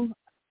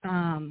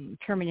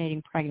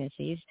terminating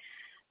pregnancies,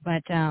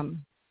 but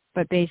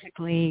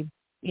basically,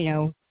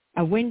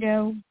 a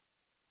window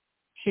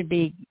should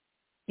be,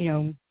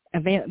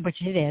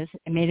 which it is,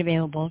 made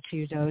available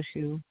to those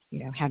who,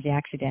 have the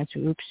accidents.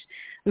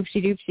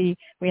 Oopsie doopsie,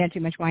 we had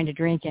too much wine to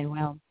drink, and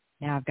well,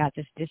 now I've got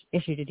this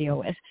issue to deal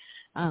with.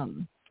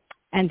 And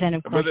then,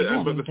 of course, the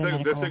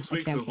 6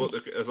 weeks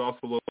is also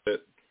a little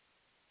bit,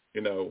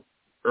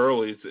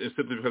 early. It's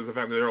simply because of the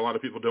fact that there are a lot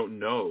of people who don't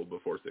know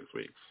before 6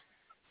 weeks.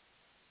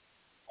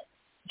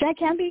 That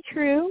can be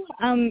true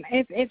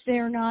if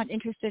they're not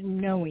interested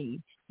in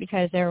knowing,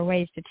 because there are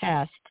ways to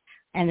test,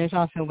 and there's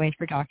also ways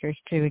for doctors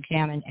to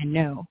examine and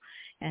know.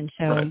 And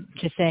so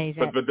to say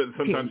that, but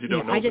sometimes you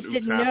don't know. I just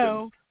didn't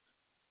know.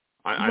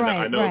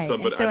 I know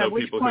some, but so I know at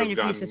which people point, who've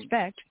if gotten. you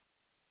suspect,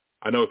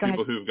 I know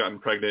people who've gotten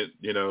pregnant,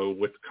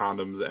 with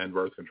condoms and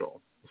birth control.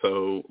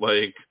 So,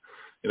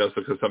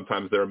 because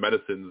sometimes there are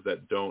medicines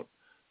that don't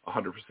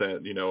 100%,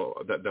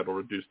 that'll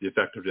reduce the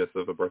effectiveness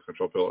of a birth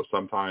control pill. Or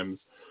sometimes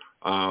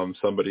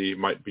somebody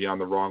might be on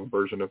the wrong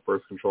version of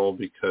birth control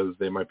because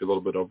they might be a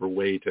little bit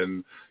overweight,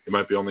 and it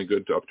might be only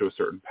good to up to a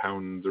certain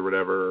pounds or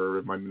whatever.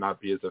 It might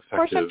not be as effective.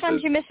 Or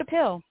sometimes you miss a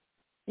pill.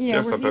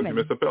 We're sometimes human. you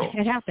miss a pill.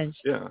 It happens.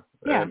 Yeah.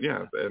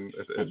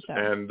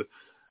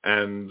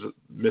 And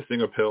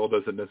missing a pill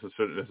doesn't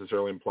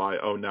necessarily imply,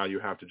 now you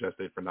have to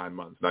gestate for 9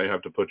 months. Now you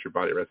have to put your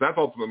body at rest. That's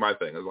ultimately my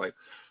thing. Is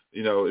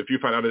if you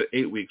find out at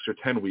 8 weeks or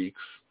 10 weeks,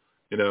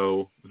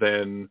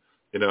 then,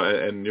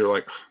 and you're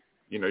like,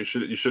 you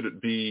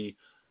shouldn't be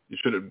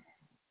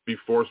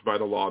forced by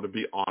the law to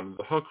be on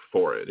the hook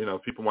for it.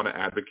 If people want to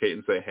advocate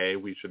and say, hey,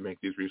 we should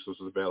make these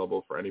resources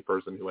available for any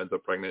person who ends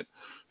up pregnant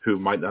who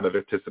might not have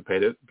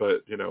anticipated,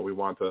 but, we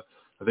want to,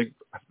 I think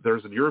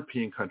there's a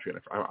European country,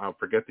 and I'll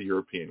forget the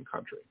European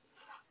country.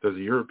 There's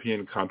a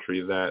European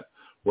country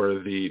where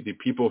the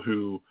people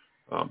who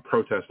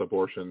protest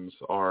abortions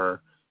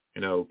are,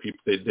 people,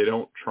 they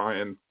don't try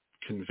and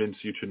convince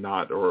you to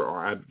not,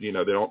 or they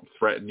don't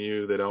threaten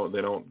you. They don't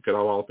get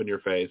all up in your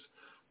face.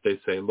 They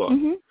say, look,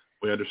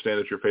 we understand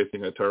that you're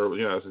facing a terrible,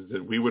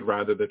 we would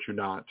rather that you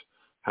not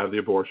have the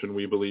abortion.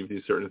 We believe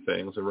these certain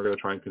things, and we're going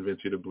to try and convince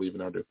you to believe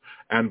in our do.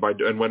 And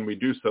when we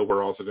do so,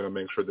 we're also going to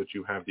make sure that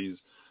you have these,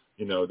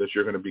 that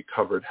you're going to be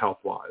covered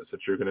health-wise,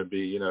 that you're going to be,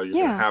 you're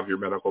going to have your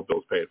medical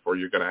bills paid for.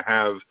 You're going to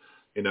have,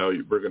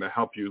 we're going to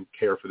help you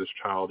care for this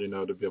child,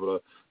 to be able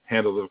to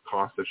handle the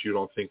costs that you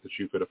don't think that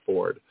you could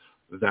afford,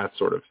 that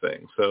sort of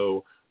thing.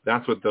 So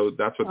that's what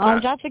that's a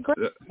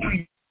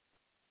great.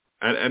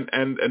 And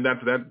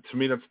that to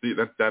me, that's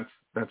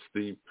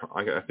the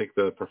I think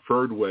the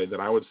preferred way that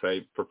I would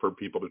say prefer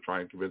people to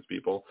try and convince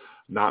people,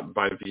 not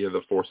via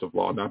the force of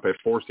law, not by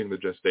forcing the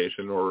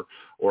gestation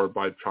or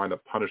by trying to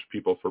punish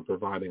people for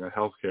providing a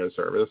healthcare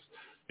service,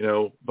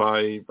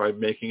 by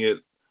making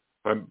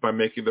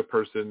the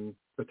person,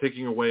 by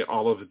taking away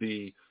all of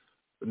the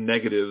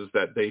negatives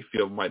that they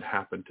feel might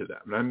happen to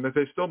them, and that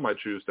they still might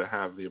choose to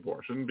have the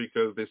abortion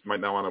because they might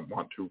not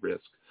want to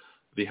risk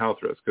the health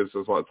risk, because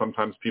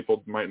sometimes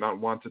people might not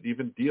want to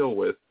even deal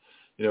with,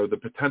 the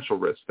potential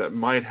risks that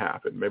might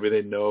happen. Maybe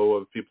they know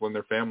of people in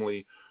their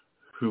family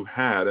who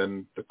had,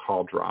 and the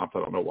call dropped. I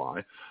don't know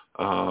why.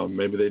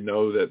 Maybe they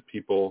know that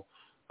people.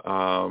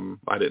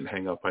 I didn't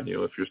hang up on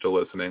you if you're still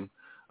listening.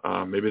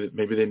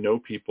 Maybe they know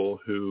people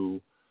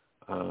who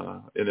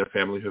in their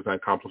family who've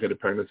had complicated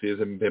pregnancies,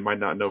 and they might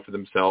not know for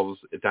themselves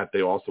that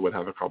they also would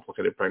have a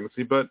complicated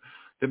pregnancy, but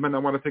they might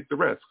not want to take the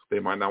risk. They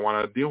might not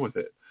want to deal with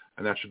it,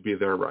 and that should be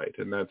their right.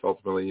 And that's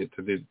ultimately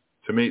to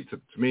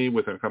me,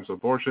 when it comes to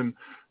abortion,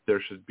 there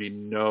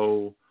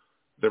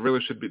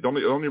really should be the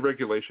only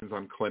regulations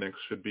on clinics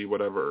should be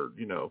whatever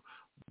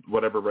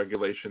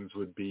regulations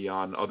would be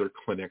on other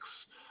clinics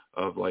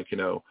of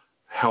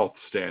health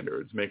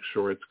standards. Make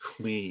sure it's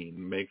clean.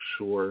 Make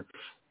sure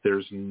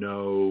there's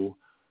no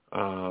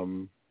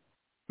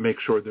make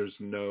sure there's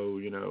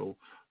no,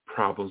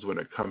 problems when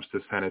it comes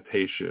to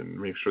sanitation,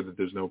 make sure that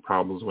there's no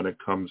problems when it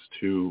comes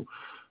to,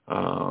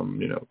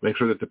 make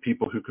sure that the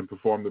people who can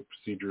perform the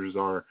procedures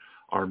are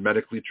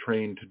medically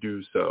trained to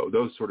do so,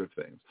 those sort of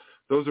things.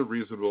 Those are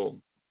reasonable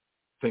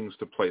things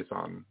to place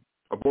on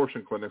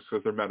abortion clinics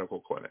because they're medical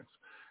clinics.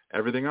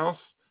 Everything else,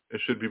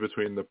 it should be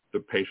between the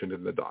patient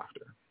and the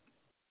doctor.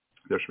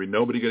 There should be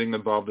nobody getting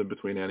involved in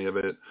between any of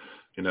it.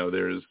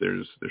 There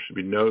should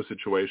be no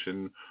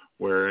situation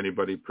where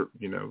anybody,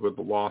 with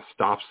the law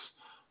stops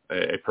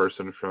a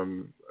person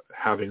from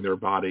having their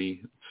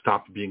body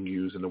stop being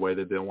used in the way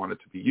that they want it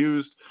to be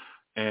used.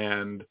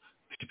 And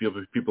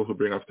people who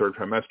bring up third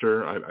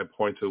trimester, I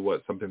point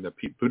to something that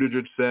Pete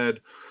Buttigieg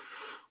said.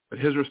 But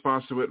his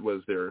response to it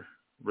was their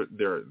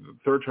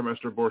third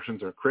trimester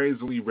abortions are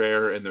crazily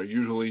rare, and they're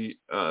usually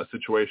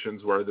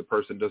situations where the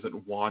person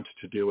doesn't want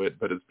to do it,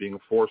 but is being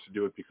forced to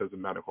do it because of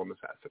medical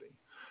necessity.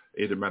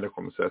 Either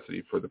medical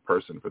necessity for the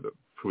person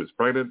who is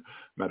pregnant,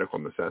 medical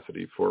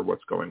necessity for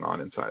what's going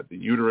on inside the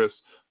uterus,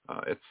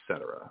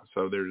 etc.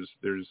 So there's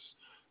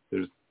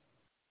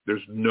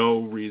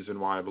no reason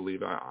why I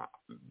believe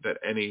that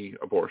any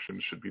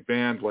abortion should be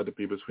banned. Let it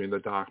be between the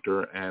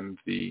doctor and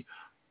the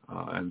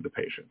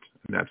patient,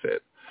 and that's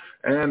it.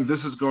 And this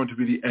is going to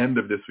be the end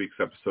of this week's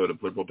episode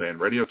of Liberal Dan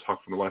Radio,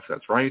 Talk from the Left,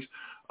 That's Right.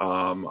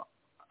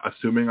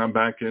 Assuming I'm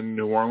back in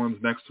New Orleans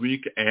next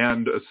week,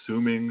 and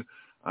assuming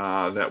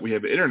that we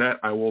have internet,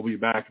 I will be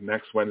back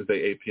next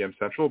Wednesday, 8 p.m.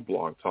 Central,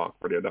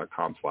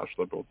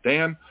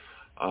 blogtalkradio.com/liberaldan.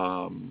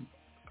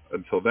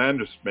 Until then,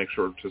 just make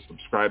sure to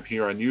subscribe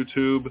here on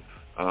YouTube.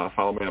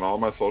 Follow me on all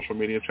my social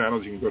media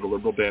channels. You can go to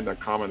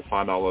liberaldan.com and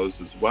find all those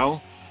as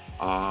well.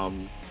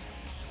 Then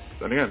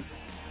again,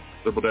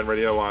 Liberal Dan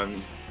Radio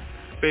on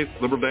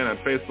Liberal Dan on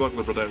Facebook,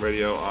 Liberal Dan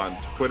Radio on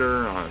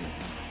Twitter, on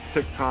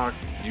TikTok,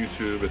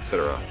 YouTube,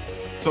 etc.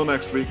 Till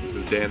next week, this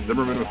is Dan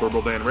Zimmerman with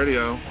Liberal Dan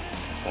Radio.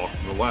 Talk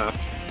from the left.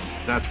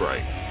 That's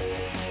right.